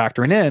cost that you're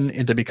factoring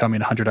into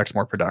becoming 100x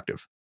more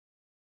productive.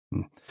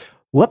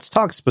 Let's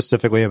talk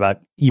specifically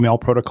about email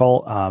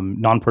protocol,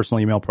 non-personal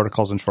email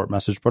protocols and short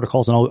message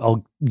protocols. And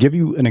I'll give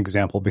you an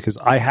example because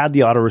I had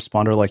the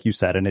autoresponder, like you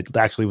said, and it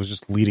actually was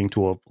just leading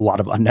to a lot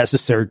of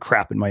unnecessary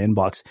crap in my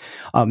inbox.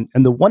 And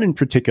the one in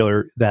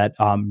particular that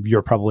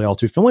you're probably all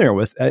too familiar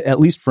with, at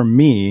least for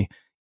me,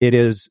 It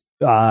is,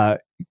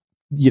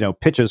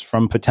 pitches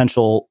from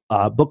potential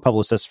book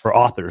publicists for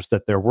authors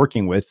that they're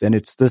working with. And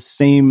it's the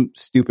same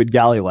stupid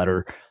galley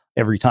letter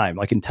every time.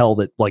 I can tell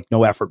that like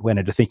no effort went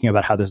into thinking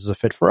about how this is a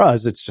fit for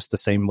us. It's just the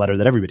same letter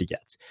that everybody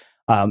gets.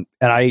 And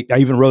I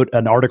even wrote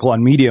an article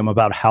on Medium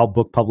about how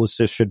book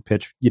publicists should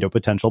pitch,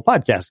 potential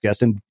podcast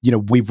guests. And,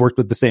 we've worked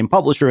with the same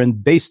publisher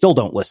and they still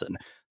don't listen.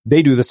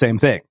 They do the same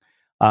thing.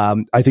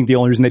 I think the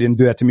only reason they didn't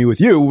do that to me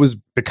with you was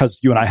because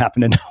you and I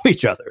happen to know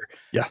each other.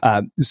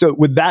 Yeah. So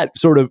with that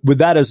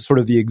as sort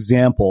of the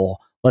example,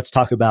 let's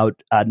talk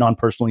about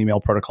non-personal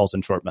email protocols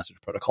and short message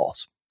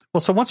protocols.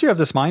 Well, so once you have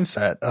this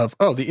mindset of,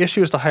 the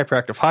issue is the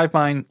hyperactive hive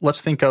mind,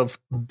 let's think of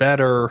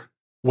better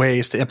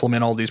ways to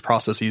implement all these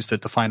processes to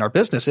define our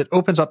business. It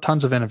opens up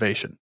tons of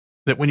innovation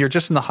that when you're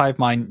just in the hive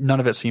mind,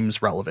 none of it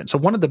seems relevant. So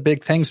one of the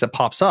big things that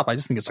pops up, I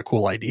just think it's a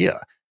cool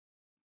idea,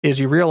 is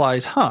you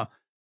realize,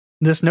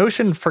 this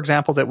notion, for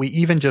example, that we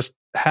even just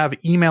have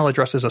email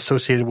addresses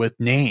associated with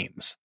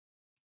names.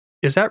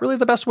 Is that really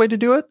the best way to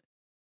do it?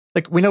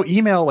 Like we know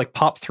email, like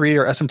POP3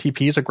 or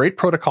SMTP is a great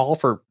protocol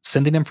for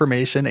sending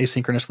information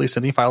asynchronously,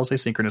 sending files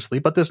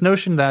asynchronously. But this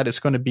notion that it's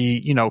going to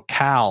be,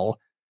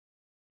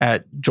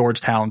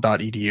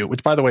 cal@georgetown.edu,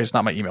 which by the way is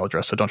not my email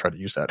address, so don't try to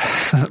use that.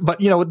 But,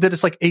 that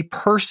it's like a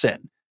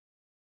person.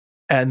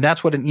 And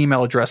that's what an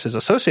email address is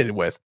associated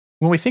with.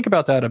 When we think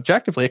about that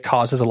objectively, it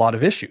causes a lot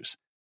of issues.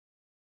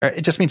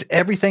 It just means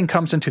everything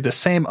comes into the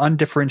same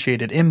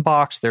undifferentiated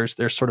inbox.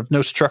 There's sort of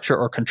no structure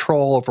or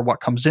control over what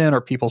comes in or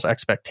people's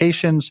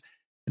expectations.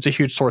 It's a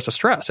huge source of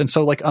stress. And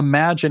so like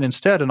imagine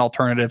instead an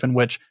alternative in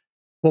which,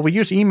 we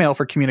use email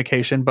for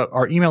communication, but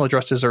our email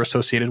addresses are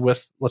associated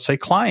with, let's say,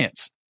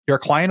 clients. You're a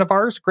client of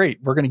ours? Great.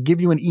 We're going to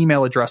give you an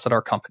email address at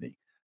our company.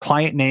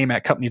 Client name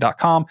at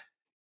company.com.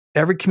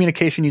 Every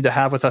communication you need to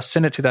have with us,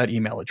 send it to that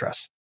email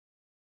address.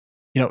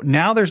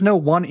 Now there's no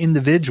one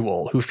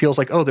individual who feels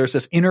like, there's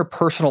this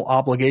interpersonal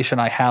obligation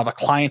I have. A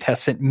client has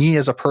sent me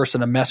as a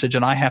person a message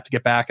and I have to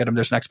get back at them.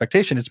 There's an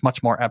expectation. It's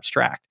much more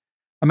abstract.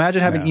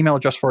 Imagine having an email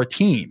address for a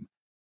team.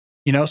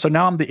 So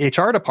now I'm the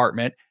HR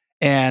department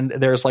and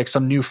there's like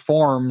some new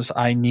forms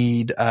I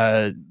need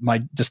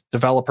my just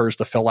developers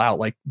to fill out,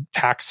 like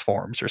tax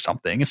forms or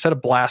something. Instead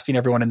of blasting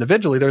everyone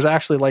individually, there's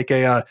actually like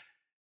a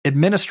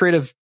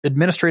administrative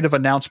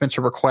announcements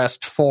or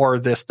request for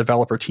this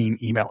developer team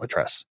email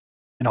address.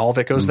 And all of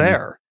it goes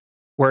there,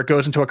 where it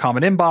goes into a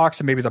common inbox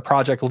and maybe the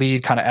project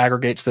lead kind of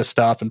aggregates this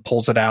stuff and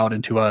pulls it out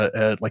into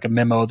a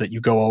memo that you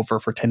go over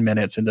for 10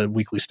 minutes in the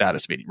weekly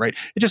status meeting, right?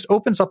 It just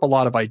opens up a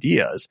lot of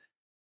ideas.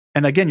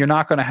 And again, you're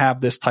not going to have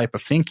this type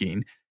of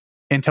thinking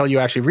until you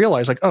actually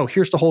realize like,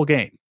 here's the whole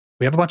game.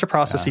 We have a bunch of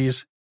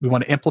processes. We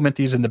want to implement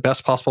these in the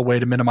best possible way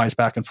to minimize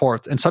back and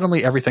forth. And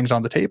suddenly everything's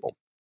on the table.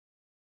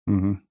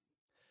 Mm-hmm.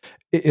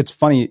 It's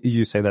funny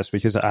you say this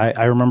because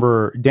I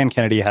remember Dan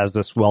Kennedy has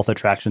this wealth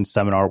attraction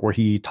seminar where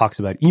he talks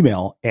about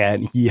email,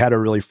 and he had a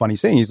really funny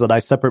saying. He said, I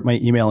separate my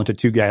email into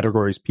two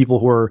categories: people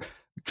who are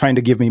trying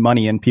to give me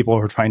money and people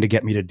who are trying to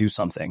get me to do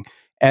something.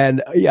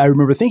 And I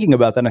remember thinking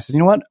about that, and I said, you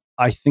know what?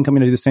 I think I'm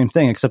going to do the same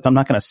thing, except I'm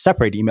not going to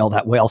separate email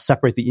that way. I'll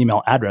separate the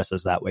email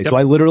addresses that way. Yep. So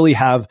I literally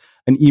have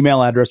an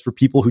email address for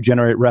people who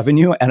generate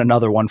revenue and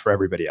another one for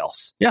everybody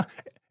else. Yeah.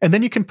 And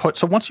then you can put,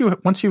 so once you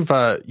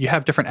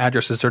have different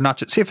addresses, they're not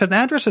just, see, if an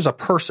address is a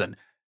person,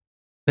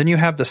 then you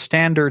have the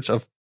standards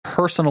of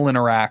personal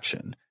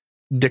interaction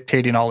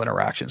dictating all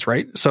interactions,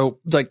 right? So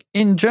like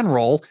in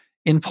general,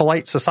 in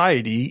polite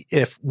society,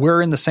 if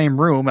we're in the same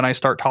room and I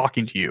start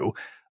talking to you,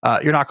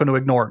 you're not going to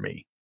ignore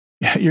me.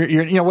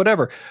 You're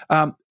whatever.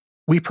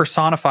 We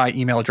personify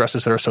email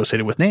addresses that are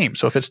associated with names.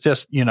 So if it's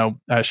just,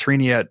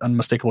 Srini at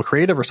Unmistakable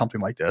Creative or something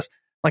like this,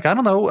 like, I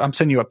don't know, I'm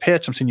sending you a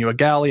pitch, I'm sending you a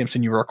galley, I'm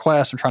sending you a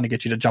request, I'm trying to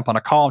get you to jump on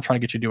a call, I'm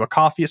trying to get you to do a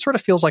coffee. It sort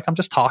of feels like I'm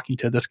just talking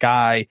to this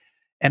guy,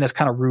 and it's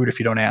kind of rude if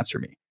you don't answer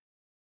me.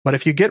 But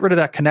if you get rid of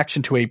that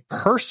connection to a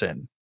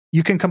person,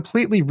 you can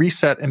completely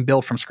reset and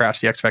build from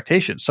scratch the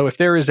expectations. So if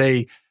there is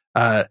a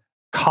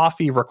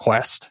coffee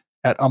request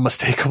at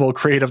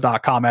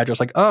unmistakablecreative.com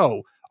address, like,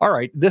 all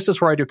right, this is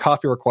where I do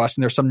coffee requests,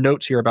 and there's some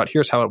notes here about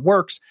here's how it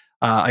works.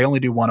 I only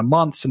do one a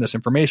month. Send this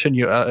information.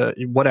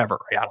 Whatever.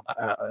 I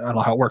don't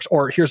know how it works.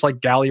 Or here's like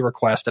galley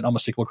request at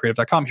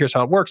unmistakablecreative.com. Here's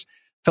how it works.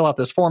 Fill out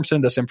this form.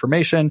 Send this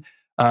information.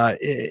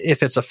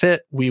 If it's a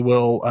fit, we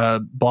will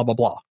blah blah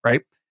blah.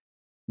 Right.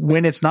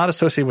 When it's not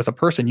associated with a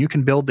person, you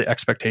can build the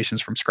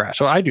expectations from scratch.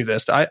 So I do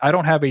this. I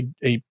don't have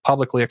a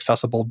publicly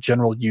accessible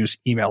general use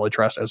email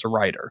address as a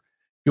writer.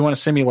 If you want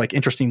to send me like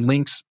interesting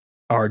links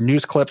or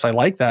news clips, I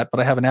like that.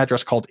 But I have an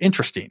address called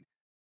interesting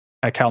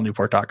at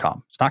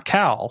calnewport.com. It's not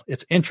Cal,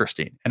 it's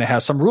interesting. And it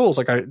has some rules.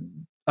 Like I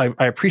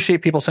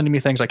appreciate people sending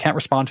me things. I can't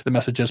respond to the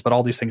messages, but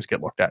all these things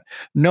get looked at.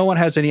 No one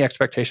has any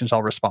expectations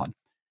I'll respond.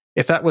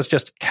 If that was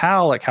just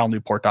Cal at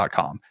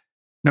calnewport.com,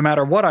 no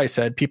matter what I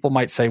said, people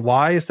might say,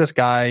 why is this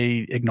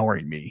guy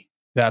ignoring me?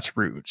 That's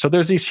rude. So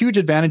there's these huge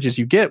advantages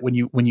you get when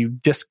you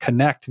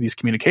disconnect these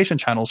communication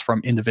channels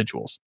from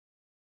individuals.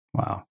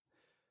 Wow.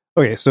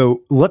 Okay,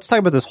 so let's talk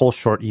about this whole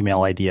short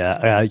email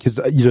idea,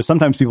 because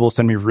sometimes people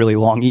send me really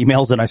long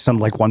emails and I send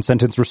like one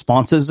sentence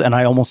responses, and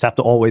I almost have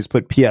to always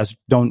put P.S.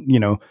 Don't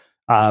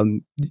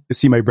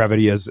see my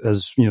brevity as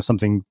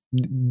something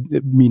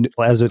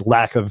as a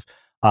lack of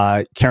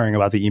caring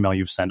about the email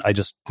you've sent. I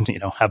just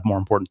have more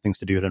important things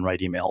to do than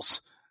write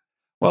emails.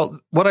 Well,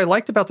 what I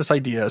liked about this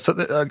idea,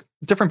 so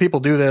different people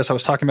do this. I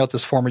was talking about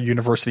this former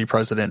university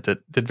president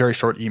that did very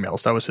short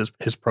emails. That was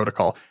his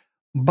protocol,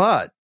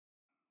 but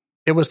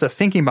it was the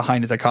thinking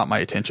behind it that caught my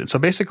attention. So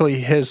basically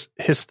his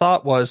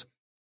thought was,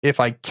 if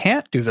I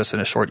can't do this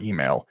in a short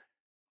email,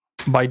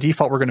 by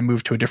default, we're going to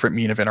move to a different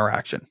mean of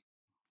interaction,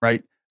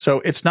 right? So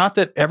it's not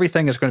that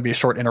everything is going to be a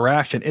short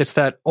interaction. It's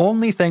that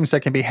only things that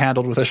can be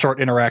handled with a short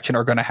interaction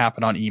are going to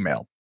happen on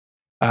email.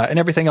 And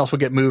everything else will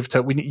get moved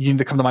to, you need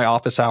to come to my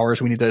office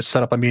hours. We need to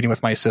set up a meeting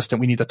with my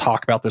assistant. We need to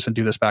talk about this and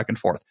do this back and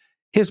forth.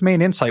 His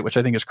main insight, which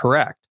I think is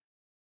correct,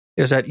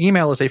 is that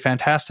email is a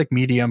fantastic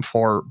medium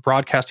for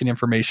broadcasting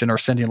information or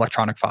sending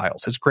electronic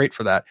files. It's great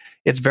for that.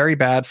 It's very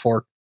bad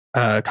for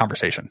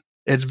conversation.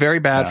 It's very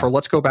bad for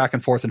let's go back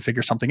and forth and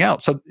figure something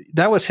out. So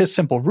that was his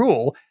simple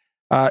rule.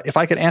 If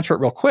I could answer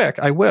it real quick,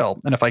 I will.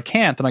 And if I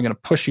can't, then I'm going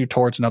to push you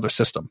towards another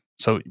system.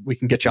 So we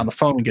can get you on the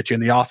phone and get you in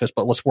the office,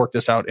 but let's work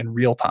this out in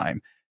real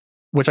time,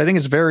 which I think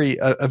is a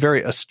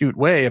very astute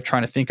way of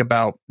trying to think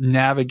about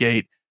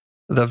navigate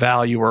the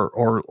value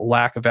or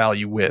lack of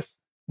value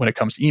when it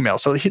comes to email.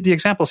 So the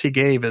examples he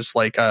gave is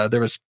like,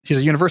 he's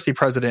a university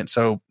president.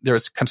 So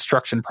there's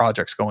construction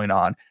projects going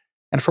on.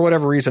 And for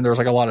whatever reason, there was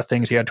like a lot of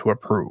things he had to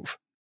approve,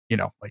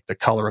 like the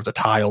color of the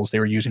tiles they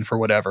were using for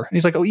whatever. And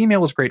he's like, oh,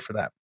 email is great for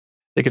that.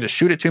 They could just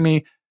shoot it to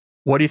me.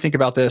 What do you think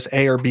about this?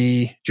 A or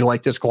B? Do you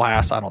like this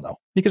glass? I don't know.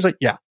 Because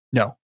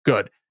no,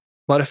 good.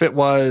 But if it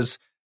was,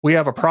 we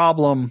have a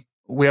problem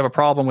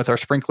with our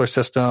sprinkler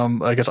system,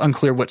 like it's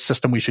unclear what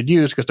system we should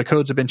use because the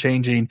codes have been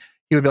changing,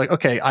 he would be like,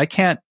 okay, I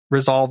can't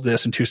resolve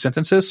this in 2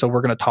 sentences, so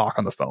we're going to talk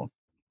on the phone.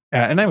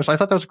 And anyways, I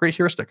thought that was a great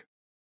heuristic.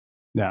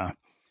 Yeah.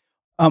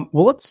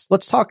 Well,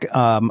 let's talk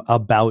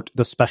about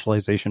the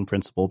specialization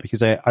principle,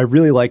 because I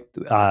really liked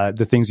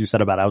the things you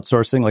said about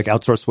outsourcing, like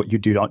outsource what you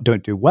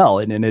don't do well.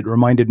 And it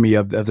reminded me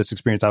of this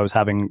experience I was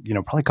having,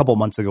 probably a couple of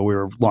months ago. We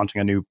were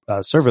launching a new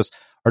service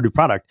or new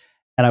product,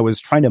 and I was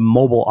trying to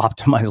mobile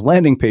optimize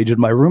landing page. And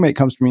my roommate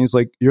comes to me and he's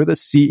like, you're the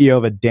CEO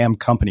of a damn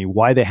company.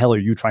 Why the hell are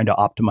you trying to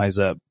optimize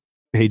a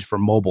page for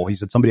mobile? He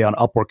said somebody on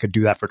Upwork could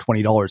do that for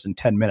 $20 in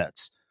 10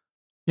 minutes.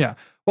 Yeah.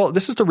 Well,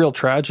 this is the real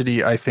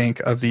tragedy, I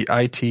think, of the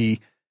IT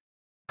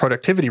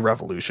productivity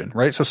revolution,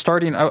 right? So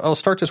I'll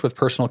start this with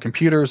personal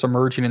computers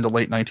emerging in the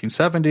late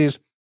 1970s.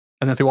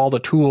 And then through all the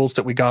tools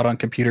that we got on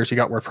computers, you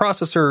got word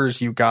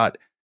processors, you got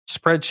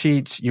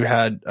spreadsheets, you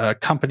had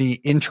company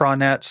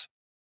intranets.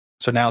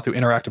 So now through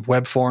interactive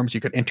web forms,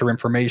 you could enter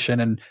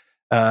information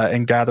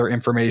and gather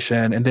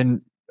information. And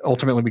then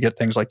ultimately we get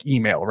things like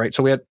email, right?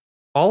 So we had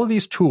all of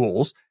these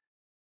tools,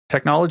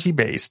 technology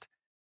based,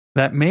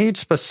 that made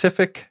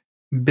specific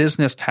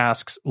business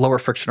tasks lower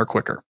friction or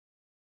quicker.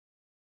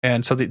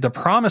 And so the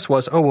promise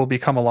was, we'll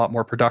become a lot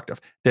more productive.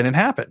 Didn't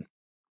happen.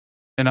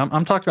 And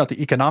I'm talking about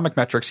the economic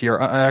metrics here.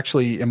 I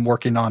actually am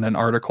working on an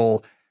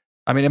article.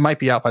 I mean, it might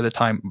be out by the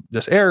time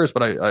this airs,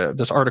 but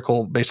this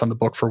article based on the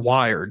book for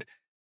Wired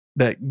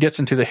that gets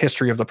into the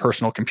history of the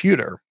personal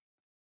computer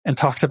and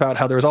talks about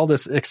how there's all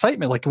this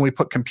excitement. Like when we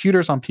put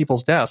computers on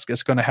people's desks,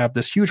 it's going to have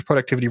this huge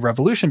productivity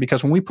revolution,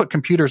 because when we put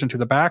computers into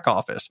the back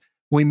office,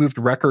 we moved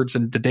records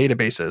into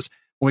databases,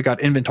 when we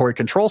got inventory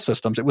control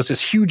systems, it was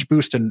this huge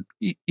boost in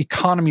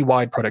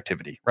economy-wide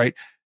productivity, right?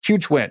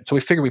 Huge win. So we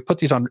figured we put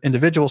these on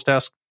individuals'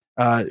 desks,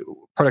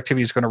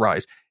 productivity is going to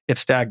rise. It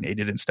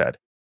stagnated instead.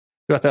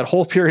 Throughout that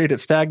whole period, it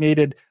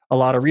stagnated. A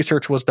lot of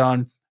research was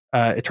done.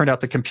 It turned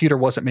out the computer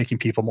wasn't making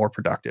people more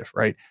productive,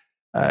 right?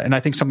 And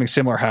I think something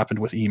similar happened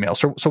with email.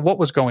 So what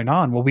was going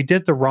on? Well, we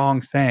did the wrong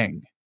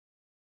thing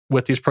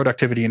with these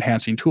productivity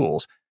enhancing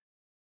tools.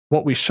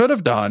 What we should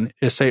have done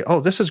is say, oh,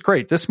 this is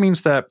great. This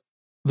means that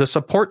the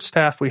support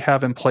staff we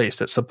have in place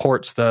that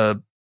supports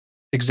the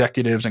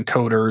executives and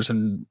coders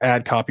and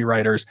ad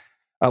copywriters,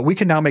 we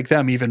can now make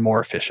them even more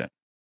efficient.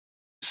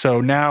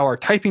 So now our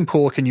typing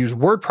pool can use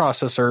word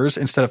processors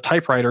instead of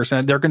typewriters,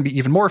 and they're going to be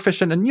even more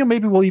efficient. And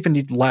maybe we'll even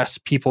need less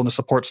people in the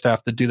support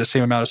staff to do the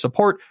same amount of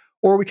support,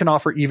 or we can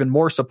offer even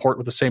more support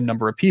with the same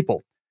number of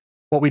people.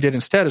 What we did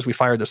instead is we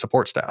fired the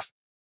support staff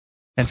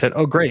and said,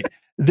 oh, great.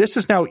 This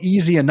is now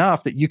easy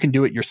enough that you can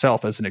do it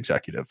yourself as an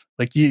executive.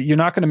 Like you're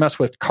not going to mess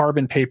with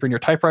carbon paper in your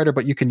typewriter,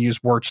 but you can use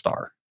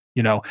WordStar.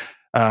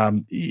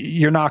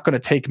 You're not going to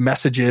take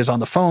messages on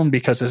the phone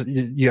because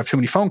you have too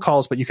many phone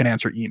calls, but you can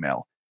answer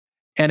email.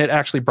 And it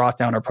actually brought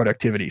down our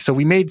productivity. So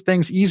we made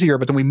things easier,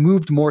 but then we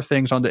moved more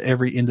things onto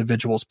every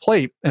individual's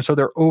plate. And so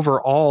their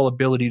overall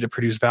ability to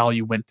produce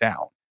value went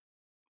down.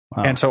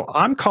 Wow. And so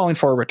I'm calling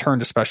for a return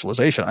to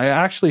specialization. I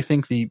actually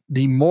think the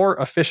more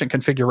efficient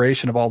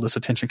configuration of all this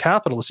attention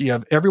capital is you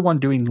have everyone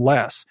doing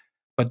less,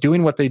 but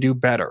doing what they do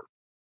better.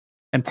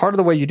 And part of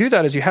the way you do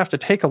that is you have to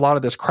take a lot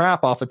of this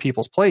crap off of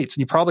people's plates.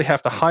 And you probably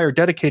have to hire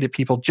dedicated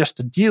people just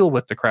to deal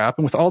with the crap.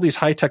 And with all these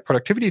high-tech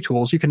productivity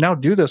tools, you can now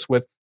do this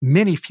with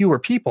many fewer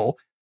people.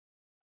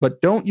 But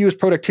don't use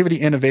productivity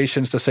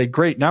innovations to say,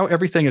 great, now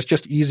everything is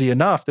just easy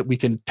enough that we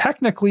can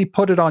technically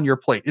put it on your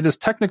plate. It is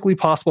technically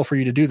possible for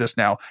you to do this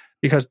now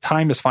because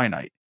time is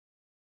finite.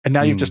 And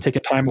now you've just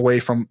taken time away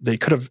from, they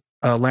could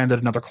have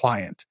landed another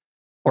client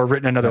or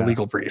written another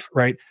legal brief,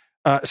 right?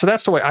 So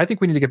that's the way I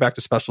think we need to get back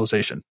to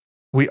specialization.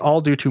 We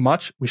all do too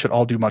much. We should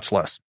all do much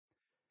less.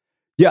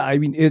 Yeah, I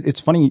mean, it's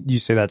funny you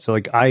say that. So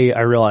like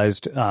I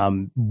realized,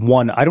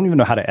 one, I don't even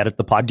know how to edit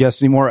the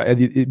podcast anymore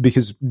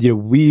because,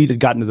 we had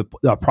gotten to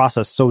the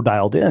process so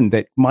dialed in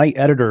that my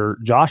editor,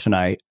 Josh, and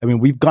I mean,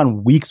 we've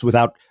gone weeks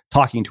without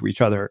talking to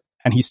each other,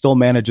 and he still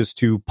manages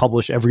to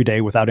publish every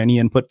day without any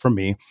input from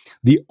me.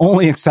 The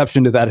only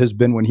exception to that has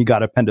been when he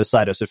got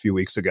appendicitis a few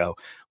weeks ago,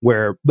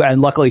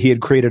 and luckily he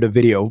had created a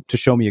video to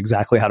show me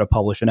exactly how to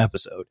publish an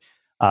episode.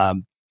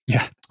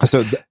 Yeah.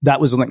 So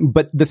that was,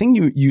 but the thing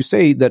you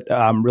say that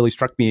really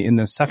struck me in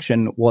this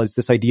section was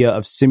this idea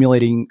of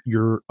simulating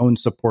your own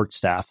support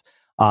staff.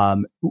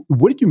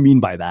 What did you mean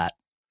by that?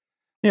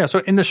 Yeah. So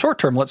in the short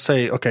term, let's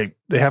say, okay,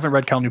 they haven't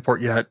read Cal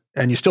Newport yet,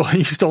 and you still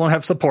don't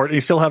have support. And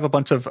you still have a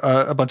bunch of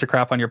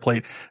crap on your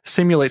plate.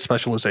 Simulate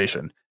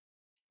specialization.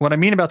 What I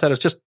mean about that is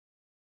just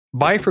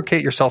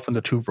bifurcate yourself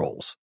into two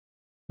roles.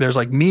 There's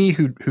like me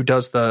who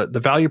does the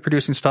value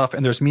producing stuff,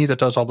 and there's me that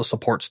does all the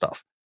support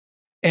stuff.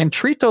 And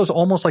treat those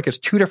almost like it's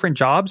two different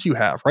jobs you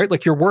have, right?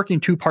 Like you're working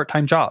two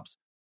part-time jobs.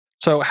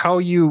 So where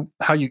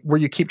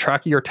you keep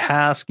track of your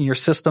tasks and your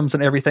systems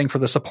and everything for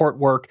the support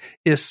work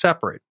is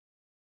separate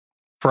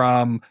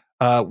from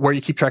where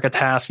you keep track of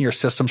tasks and your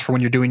systems for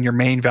when you're doing your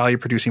main value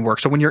producing work.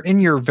 So when you're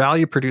in your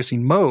value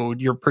producing mode,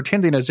 you're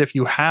pretending as if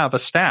you have a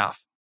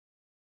staff,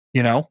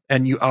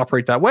 and you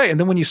operate that way. And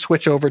then when you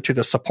switch over to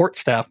the support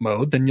staff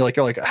mode, then you're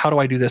like, how do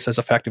I do this as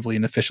effectively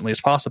and efficiently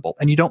as possible?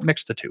 And you don't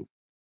mix the two.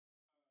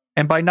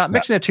 And by not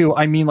mixing the two,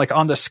 I mean like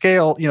on the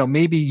scale,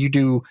 maybe you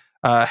do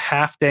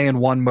half day in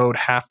one mode,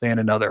 half day in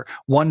another,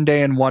 1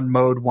 day in one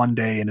mode, 1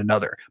 day in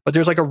another. But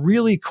there's like a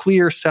really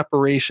clear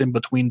separation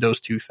between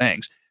those two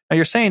things. Now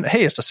you're saying,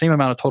 hey, it's the same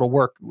amount of total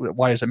work.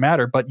 Why does it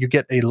matter? But you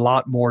get a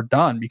lot more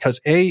done because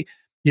A,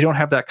 you don't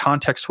have that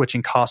context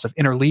switching cost of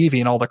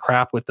interleaving all the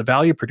crap with the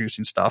value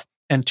producing stuff.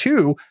 And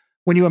two,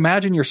 when you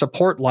imagine your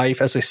support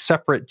life as a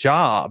separate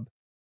job,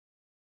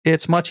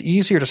 it's much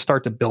easier to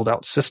start to build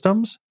out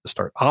systems, to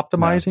start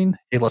optimizing.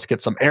 Hey, let's get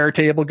some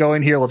Airtable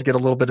going here. Let's get a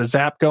little bit of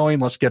Zap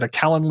going. Let's get a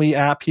Calendly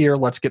app here.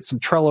 Let's get some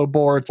Trello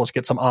boards. Let's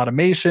get some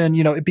automation.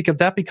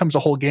 That becomes a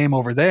whole game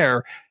over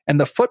there. And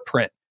the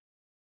footprint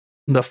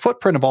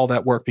of all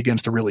that work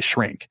begins to really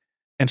shrink.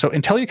 And so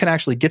until you can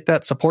actually get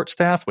that support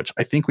staff, which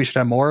I think we should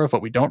have more of,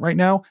 but we don't right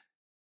now,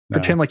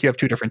 pretend like you have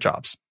two different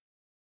jobs.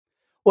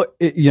 Well,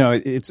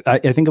 I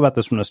think about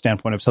this from the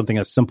standpoint of something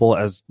as simple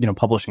as,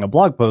 publishing a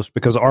blog post,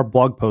 because our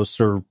blog posts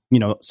are,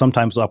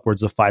 sometimes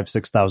upwards of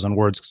 5,000-6,000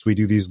 words because we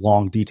do these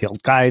long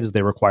detailed guides.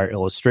 They require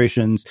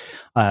illustrations.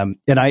 And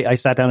I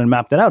sat down and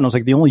mapped it out, and I was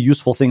like, the only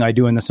useful thing I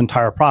do in this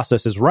entire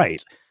process is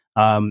write.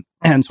 And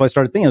so I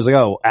started thinking, I was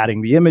like,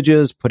 adding the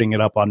images, putting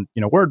it up on,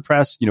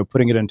 WordPress,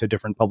 putting it into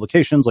different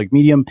publications like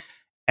Medium.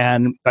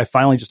 And I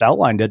finally just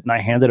outlined it and I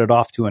handed it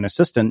off to an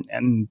assistant.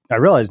 And I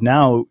realized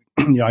now,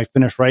 I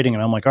finished writing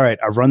and I'm like, all right,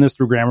 I've run this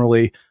through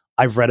Grammarly.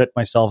 I've read it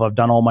myself. I've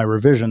done all my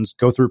revisions,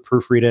 go through,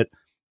 proofread it,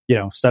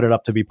 set it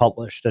up to be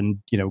published and,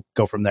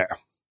 go from there.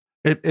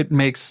 It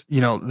makes,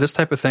 this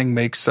type of thing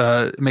makes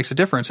a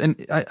difference.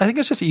 And I think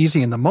it's just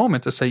easy in the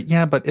moment to say,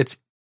 yeah, but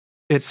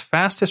it's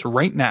fastest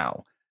right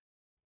now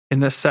in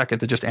this second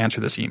to just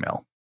answer this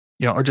email,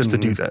 or just to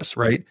do this,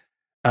 right?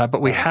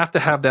 But we have to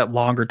have that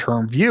longer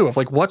term view of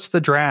like, what's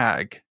the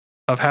drag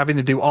of having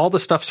to do all the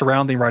stuff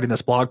surrounding writing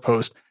this blog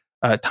post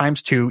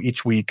times 2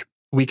 each week,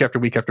 week after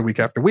week after week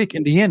after week.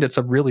 In the end, it's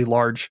a really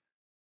large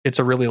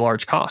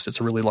cost.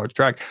 It's a really large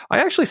drag.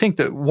 I actually think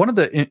that one of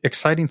the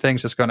exciting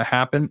things that's going to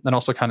happen, and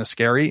also kind of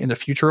scary in the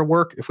future of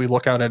work, if we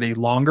look out at a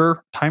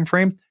longer time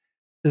frame,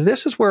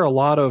 this is where a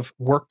lot of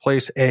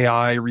workplace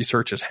AI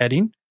research is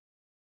heading,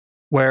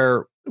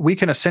 where we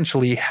can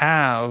essentially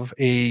have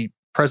a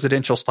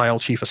presidential style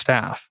chief of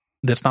staff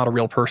that's not a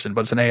real person,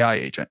 but it's an AI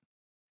agent.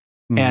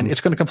 And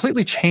it's going to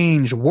completely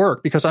change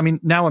work because,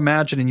 now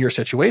imagine in your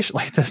situation,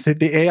 like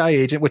the AI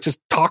agent, which is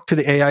talk to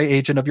the AI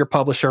agent of your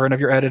publisher and of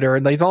your editor,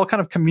 and they've all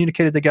kind of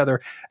communicated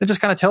together. It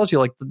just kind of tells you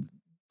like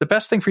the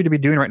best thing for you to be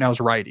doing right now is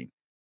writing.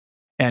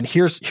 And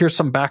here's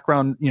some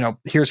background,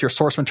 here's your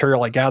source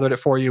material. I gathered it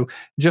for you.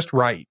 Just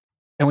write.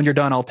 And when you're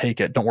done, I'll take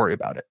it. Don't worry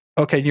about it.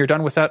 Okay. You're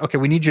done with that. Okay.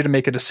 We need you to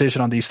make a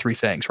decision on these 3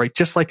 things, right?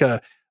 Just like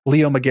a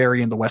Leo McGarry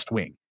in the West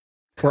Wing.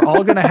 We're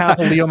all going to have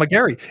a Leo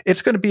McGarry.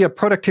 It's going to be a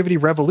productivity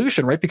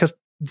revolution, right? Because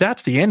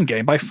that's the end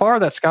game. By far,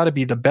 that's got to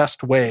be the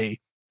best way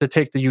to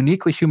take the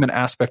uniquely human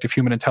aspect of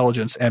human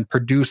intelligence and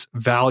produce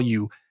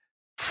value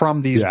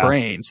from these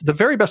brains. The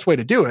very best way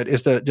to do it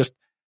is to just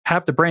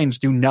have the brains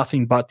do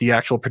nothing but the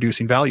actual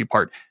producing value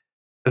part.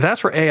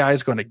 That's where AI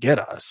is going to get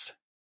us.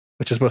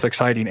 which is both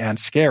exciting and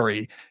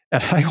scary.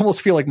 And I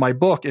almost feel like my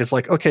book is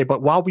like, okay,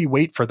 but while we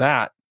wait for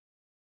that,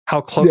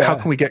 how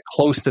can we get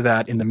close to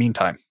that in the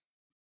meantime?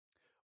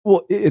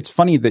 Well, it's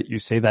funny that you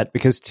say that,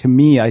 because to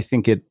me, I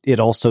think it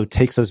also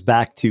takes us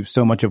back to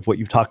so much of what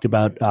you've talked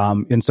about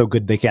in So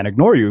Good They Can't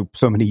Ignore You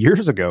so many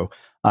years ago.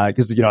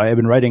 Because, I've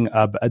been writing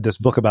this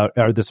book about,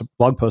 or this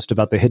blog post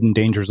about the hidden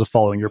dangers of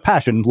following your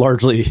passion,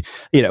 largely,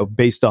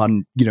 based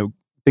on,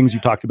 things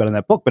you talked about in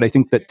that book. But I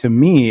think that to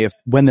me,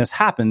 when this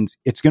happens,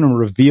 it's going to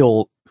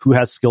reveal who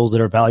has skills that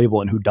are valuable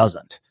and who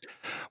doesn't.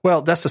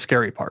 Well, that's the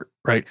scary part,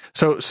 right?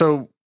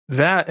 So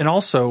that, and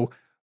also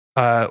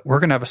we're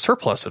going to have a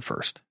surplus at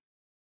first.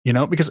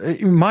 Because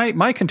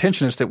my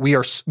contention is that we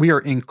are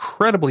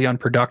incredibly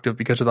unproductive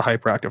because of the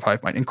hyperactive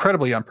hive mind,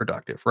 incredibly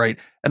unproductive, right?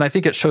 And I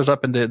think it shows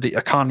up in the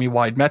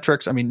economy-wide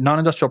metrics. I mean,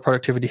 non-industrial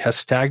productivity has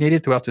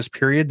stagnated throughout this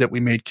period that we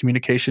made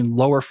communication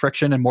lower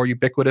friction and more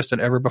ubiquitous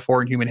than ever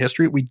before in human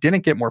history. We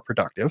didn't get more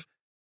productive.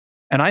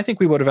 And I think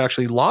we would have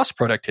actually lost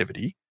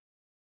productivity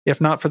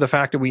if not for the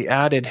fact that we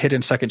added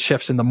hidden second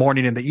shifts in the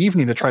morning and the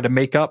evening to try to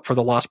make up for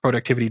the lost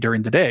productivity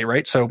during the day,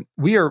 right? So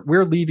we're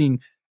leaving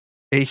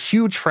a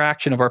huge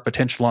fraction of our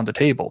potential on the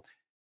table.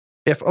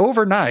 If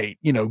overnight,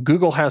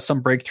 Google has some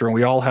breakthrough and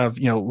we all have,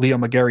 Leo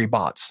McGarry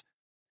bots,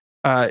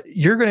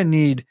 you're going to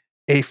need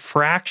a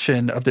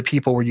fraction of the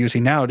people we're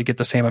using now to get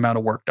the same amount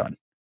of work done.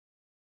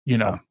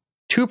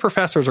 2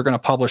 professors are going to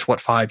publish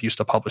what 5 used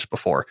to publish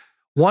before.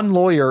 1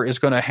 lawyer is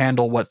going to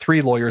handle what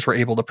 3 lawyers were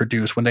able to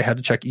produce when they had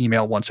to check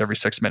email once every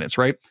 6 minutes,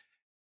 right?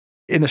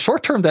 In the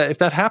short term, that if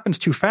that happens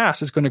too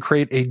fast, it's going to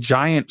create a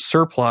giant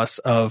surplus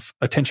of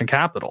attention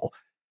capital.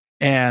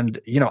 And,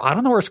 I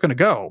don't know where it's going to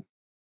go.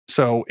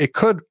 So it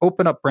could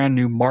open up brand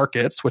new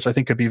markets, which I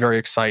think could be very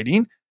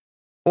exciting,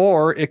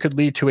 or it could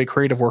lead to a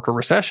creative worker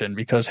recession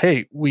because,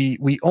 hey,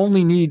 we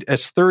only need a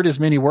third as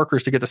many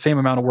workers to get the same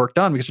amount of work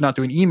done because you're not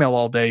doing email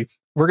all day.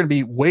 We're going to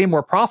be way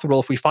more profitable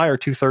if we fire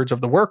 2/3 of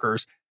the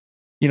workers.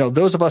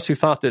 Those of us who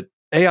thought that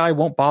AI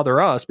won't bother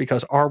us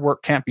because our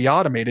work can't be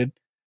automated,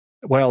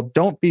 well,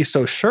 don't be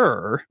so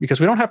sure, because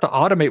we don't have to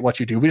automate what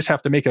you do. We just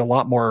have to make it a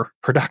lot more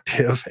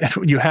productive.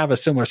 And you have a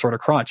similar sort of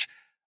crunch.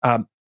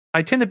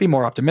 I tend to be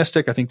more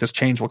optimistic. I think this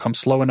change will come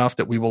slow enough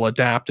that we will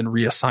adapt and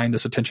reassign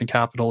this attention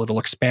capital. It'll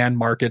expand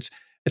markets.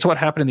 It's what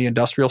happened in the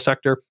industrial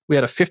sector. We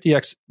had a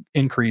 50x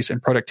increase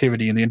in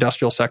productivity in the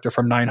industrial sector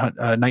from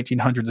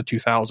 1900 to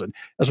 2000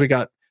 as we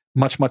got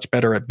much, much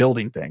better at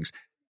building things.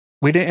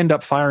 We didn't end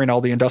up firing all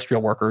the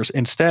industrial workers.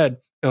 Instead,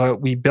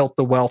 we built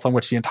the wealth on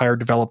which the entire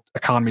developed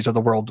economies of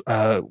the world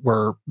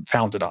were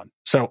founded on.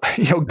 So,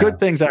 good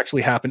things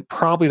actually happen.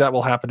 Probably that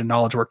will happen in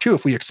knowledge work too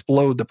if we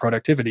explode the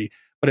productivity.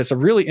 But it's a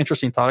really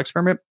interesting thought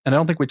experiment, and I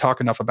don't think we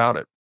talk enough about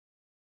it.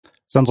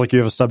 Sounds like you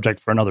have a subject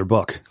for another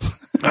book.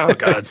 Oh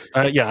God,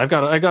 yeah, I've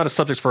got a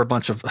subject for a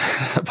bunch of.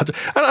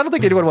 I don't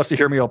think anyone wants to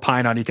hear me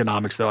opine on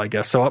economics, though. I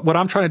guess so. What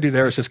I'm trying to do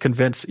there is just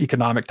convince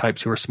economic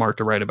types who are smart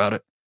to write about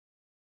it.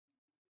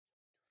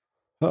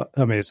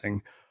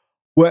 Amazing.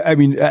 Well, I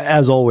mean,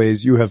 as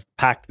always, you have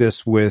packed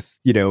this with,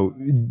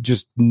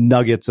 just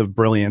nuggets of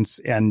brilliance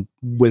and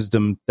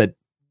wisdom that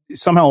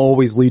somehow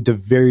always lead to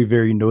very,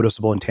 very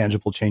noticeable and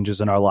tangible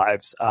changes in our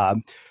lives.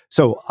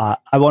 So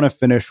I want to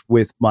finish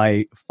with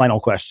my final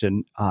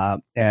question.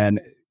 And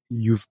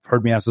you've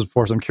heard me ask this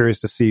before, so I'm curious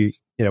to see,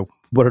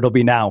 what it'll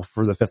be now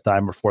for the 5th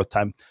time or 4th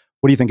time.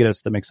 What do you think it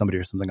is that makes somebody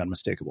or something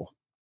unmistakable?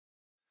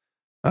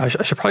 I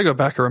should probably go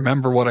back and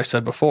remember what I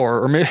said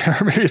before, or maybe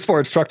it's more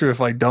instructive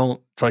if I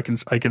don't, so I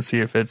can see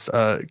if it's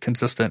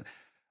consistent.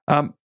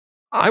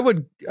 I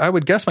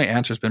would guess my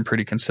answer's been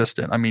pretty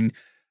consistent. I mean,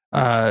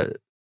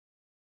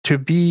 to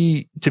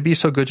be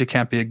so good you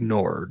can't be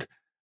ignored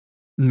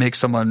makes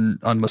someone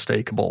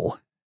unmistakable.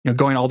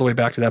 Going all the way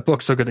back to that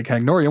book, So Good They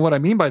Can't Ignore You. And what I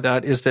mean by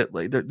that is that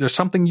there's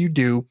something you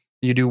do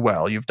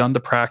well. You've done the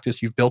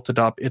practice, you've built it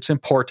up. It's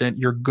important.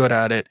 You're good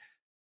at it.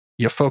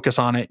 You focus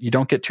on it. You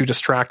don't get too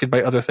distracted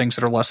by other things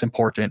that are less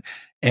important.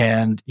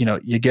 And,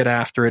 you get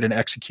after it and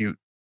execute.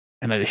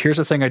 And here's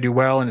the thing I do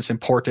well, and it's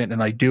important,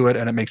 and I do it,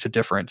 and it makes a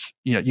difference.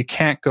 You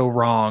can't go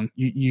wrong.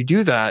 You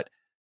do that,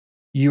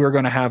 you are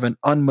going to have an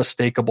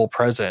unmistakable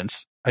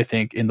presence, I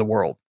think, in the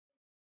world.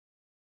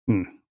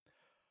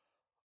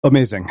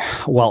 Amazing.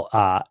 Well,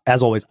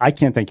 as always, I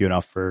can't thank you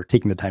enough for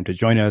taking the time to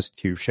join us,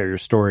 to share your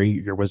story,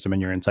 your wisdom,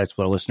 and your insights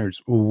with our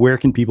listeners. Where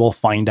can people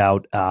find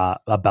out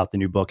about the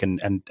new book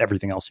and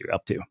everything else you're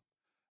up to?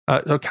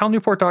 So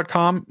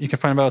calnewport.com, you can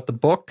find about the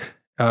book,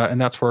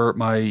 and that's where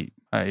my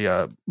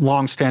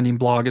long-standing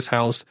blog is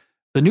housed.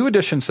 The new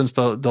addition since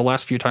the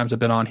last few times I've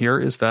been on here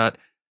is that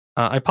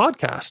I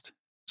podcast.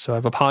 So I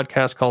have a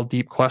podcast called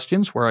Deep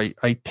Questions, where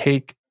I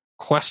take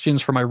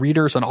questions from my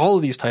readers on all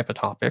of these type of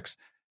topics,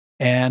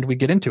 and we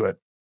get into it.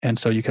 And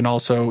so you can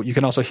also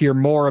hear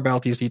more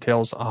about these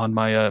details on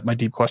my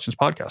Deep Questions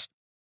podcast.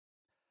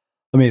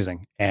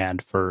 Amazing.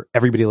 And for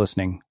everybody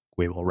listening,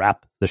 we will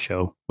wrap the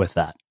show with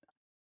that.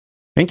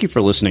 Thank you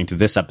for listening to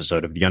this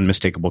episode of the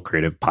Unmistakable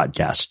Creative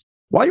Podcast.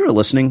 While you were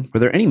listening, were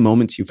there any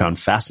moments you found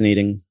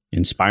fascinating,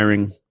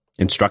 inspiring,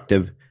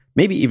 instructive,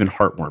 maybe even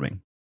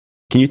heartwarming?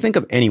 Can you think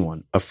of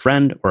anyone, a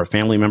friend or a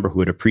family member who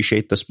would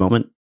appreciate this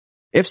moment?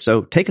 If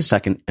so, take a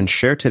second and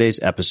share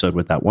today's episode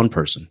with that one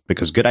person,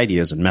 because good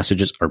ideas and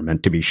messages are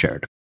meant to be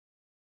shared.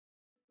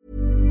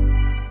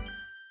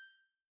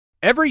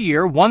 Every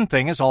year, one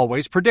thing is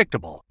always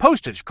predictable.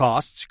 Postage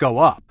costs go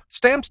up.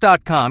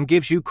 Stamps.com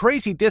gives you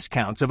crazy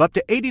discounts of up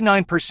to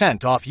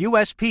 89% off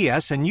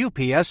USPS and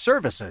UPS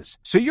services,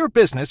 so your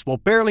business will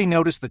barely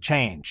notice the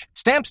change.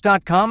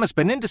 Stamps.com has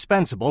been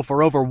indispensable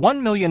for over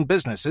 1 million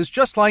businesses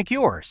just like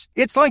yours.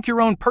 It's like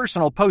your own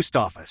personal post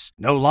office.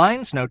 No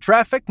lines, no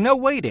traffic, no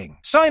waiting.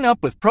 Sign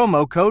up with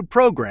promo code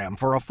PROGRAM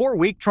for a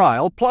 4-week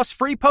trial plus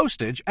free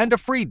postage and a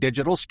free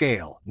digital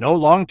scale. No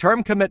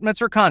long-term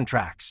commitments or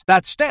contracts.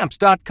 That's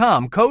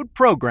Stamps.com, code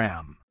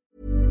PROGRAM.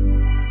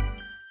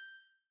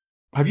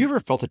 Have you ever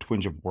felt a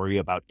twinge of worry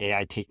about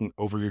AI taking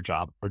over your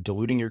job or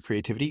diluting your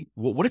creativity?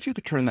 Well, what if you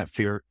could turn that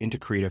fear into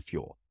creative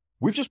fuel?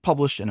 We've just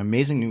published an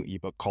amazing new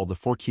ebook called The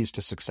 4 Keys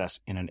to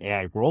Success in an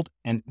AI World,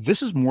 and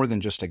this is more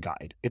than just a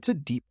guide. It's a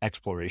deep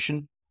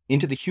exploration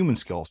into the human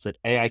skills that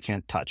AI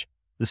can't touch,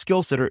 the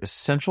skills that are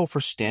essential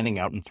for standing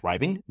out and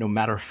thriving, no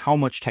matter how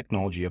much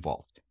technology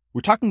evolved.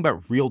 We're talking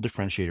about real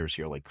differentiators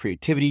here, like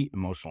creativity,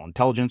 emotional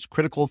intelligence,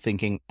 critical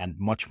thinking, and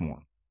much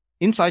more.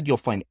 Inside, you'll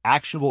find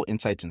actionable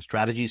insights and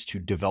strategies to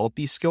develop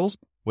these skills,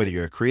 whether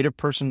you're a creative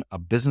person, a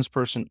business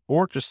person,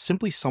 or just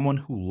simply someone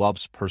who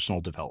loves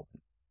personal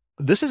development.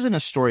 This isn't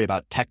a story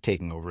about tech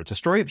taking over. It's a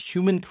story of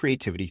human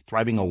creativity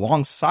thriving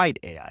alongside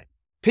AI.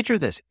 Picture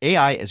this,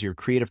 AI as your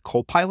creative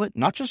co-pilot,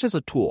 not just as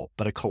a tool,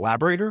 but a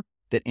collaborator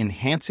that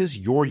enhances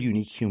your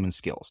unique human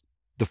skills.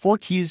 The 4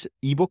 Keys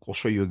ebook will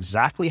show you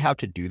exactly how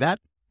to do that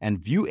and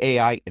view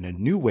AI in a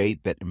new way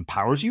that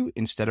empowers you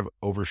instead of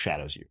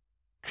overshadows you.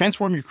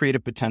 Transform your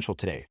creative potential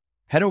today.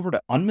 Head over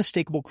to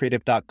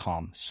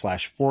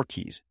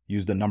unmistakablecreative.com/4keys.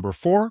 Use the number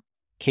 4,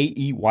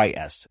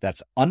 KEYS.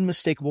 That's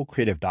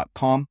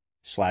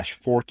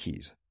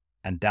unmistakablecreative.com/4keys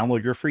and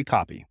download your free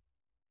copy.